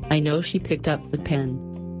 I know. She picked up the pen.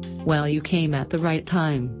 Well, you came at the right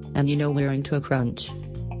time, and you know we're into a crunch.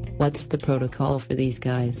 What's the protocol for these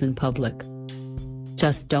guys in public?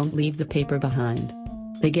 Just don't leave the paper behind.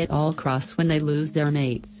 They get all cross when they lose their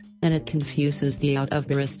mates, and it confuses the out of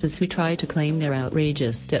baristas who try to claim their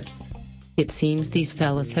outrageous tips. It seems these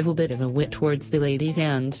fellas have a bit of a wit towards the ladies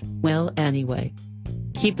and, well, anyway.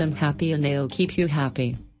 Keep them happy and they'll keep you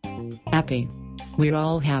happy. Happy. We're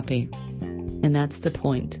all happy. And that's the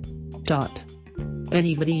point.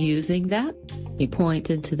 Anybody using that? He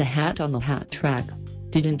pointed to the hat on the hat rack.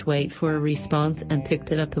 Didn't wait for a response and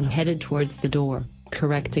picked it up and headed towards the door,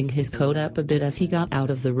 correcting his coat up a bit as he got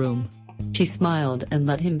out of the room. She smiled and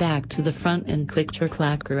led him back to the front and clicked her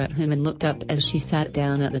clacker at him and looked up as she sat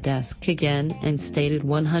down at the desk again and stated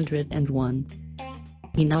 101.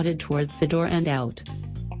 He nodded towards the door and out.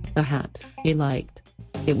 The hat, he liked.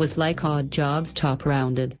 It was like Odd Job's top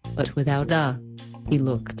rounded, but without the... He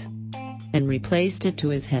looked. And replaced it to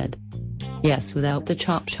his head. Yes, without the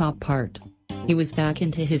chop part. He was back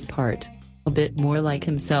into his part. A bit more like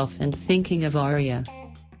himself and thinking of Arya.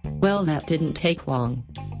 Well, that didn't take long.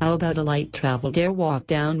 How about a light travel dare walk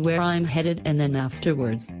down where I'm headed and then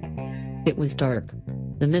afterwards? It was dark.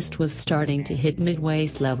 The mist was starting to hit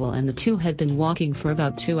mid-waist level and the two had been walking for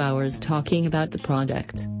about 2 hours talking about the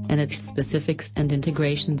product, and its specifics and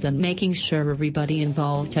integrations and making sure everybody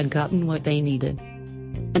involved had gotten what they needed.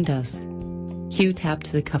 And us. Hugh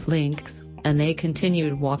tapped the cufflinks, and they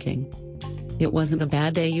continued walking. It wasn't a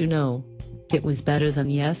bad day, you know. It was better than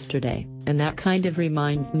yesterday, and that kind of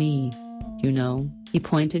reminds me. You know, he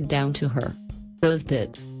pointed down to her. Those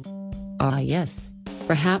bits. Ah yes.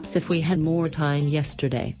 Perhaps if we had more time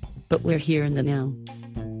yesterday, but we're here in the now.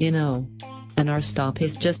 You know. And our stop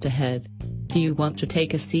is just ahead. Do you want to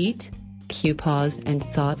take a seat? Q paused and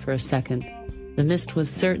thought for a second. The mist was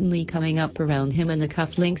certainly coming up around him and the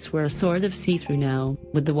cufflinks were a sort of see-through now,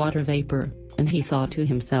 with the water vapor, and he thought to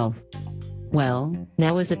himself, well,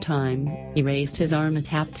 now is the time. He raised his arm and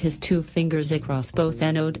tapped his 2 fingers across both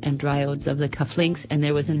anode and diodes of the cufflinks and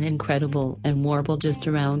there was an incredible and warble just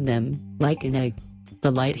around them, like an egg.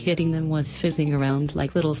 The light hitting them was fizzing around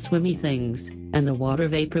like little swimmy things, and the water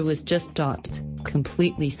vapor was just dots,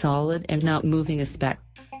 completely solid and not moving a speck.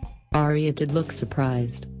 Arya did look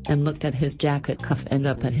surprised, and looked at his jacket cuff and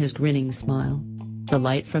up at his grinning smile. The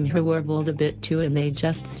light from her warbled a bit too and they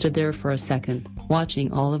just stood there for a second,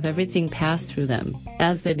 watching all of everything pass through them,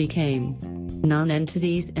 as they became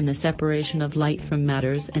non-entities in the separation of light from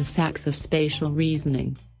matters and facts of spatial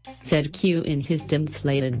reasoning, said Q in his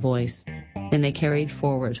dim-slated voice. And they carried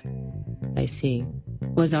forward. I see,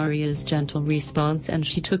 was Arya's gentle response and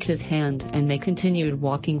she took his hand and they continued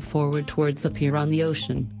walking forward towards a pier on the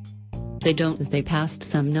ocean. They don't as they passed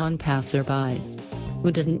some non-passerbys,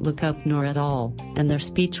 who didn't look up nor at all, and their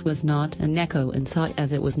speech was not an echo and thought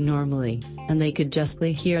as it was normally, and they could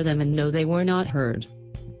justly hear them and know they were not heard.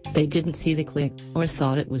 They didn't see the click, or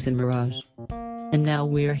thought it was a mirage. And now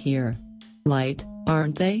we're here. Light,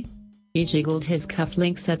 aren't they? He jiggled his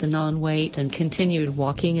cufflinks at the non-weight and continued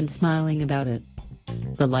walking and smiling about it.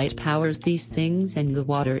 The light powers these things and the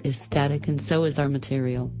water is static and so is our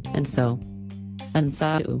material, and so. And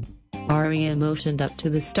so. Arya motioned up to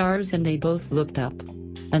the stars and they both looked up.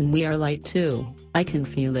 And we are light too, I can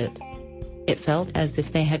feel it. It felt as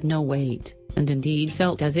if they had no weight, and indeed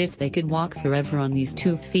felt as if they could walk forever on these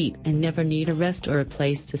 2 feet and never need a rest or a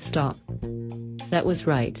place to stop. That was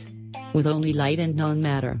right. With only light and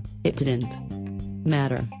non-matter, it didn't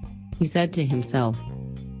matter, he said to himself.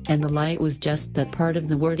 And the light was just that part of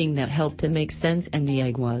the wording that helped it make sense and the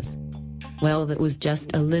egg was. Well, that was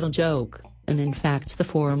just a little joke. And in fact the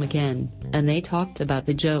forum again, and they talked about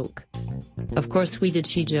the joke. Of course we did,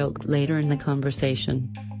 she joked later in the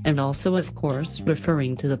conversation. And also of course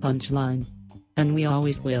referring to the punchline. And we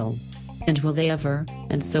always will. And will they ever?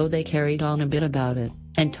 And so they carried on a bit about it,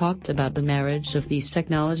 and talked about the marriage of these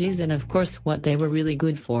technologies and of course what they were really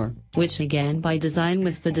good for, which again by design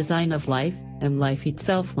was the design of life, and life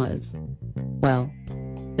itself was. Well.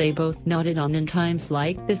 They both nodded on in times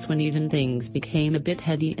like this when even things became a bit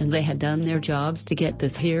heady and they had done their jobs to get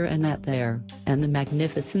this here and that there, and the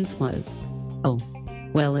magnificence was. Oh.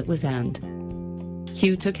 Well, it was and.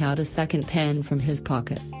 Q took out a second pen from his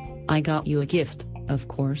pocket. I got you a gift, of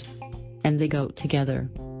course. And they go together.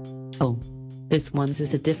 Oh. This one's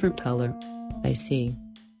is a different color. I see.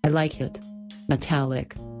 I like it.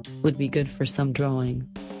 Metallic. Would be good for some drawing,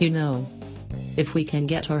 you know. If we can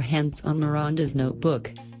get our hands on Miranda's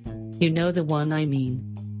notebook. You know the one I mean.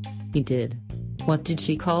 He did. What did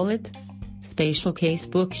she call it? Spatial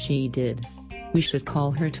casebook she did. We should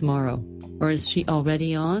call her tomorrow. Or is she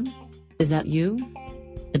already on? Is that you?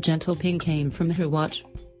 A gentle ping came from her watch.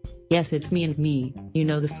 Yes, it's me and me, you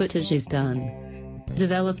know the footage is done.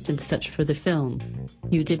 Developed and such for the film.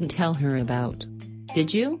 You didn't tell her about.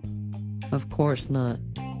 Did you? Of course not.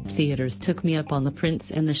 Theaters took me up on the prints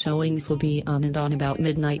and the showings will be on and on about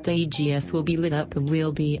midnight. The EGS will be lit up and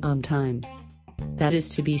we'll be on time. That is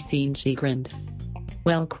to be seen, she grinned.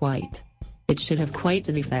 Well, quite. It should have quite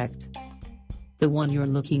an effect. The one you're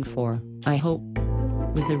looking for, I hope.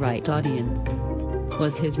 With the right audience.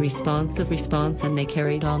 Was his responsive response, and they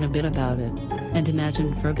carried on a bit about it, and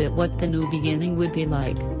imagined for a bit what the new beginning would be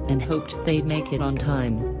like, and hoped they'd make it on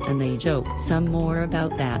time, and they joked some more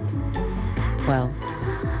about that. Well.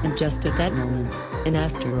 And just at that moment, an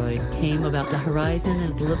asteroid came about the horizon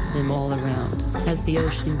and blitzed them all around, as the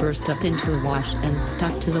ocean burst up into a wash and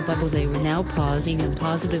stuck to the bubble they were now pausing and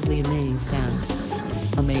positively amazed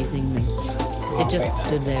and. Amazingly. It just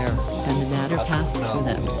stood there, and the matter passed through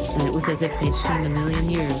them, and it was as if they'd seen a million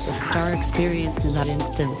years of star experience in that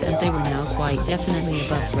instance, and they were now quite definitely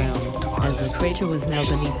above ground, as the crater was now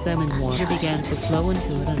beneath them and water began to flow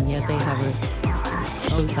into it, and yet they hovered.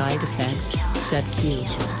 Oh, side effect, said Q.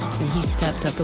 And he stepped up